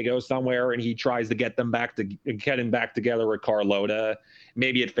meets Diego somewhere and he tries to get him back together with Carlota.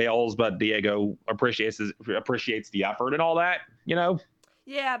 Maybe it fails, but Diego appreciates the effort and all that.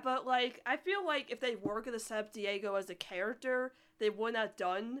 Yeah, but like I feel like if they were gonna set up Diego as a character, they wouldn't have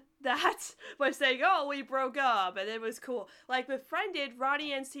done that by saying, "Oh, we broke up," and it was cool. Like with Friended,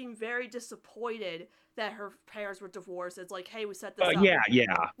 Ronnie Ann seemed very disappointed that her parents were divorced. It's like, hey, we set this up. Yeah.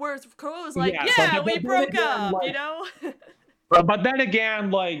 Whereas Cole was like, we broke up, like, But then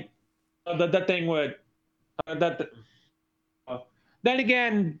again, like the thing with then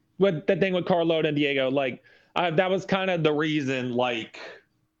again with the thing with Carlota and Diego, like that was kind of the reason, like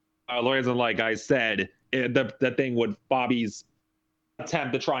I said, the thing with Bobby's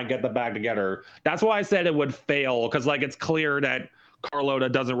attempt to try and get them back together. That's why I said it would fail, because like it's clear that Carlota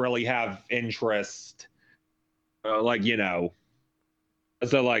doesn't really have interest, so like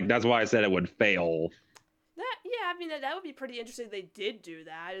that's why I said it would fail. I mean that would be pretty interesting if they did do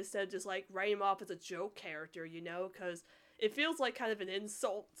that instead of just like writing him off as a joke character, because it feels like kind of an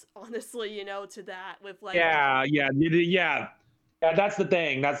insult, honestly, to that with like yeah, that's the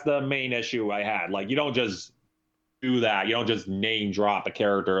thing. That's the main issue I had. Like, you don't just do that. You don't just name drop a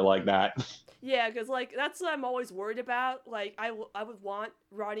character like that. Yeah, because, like, that's what I'm always worried about. Like, I would want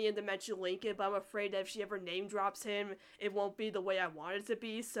Ronnie Ann to mention Lincoln, but I'm afraid that if she ever name drops him, it won't be the way I want it to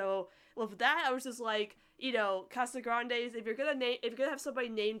be. So, with that, I was just like, Casagrandes, if you're gonna have somebody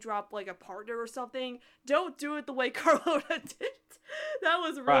name drop, like, a partner or something, don't do it the way Carlota did. That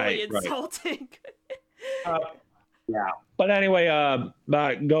was really insulting. Yeah. But anyway,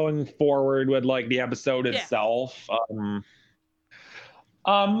 going forward with, like, the episode itself,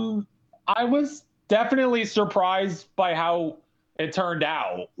 I was definitely surprised by how it turned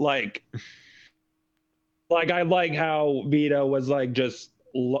out. Like I like how Vito was like just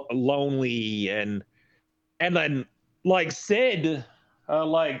lonely, and then like Sid,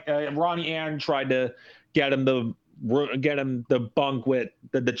 Ronnie Ann tried to get him to bunk with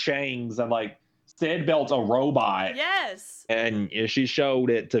the Changs, and like Sid built a robot. Yes. And she showed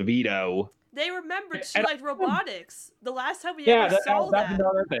it to Vito. They remembered she liked robotics. The last time we ever saw that. That's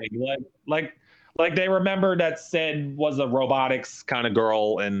another thing. Like they remembered that Sid was a robotics kind of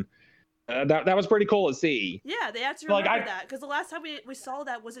girl, and that was pretty cool to see. Yeah, they actually remember that, because the last time we saw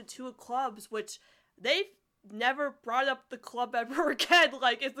that was in two clubs, which they've never brought up the club ever again.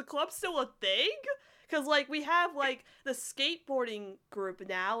 Like, is the club still a thing? Because like we have like the skateboarding group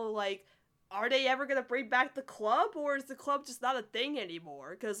now. Like, are they ever gonna bring back the club, or is the club just not a thing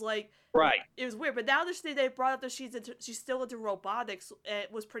anymore? Because like, it was weird. But now they brought up that she's still into robotics.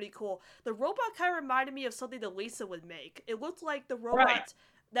 It was pretty cool. The robot kind of reminded me of something that Lisa would make. It looked like the robot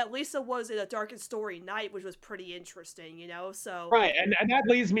that Lisa was in A Darkest Story Night, which was pretty interesting, So and that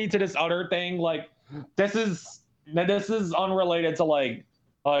leads me to this other thing. Like, this is unrelated to like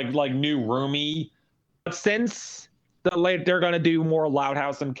New Roomie, but since they're gonna do more Loud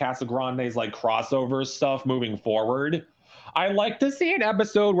House and Casagrandes like crossover stuff moving forward, I like to see an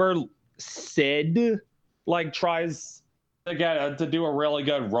episode where Sid like tries to do a really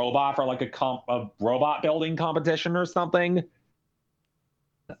good robot for like a robot building competition or something,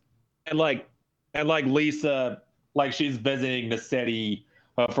 and like Lisa, like, she's visiting the city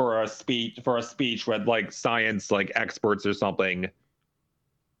for a speech with like science like experts or something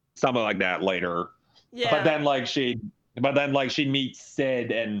like that later. Yeah. But then she meets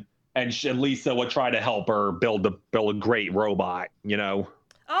Sid, and Lisa would try to help her build a great robot,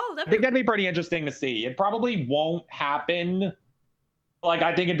 Oh, I think that'd be pretty interesting to see. It probably won't happen Like,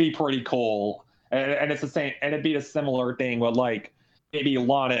 I think it'd be pretty cool, and it's the same, and it'd be a similar thing with like maybe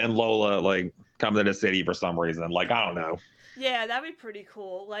Lana and Lola like come to the city for some reason. Like, I don't know. Yeah, that'd be pretty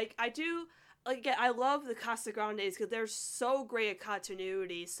cool. Like, I do, like, yeah, I love the Casagrandes because they're so great at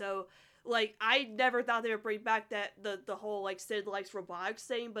continuity. So, like, I never thought they would bring back the whole, like, Sid likes robotics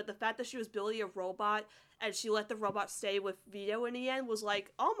thing, but the fact that she was building a robot and she let the robot stay with Vito in the end was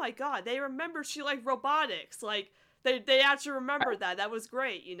like, oh my god, they remember she liked robotics. Like, they actually remembered that. That was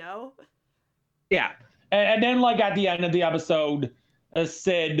great, you know? Yeah, and then like at the end of the episode,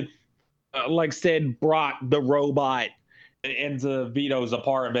 Sid brought the robot into Vito's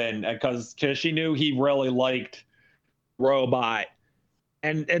apartment because she knew he really liked robot,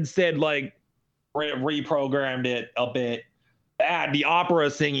 and Sid like reprogrammed it a bit to add the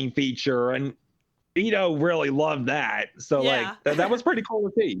opera singing feature, and Vito really loved that. So Yeah. like that was pretty cool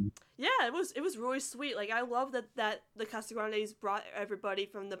to see. Yeah, it was really sweet. Like, I love that the Casagrandes brought everybody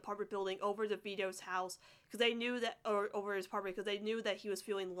from the apartment building over to Vito's house because they knew that, or over his apartment because they knew that he was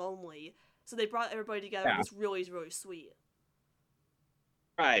feeling lonely. So they brought everybody together. Yeah. It was really, really sweet.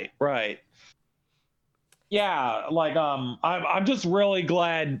 Right. Yeah, like I'm just really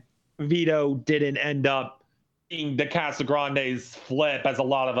glad Vito didn't end up being the Casagrande's flip as a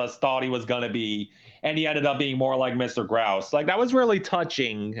lot of us thought he was gonna be, and he ended up being more like Mr. Grouse. Like, that was really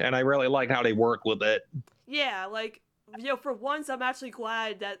touching, and I really liked how they worked with it. Yeah, like, you know, for once, I'm actually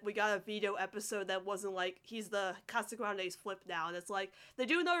glad that we got a Vito episode that wasn't like, he's the Casagrande's flip now. And it's like, they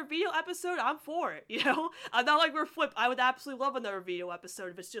do another Vito episode, I'm for it, you know? I'm not like we're flip. I would absolutely love another Vito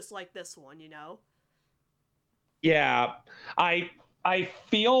episode if it's just like this one, you know? Yeah, I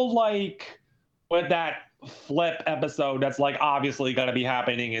feel like with that flip episode that's like obviously gonna be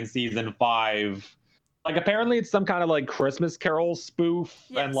happening in season 5. Like, apparently it's some kind of like Christmas Carol spoof,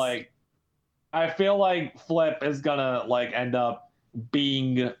 Yes. and like I feel like Flip is gonna like end up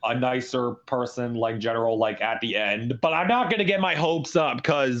being a nicer person, like general, like at the end. But I'm not gonna get my hopes up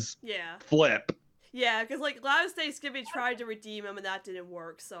because Yeah. Flip. Yeah, because, like, last Thanksgiving tried to redeem him and that didn't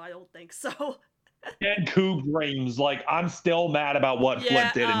work, so I don't think so. And Coop Dreams, like I'm still mad about what Yeah,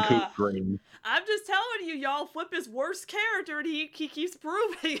 Flip did in Coop Dreams. I'm just telling you, y'all, Flip is worst character, and he keeps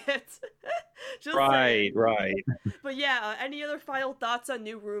proving it. Just saying. Right. But yeah, any other final thoughts on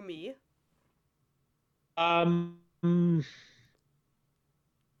New Roomie?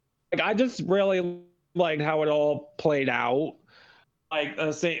 Like, I just really liked how it all played out. Like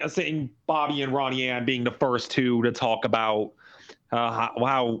seeing Bobby and Ronnie Ann being the first two to talk about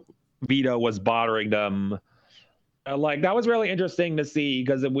how Vito was bothering them. Like, that was really interesting to see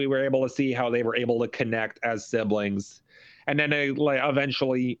because we were able to see how they were able to connect as siblings, and then they like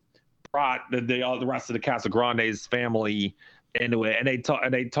eventually brought the rest of the Casagrandes family into it, and they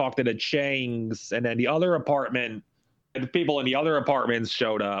talked to the Changs, and then the people in the other apartments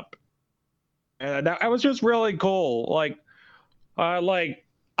showed up, and that was just really cool. Like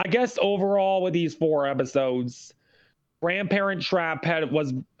I guess overall with these 4 episodes, Grandparent Trap had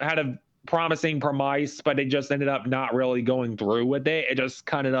a promising premise, but it just ended up not really going through with it. It just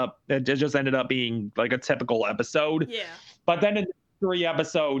ended up being like a typical episode. Yeah. But then in 3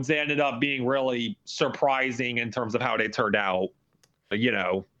 episodes, they ended up being really surprising in terms of how they turned out. You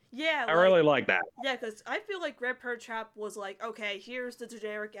know, Yeah. I really like that. Yeah, because I feel like Grandparent Trap was like, okay, here's the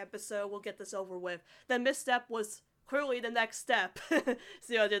generic episode, we'll get this over with. Then Misstep was clearly the next step.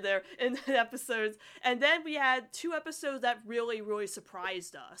 See what I did there in the episodes. And then we had 2 episodes that really, really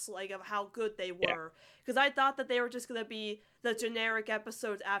surprised us, like of how good they were. Because I thought that they were just going to be the generic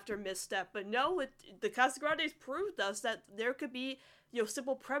episodes after Misstep. But no, the Casagrandes proved us that there could be, you know,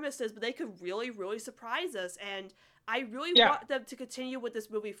 simple premises, but they could really, really surprise us. And I really want them to continue with this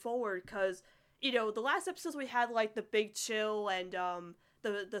movie forward because, you know, the last episodes we had, like, the Big Chill and,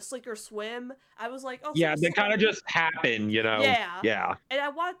 the Slinker Swim, I was like, oh, Yeah, they kind of just happen, you know? Yeah. And I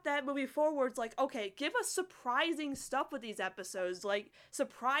want that movie forward. It's like, okay, give us surprising stuff with these episodes. Like,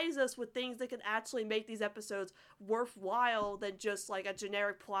 surprise us with things that can actually make these episodes worthwhile than just, like, a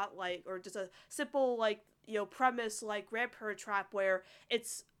generic plot, like, or just a simple, like, you know, premise like Grandparent Trap where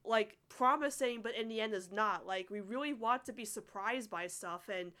it's, like, promising, but in the end is not. Like, we really want to be surprised by stuff,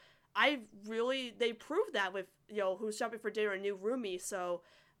 and they proved that with, you know, Who's Shopping for Dinner and New Roomie, so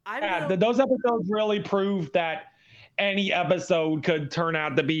those episodes really proved that any episode could turn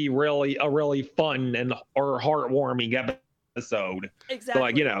out to be a really fun or heartwarming episode. Exactly. So,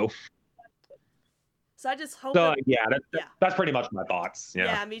 like, you know. So I just hope So that, yeah, yeah. that's pretty much my thoughts.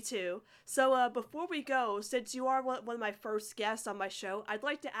 Yeah, me too. So before we go, since you are one of my first guests on my show, I'd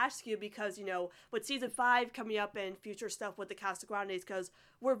like to ask you because, with season 5 coming up and future stuff with the Casa Grandes, because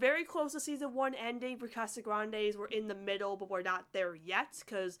we're very close to season 1 ending for Casa Grandes. We're in the middle, but we're not there yet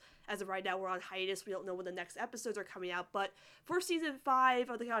because as of right now, we're on hiatus. We don't know when the next episodes are coming out. But for season 5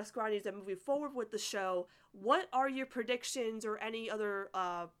 of the Casa Grandes and moving forward with the show, what are your predictions or any other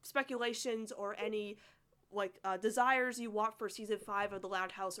speculations or any desires you want for season 5 of The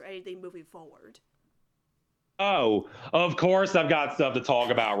Loud House or anything moving forward? Oh, of course I've got stuff to talk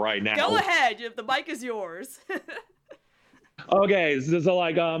about right now. Go ahead, the mic is yours. Okay, so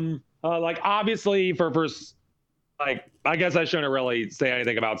like obviously for like I guess I shouldn't really say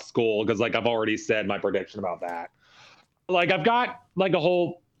anything about school because like I've already said my prediction about that. Like I've got like a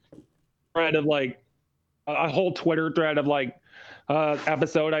whole thread of like a whole Twitter thread of like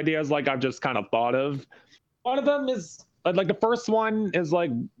episode ideas like I've just kind of thought of. One of them is like the first one is like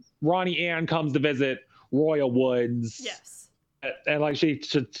Ronnie Ann comes to visit Royal Woods. Yes. And like she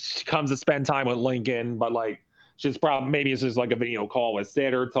comes to spend time with Lincoln, but like she's probably maybe it's just like a video call with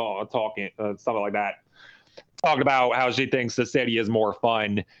Sid or talking something like that. Talking about how she thinks the city is more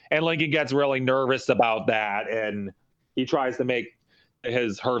fun, and Lincoln gets really nervous about that, and he tries to make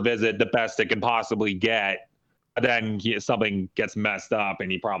her visit the best it can possibly get. But then something gets messed up,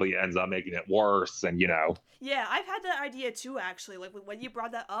 and he probably ends up making it worse, and Yeah, I've had that idea too, actually. Like, when you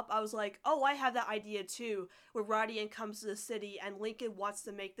brought that up, I was like, oh, I have that idea too, where Ronnie Ann comes to the city, and Lincoln wants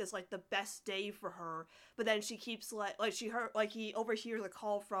to make this, like, the best day for her, but then she keeps, he overhears a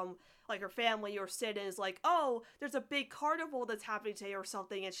call from, like, her family or Sid, and is like, oh, there's a big carnival that's happening today or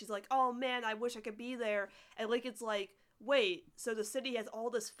something, and she's like, oh, man, I wish I could be there, and Lincoln's like, wait, so the city has all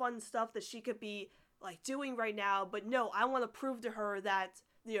this fun stuff that she could be, like, doing right now, but no, I want to prove to her that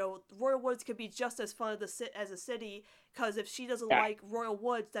Royal Woods could be just as fun as a city, because if she doesn't like Royal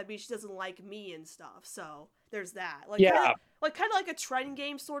Woods, that means she doesn't like me and stuff. So there's that. Kind of like a trend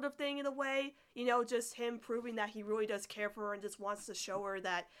game sort of thing in a way. Just him proving that he really does care for her and just wants to show her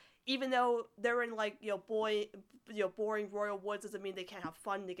that even though they're in boring Royal Woods doesn't mean they can't have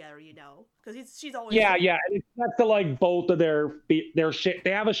fun together, because she's always and it's not to like both of they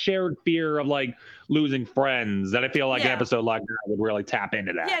have a shared fear of like losing friends, and I feel like an episode like that would really tap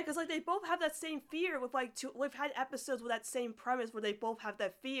into that. Yeah, because like they both have that same fear with we've had episodes with that same premise where they both have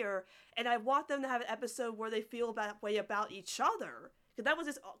that fear, and I want them to have an episode where they feel that way about each other, because that was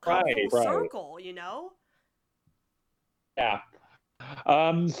just full circle, Yeah.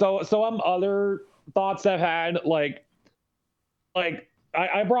 So other thoughts I've had, like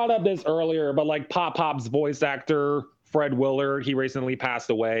I brought up this earlier, but like Pop's voice actor Fred Willard, he recently passed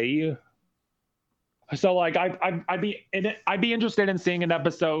away. So like I'd be interested in seeing an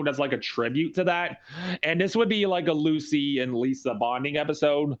episode as like a tribute to that, and this would be like a Lucy and Lisa bonding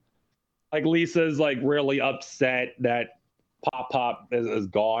episode. Like Lisa's like really upset that Pop is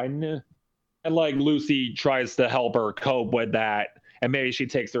gone, and like Lucy tries to help her cope with that. And maybe she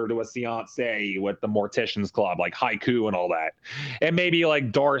takes her to a seance with the Morticians Club, like Haiku and all that. And maybe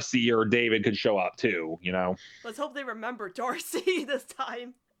like Darcy or David could show up too, Let's hope they remember Darcy this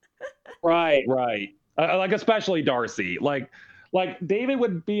time. Right. Like especially Darcy. Like David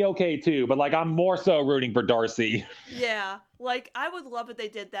would be okay too, but like I'm more so rooting for Darcy. Yeah, like I would love if they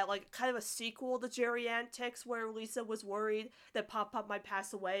did that, like kind of a sequel to Jerry Antics where Lisa was worried that Pop might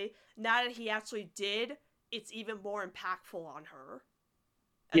pass away. Now that he actually did, it's even more impactful on her.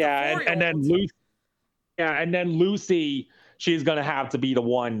 And then Lucy, she's gonna have to be the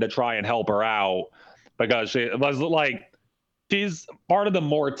one to try and help her out because she was like, she's part of the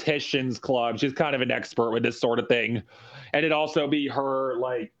Morticians Club. She's kind of an expert with this sort of thing, and it'd also be her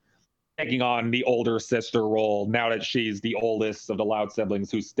like taking on the older sister role now that she's the oldest of the Loud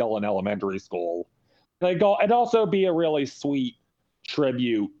siblings who's still in elementary school. Like, it'd also be a really sweet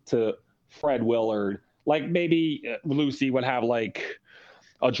tribute to Fred Willard. Like maybe Lucy would have like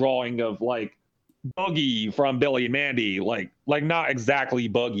a drawing of like Boogie from Billy and Mandy, like not exactly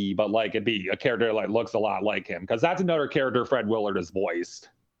Boogie, but like it'd be a character that like looks a lot like him, because that's another character Fred Willard has voiced.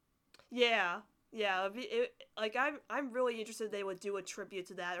 Yeah. I'm really interested they would do a tribute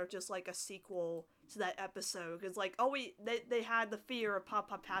to that or just like a sequel to that episode, because like they had the fear of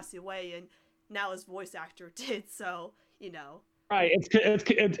Pop passing away and now his voice actor did, so Right,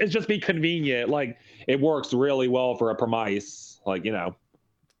 it's just be convenient. Like it works really well for a premise, like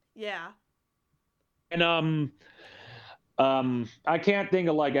Yeah. And I can't think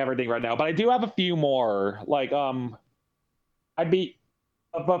of like everything right now, but I do have a few more. Like but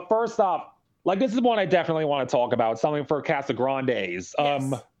first off, like this is one I definitely want to talk about. Something for Casa Grandes.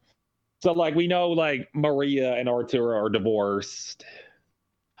 Yes. So like we know like Maria and Arturo are divorced,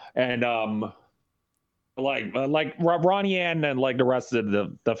 and like Ronnie Ann and like the rest of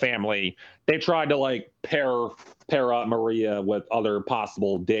the family, they tried to like pair up Maria with other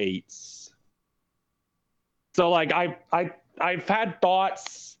possible dates. So like I've had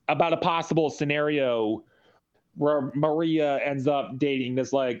thoughts about a possible scenario where Maria ends up dating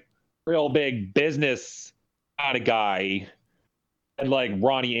this like real big business kind of guy, and like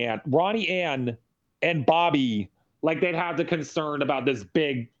Ronnie Ann and Bobby, like they'd have the concern about this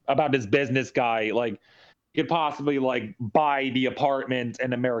business guy, like he could possibly like buy the apartment in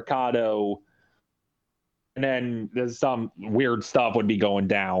the Mercado, and then there's some weird stuff would be going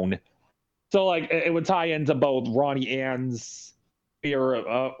down. So like it would tie into both Ronnie Ann's fear,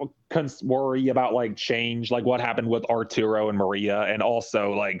 worry about like change, like what happened with Arturo and Maria, and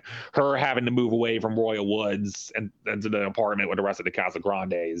also like her having to move away from Royal Woods and into the apartment with the rest of the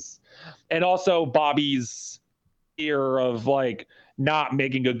Casagrandes, and also Bobby's fear of like not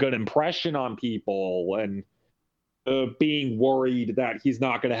making a good impression on people, and being worried that he's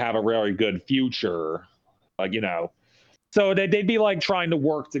not going to have a very good future, so they'd be like trying to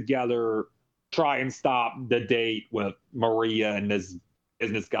work together, try and stop the date with Maria and this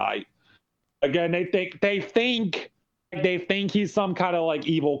business guy. Again, they think he's some kind of like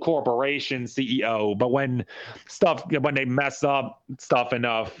evil corporation CEO, but when they mess up stuff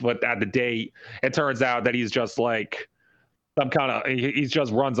enough at the date, it turns out that he's just like he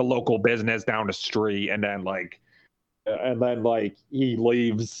just runs a local business down the street, and then he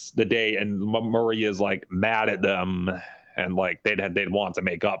leaves the date, and Maria's like mad at them, and like they'd want to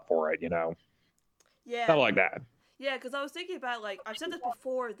make up for it, Yeah. Something like that. Yeah, because I was thinking about, like, I've said this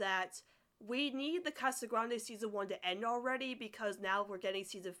before, that we need the Casagrande season 1 to end already, because now we're getting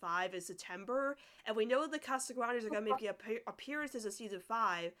season 5 in September, and we know the Casagrandes are going to make appearances in season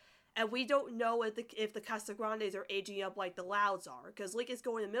 5, and we don't know if the Casagrandes are aging up like the Louds are, because Link is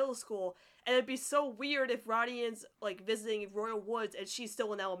going to middle school, and it'd be so weird if Rodian's like visiting Royal Woods and she's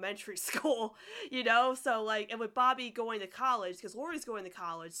still in elementary school, So like, and with Bobby going to college, because Lori's going to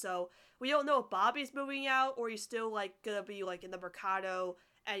college, so we don't know if Bobby's moving out or he's still like gonna be like in the Mercado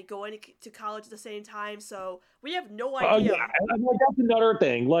and going to college at the same time. So we have no idea. Yeah, and that's another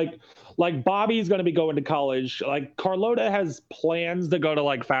thing. Like Bobby's going to be going to college. Like Carlota has plans to go to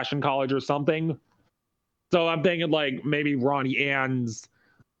like fashion college or something. So I'm thinking like maybe Ronnie Ann's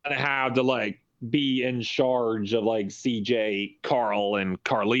going to have to like be in charge of like CJ, Carl, and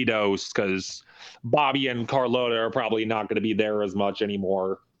Carlitos, because Bobby and Carlota are probably not going to be there as much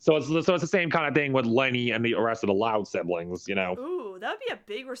anymore. So it's the same kind of thing with Lenny and the rest of the Loud siblings, Ooh, that would be a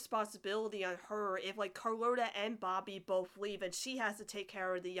big responsibility on her if, like, Carlota and Bobby both leave and she has to take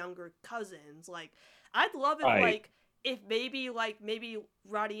care of the younger cousins. Like, I'd love it, right. if maybe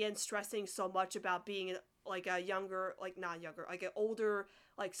Rodian's stressing so much about being, like, a younger, like, not younger, like, an older,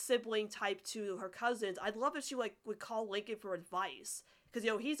 like, sibling type to her cousins. I'd love if she, like, would call Lincoln for advice. Because,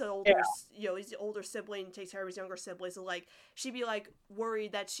 he's an older, he's the older sibling, takes care of his younger siblings, so, like, she'd be, like,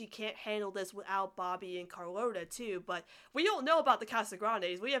 worried that she can't handle this without Bobby and Carlota, too, but we don't know about the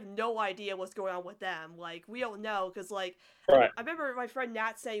Casagrandes. We have no idea what's going on with them. Like, we don't know, because, like, right. I remember my friend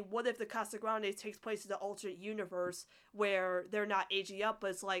Nat saying, what if the Casagrandes takes place in the alternate universe where they're not aging up,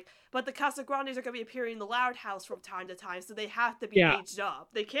 but it's like, but the Casagrandes are going to be appearing in the Loud House from time to time, so they have to be aged up.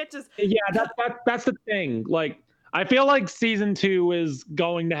 They can't just... Yeah, that's the thing, like, I feel like season 2 is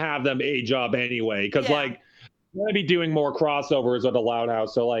going to have them age up anyway, because like they're gonna be doing more crossovers with the Loud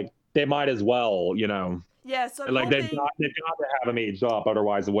House, so like they might as well, Yeah, so I'm like hoping... they've got to have them aged up,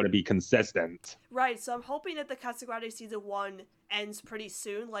 otherwise it wouldn't be consistent. Right, so I'm hoping that the Casagrande season 1 ends pretty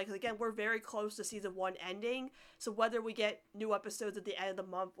soon. Like, again, we're very close to season 1 ending, so whether we get new episodes at the end of the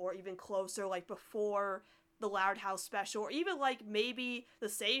month or even closer, like before the Loud House special, or even like maybe the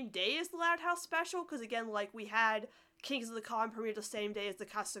same day as the Loud House special, because again, like, we had Kings of the Con premiere the same day as the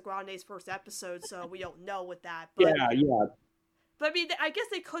Casagrande's first episode, so we don't know with that. But, yeah. But I mean, I guess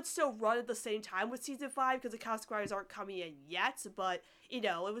they could still run at the same time with season 5 because the Casagrandes aren't coming in yet, but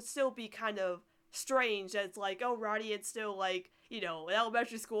it would still be kind of strange that it's like, oh, Rodian's still like, in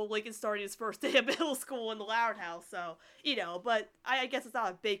elementary school, Lincoln started his first day of middle school in the Loud House, so, but I guess it's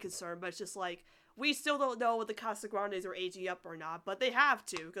not a big concern, but it's just like, we still don't know if the Casagrandes are aging up or not, but they have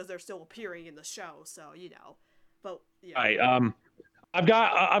to because they're still appearing in the show. So but yeah. Right. I've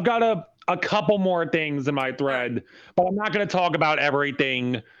got a couple more things in my thread, but I'm not going to talk about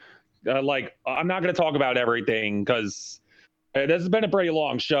everything. I'm not going to talk about everything because this has been a pretty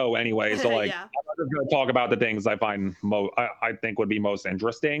long show anyway. So like, I'm just going to talk about the things I find I think would be most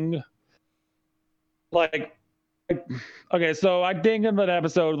interesting. Like, Okay, so I think in that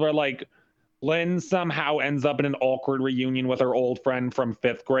episode where like Lynn somehow ends up in an awkward reunion with her old friend from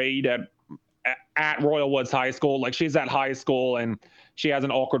fifth grade at Royal Woods High School. Like she's at high school and she has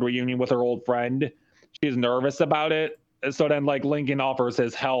an awkward reunion with her old friend. She's nervous about it. So then like Lincoln offers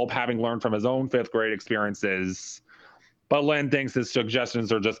his help, having learned from his own fifth grade experiences. But Lynn thinks his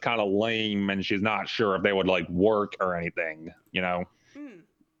suggestions are just kind of lame and she's not sure if they would like work or anything, you know? Hmm.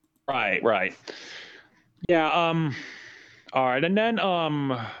 Right. Yeah, all right, and then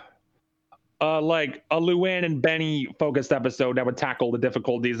like a Luann and Benny focused episode that would tackle the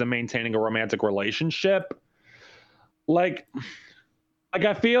difficulties of maintaining a romantic relationship. Like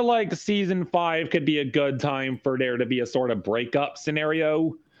I feel like season 5 could be a good time for there to be a sort of breakup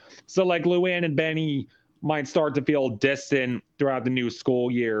scenario. So like Luann and Benny might start to feel distant throughout the new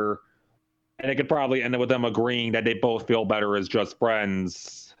school year, and it could probably end up with them agreeing that they both feel better as just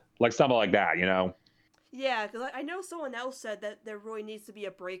friends, like something like that, you know? Yeah, because I know someone else said that there really needs to be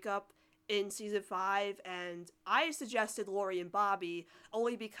a breakup in season 5, and I suggested Lori and Bobby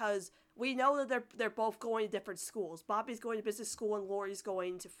only because we know that they're both going to different schools. Bobby's going to business school and Lori's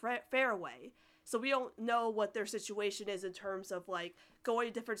going to Fairway. So we don't know what their situation is in terms of like going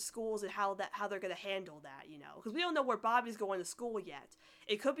to different schools and how they're going to handle that, you know, because we don't know where Bobby's going to school yet.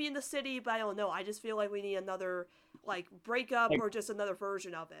 It could be in the city, but I don't know. I just feel like we need another like breakup or just another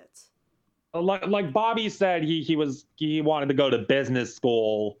version of it. Like Bobby said, he wanted to go to business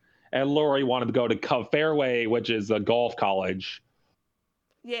school, and Lori wanted to go to Cove Fairway, which is a golf college.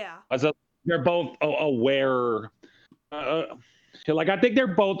 Yeah. So they're both aware. Like I think they're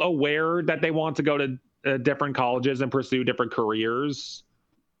both aware that they want to go to different colleges and pursue different careers.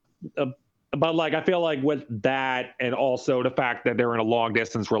 But like I feel like with that, and also the fact that they're in a long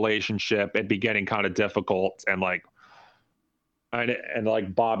distance relationship, it'd be getting kind of difficult, and like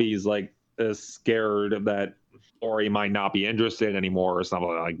Bobby's like is scared that Lori might not be interested anymore or something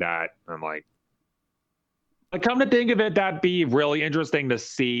like that. And like come to think of it, that'd be really interesting to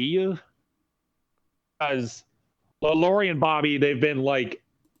see, because Lori and Bobby, they've been like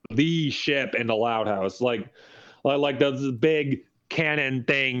the ship in the Loud House, like this big canon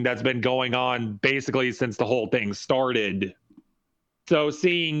thing that's been going on basically since the whole thing started. So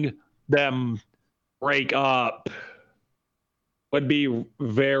seeing them break up would be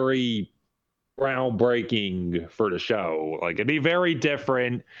very groundbreaking for the show. Like it'd be very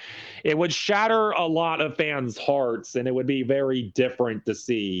different. It would shatter a lot of fans' hearts, and it would be very different to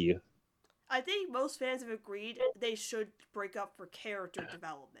see. I think most fans have agreed they should break up for character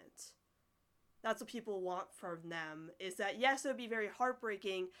development. That's what people want from them, is that yes, it would be very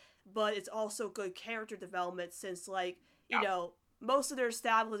heartbreaking, but it's also good character development since like, you know, most of their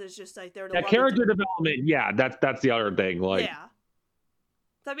establishment is just like they're the character development, yeah, that's the other thing. Like yeah.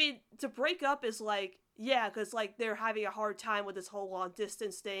 I mean, to break up is like, yeah, because like they're having a hard time with this whole long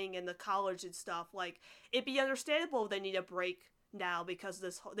distance thing and the college and stuff. Like, it'd be understandable if they need a break now because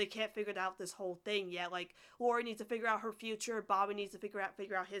they can't figure out this whole thing yet. Like, Lori needs to figure out her future, Bobby needs to figure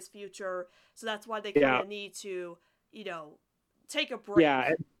out his future. So that's why they kind of need to, you know, take a break.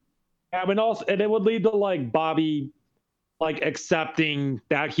 Yeah, and also, and it would lead to like Bobby like accepting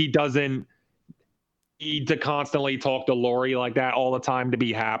that he doesn't need to constantly talk to Lori like that all the time to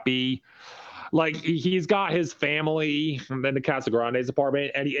be happy. Like he's got his family and then the Casagrande's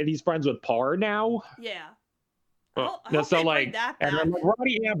apartment, and he's friends with Parr now. Yeah. So like, and then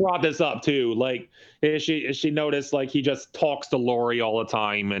Ronnie Ann brought this up too. Like, she noticed like he just talks to Lori all the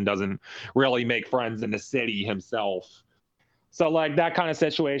time and doesn't really make friends in the city himself. So like that kind of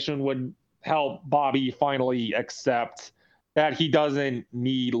situation would help Bobby finally accept that he doesn't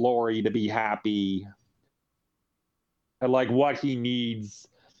need Lori to be happy. And like what he needs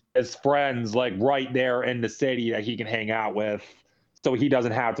is friends like right there in the city that he can hang out with, so he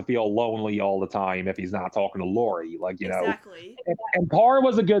doesn't have to feel lonely all the time if he's not talking to Lori. Like, you know. Exactly. And Parr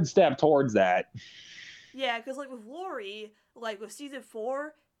was a good step towards that. Yeah, because like with Lori, like with season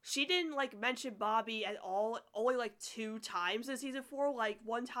 4, she didn't like mention Bobby at all, only like 2 times in season 4. Like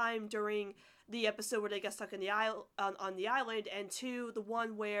one time during the episode where they got stuck in the on the island, and 2, the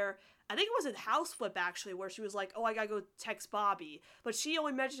one where I think it was in House Flip actually, where she was like, "Oh, I gotta go text Bobby," but she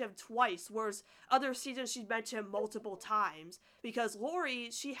only mentioned him twice, whereas other seasons she mentioned him multiple times. Because Lori,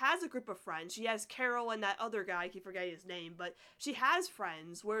 she has a group of friends. She has Carol and that other guy, I keep forgetting his name, but she has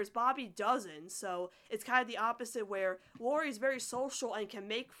friends, whereas Bobby doesn't. So it's kind of the opposite, where Lori's very social and can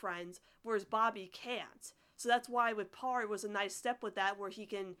make friends, whereas Bobby can't. So that's why with Parr, it was a nice step with that, where he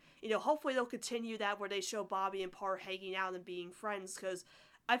can, you know, hopefully they'll continue that, where they show Bobby and Parr hanging out and being friends, because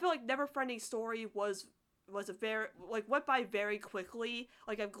I feel like Never Friending Story was was a very went by very quickly.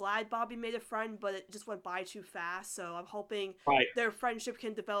 Like, I'm glad Bobby made a friend, but it just went by too fast. So I'm hoping their friendship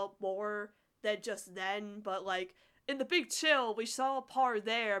can develop more than just then. But like in the Big Chill, we saw Parr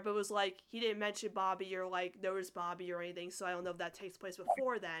there, but it was like he didn't mention Bobby or like notice Bobby or anything. So I don't know if that takes place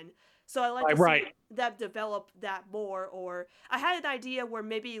before then. So I like to see them develop that more. Or I had an idea where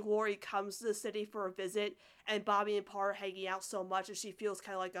maybe Lori comes to the city for a visit and Bobby and Parr are hanging out so much and she feels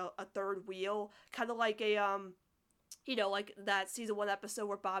kind of like a third wheel. Kind of like a, like that season 1 episode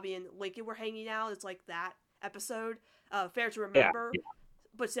where Bobby and Lincoln were hanging out. It's like that episode. Fair to remember. Yeah.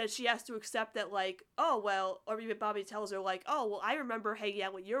 But then she has to accept that, like, oh, well, or even Bobby tells her, like, oh, well, I remember hanging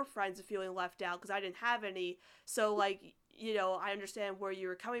out with your friends and feeling left out because I didn't have any. So, like, I understand where you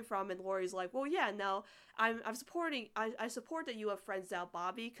were coming from. And Lori's like, well, yeah, no, I'm supporting, I support that you have friends now,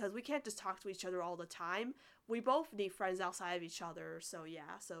 Bobby, because we can't just talk to each other all the time. We both need friends outside of each other. So,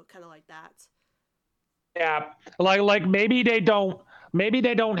 yeah, so kind of like that. Yeah, like maybe they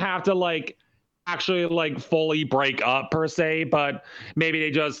don't have to, like, actually like fully break up per se, but maybe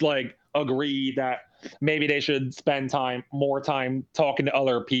they just like agree that maybe they should spend more time talking to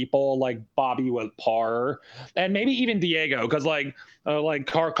other people, like Bobby with Parr, and maybe even Diego, because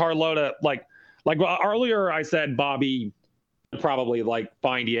Carlota, like earlier I said Bobby would probably like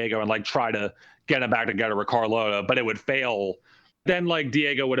find Diego and like try to get him back together with Carlota, but it would fail. Then like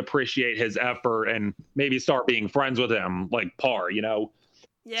Diego would appreciate his effort and maybe start being friends with him, like Parr, Yeah.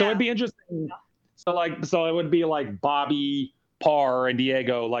 So it'd be interesting. So it would be like Bobby, Parr, and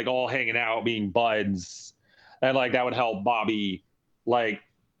Diego like all hanging out, being buds, and like that would help Bobby like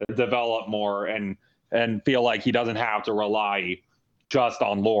develop more and feel like he doesn't have to rely just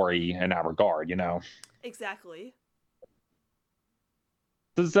on Lori in that regard, Exactly.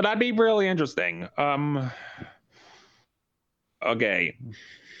 So that'd be really interesting. Okay.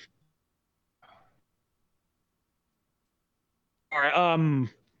 All right.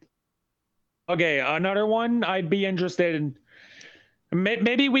 Okay, another one I'd be interested in.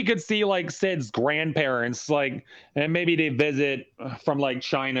 Maybe we could see like Sid's grandparents, like, and maybe they visit from like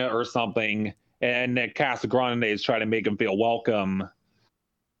China or something, and the Casagrandes try to make them feel welcome.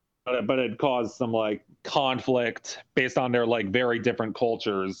 But it caused some like conflict based on their like very different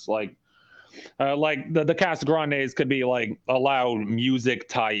cultures. Like the Casagrandes could be like a loud music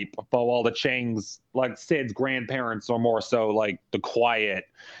type, but while the Changs, like Sid's grandparents, are more so like the quiet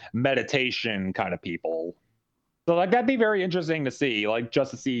meditation kind of people. So like that'd be very interesting to see, like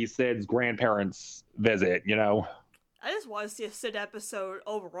just to see Sid's grandparents visit, I just want to see a Sid episode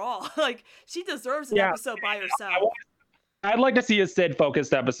overall. Like, she deserves an episode by herself. I'd like to see a Sid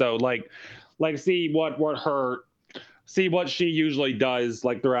focused episode, like see what she usually does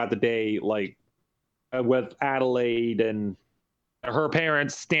like throughout the day, like with Adelaide and her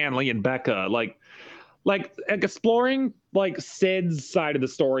parents, Stanley and Becca, like exploring like Sid's side of the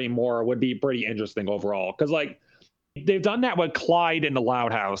story more would be pretty interesting overall. Cause like they've done that with Clyde in the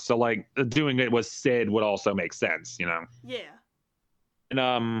Loud House. So like doing it with Sid would also make sense, Yeah.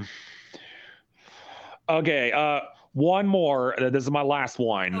 And okay, one more. This is my last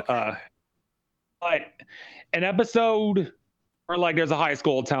one. Okay. But an episode where like there's a high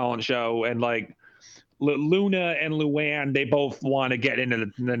school talent show and like Luna and Luann, they both want to get into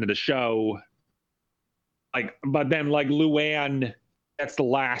the show. Like, but then like Luann gets the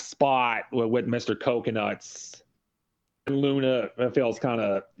last spot with Mr. Coconuts, and Luna feels kind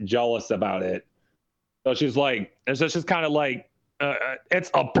of jealous about it. So she's like, it's just kind of like, it's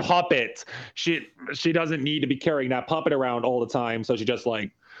a puppet. She doesn't need to be carrying that puppet around all the time. So she just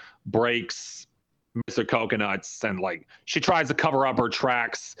like breaks Mr. Coconuts and like she tries to cover up her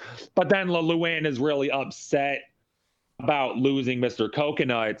tracks, but then Luann is really upset about losing Mr.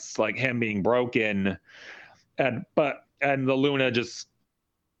 Coconuts, like him being broken, and the Luna just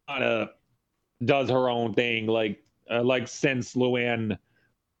kind of does her own thing, like since Luann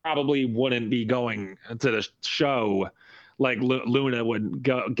probably wouldn't be going to the show, like Luna would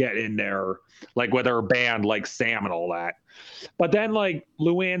get in there, like with her band, like Sam and all that. But then like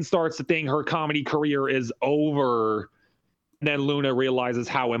Luann starts to think her comedy career is over. And then Luna realizes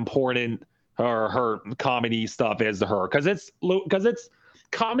how important her comedy stuff is to her. Cause it's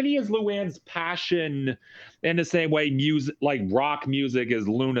comedy is Luann's passion in the same way music, like rock music, is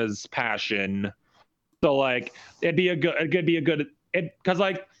Luna's passion. So like it could be a good, cause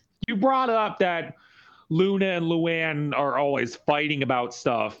like you brought up that Luna and Luann are always fighting about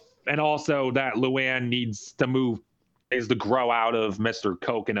stuff, and also that Luann needs to grow out of Mr.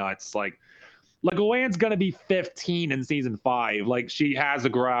 Coconuts. Like Luann's gonna be 15 in season 5. Like she has to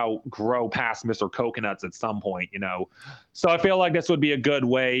grow past Mr. Coconuts at some point, So I feel like this would be a good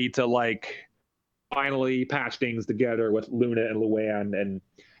way to like finally patch things together with Luna and Luann, and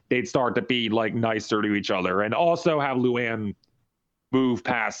they'd start to be like nicer to each other, and also have Luann move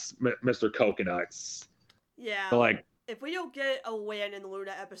past Mr. Coconuts. Yeah. So, like, if we don't get a Luann and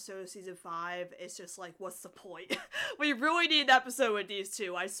Luna episode of season 5, it's just like, what's the point? We really need an episode with these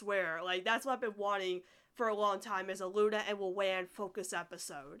two, I swear. Like, that's what I've been wanting for a long time, is a Luna and Luann focus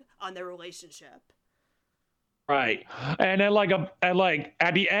episode on their relationship. Right. And then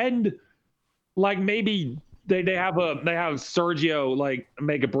at the end, like maybe they have Sergio like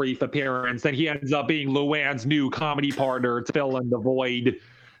make a brief appearance, and he ends up being Luann's new comedy partner to fill in the void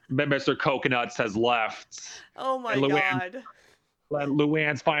Mr. Coconuts has left. Oh my god.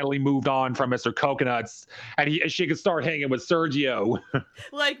 Luann's finally moved on from Mr. Coconuts, and she can start hanging with Sergio.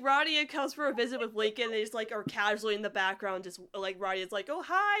 Like, Rania comes for a visit with Lincoln, and they just, like, are casually in the background, just, like, Rania's like, oh,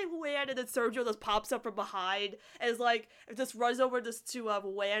 hi, Luann, and then Sergio just pops up from behind, and is like, just runs over just to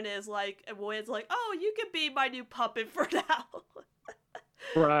Luann, and Luann's like, oh, you can be my new puppet for now.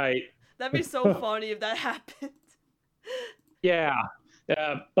 Right. That'd be so funny if that happened. Yeah.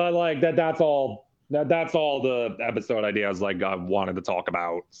 But, like, that's all the episode ideas like I wanted to talk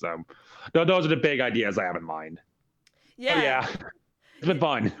about. So those are the big ideas I have in mind. Yeah. Oh, yeah. It's been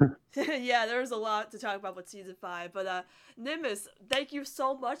fun. Yeah, there's a lot to talk about with season 5. But Nimbus, thank you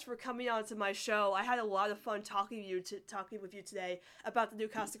so much for coming on to my show. I had a lot of fun talking with you today about the new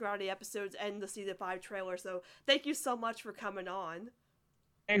Casa Grande episodes and the season 5 trailer. So thank you so much for coming on.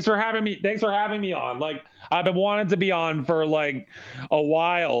 Thanks for having me on. Like, I've been wanting to be on for like a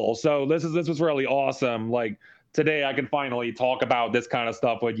while, so this was really awesome. Like, today I can finally talk about this kind of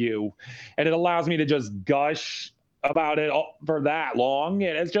stuff with you, and it allows me to just gush about it for that long,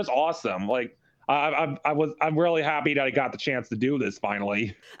 and it's just awesome. Like, I'm really happy that I got the chance to do this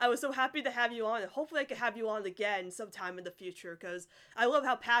finally. I was so happy to have you on, and hopefully I can have you on again sometime in the future, because I love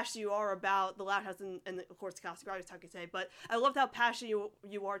how passionate you are about the Loud House and of course Casa Grande talking today, but I loved how passionate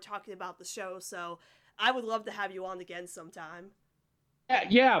you are talking about the show, so I would love to have you on again sometime.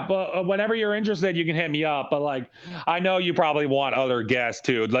 Yeah, but whenever you're interested, you can hit me up. But like, I know you probably want other guests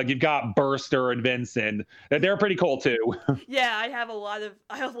too. Like, you've got Burster and Vincent. They're pretty cool too. Yeah, I have a lot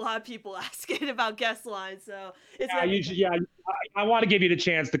of people asking about guest lines, so it's I want to give you the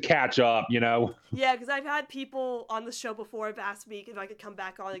chance to catch up, you know? Yeah, because I've had people on the show before have asked me if I could come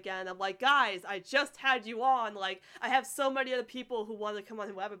back on again. I'm like, guys, I just had you on. Like, I have so many other people who want to come on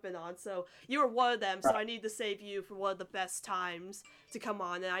who haven't been on, so you were one of them, so I need to save you for one of the best times to come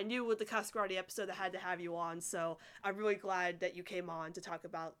on. And I knew with the Casa Grande episode I had to have you on, so I'm really glad that you came on to talk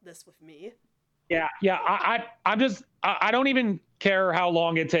about this with me. Yeah. I don't even care how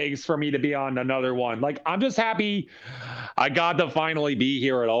long it takes for me to be on another one. Like, I'm just happy I got to finally be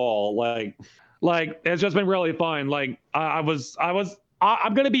here at all. Like it's just been really fun. Like, I'm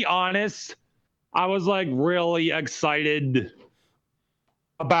gonna be honest. I was like really excited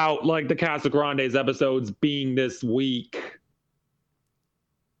about like the Casa Grande's episodes being this week.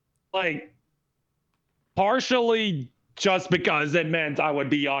 Like, partially just because it meant I would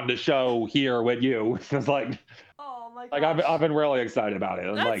be on the show here with you. It's like, oh my gosh. Like, I've been really excited about it.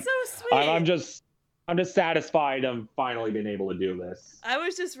 That's like, so sweet. I'm just satisfied I'm finally been able to do this. I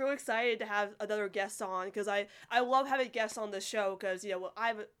was just real excited to have another guest on, because I love having guests on the show, because, you know,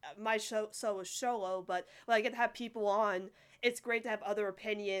 my show is solo, but when I get to have people on, it's great to have other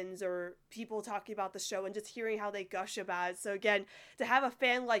opinions or people talking about the show and just hearing how they gush about it. So again, to have a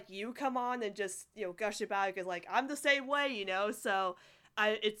fan like you come on and just, you know, gush about it, because like I'm the same way, you know. So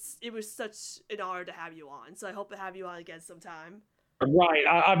it was such an honor to have you on. So I hope to have you on again sometime. Right.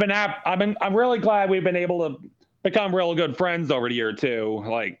 I'm really glad we've been able to become real good friends over the year too.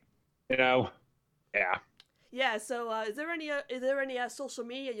 Like, you know, yeah. Yeah. So is there any social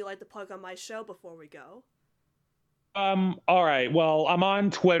media you'd like to plug on my show before we go? All right. Well, I'm on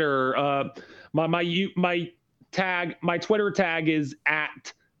Twitter. My Twitter tag is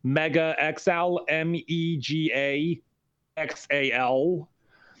at MegaXal, MEGAXAL.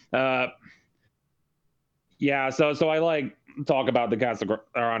 Yeah. So I like talk about the Casa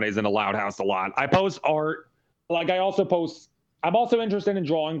Grandes in the Loud House a lot. I post art. Like, I'm also interested in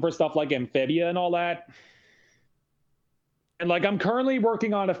drawing for stuff like Amphibia and all that. And like, I'm currently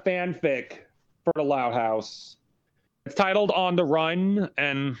working on a fanfic for the Loud House. It's titled On the Run,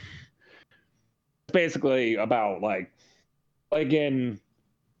 and it's basically about like Lincoln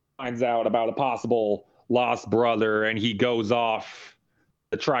finds out about a possible lost brother, and he goes off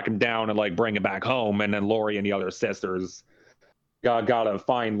to track him down and like bring him back home, and then Lori and the other sisters gotta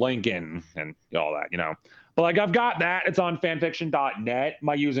find Lincoln and all that, you know. But like, I've got that. It's on fanfiction.net.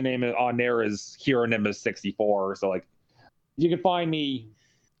 My username on there is HeroNimbus64. So like, you can find me.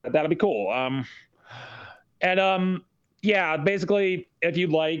 That'll be cool. And yeah, basically, if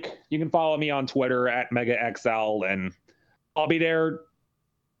you'd like, you can follow me on Twitter at MegaXL, and I'll be there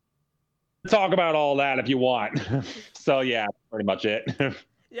to talk about all that if you want. So yeah, pretty much it.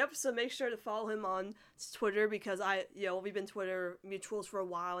 Yep, so make sure to follow him on Twitter because we've been Twitter mutuals for a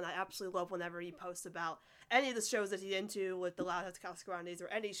while, and I absolutely love whenever he posts about any of the shows that he's into with the Loud House Casa Grandes or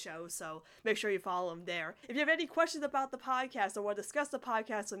any show, so make sure you follow him there. If you have any questions about the podcast or want to discuss the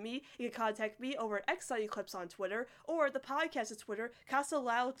podcast with me, you can contact me over at XSunnyClips on Twitter or the podcast's Twitter, Casa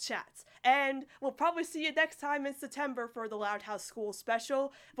Loud Chats. And we'll probably see you next time in September for the Loud House School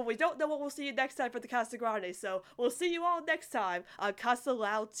special, but we don't know what we'll see you next time for the Casa Grande, so we'll see you all next time on Casa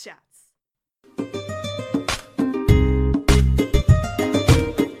Loud Chats.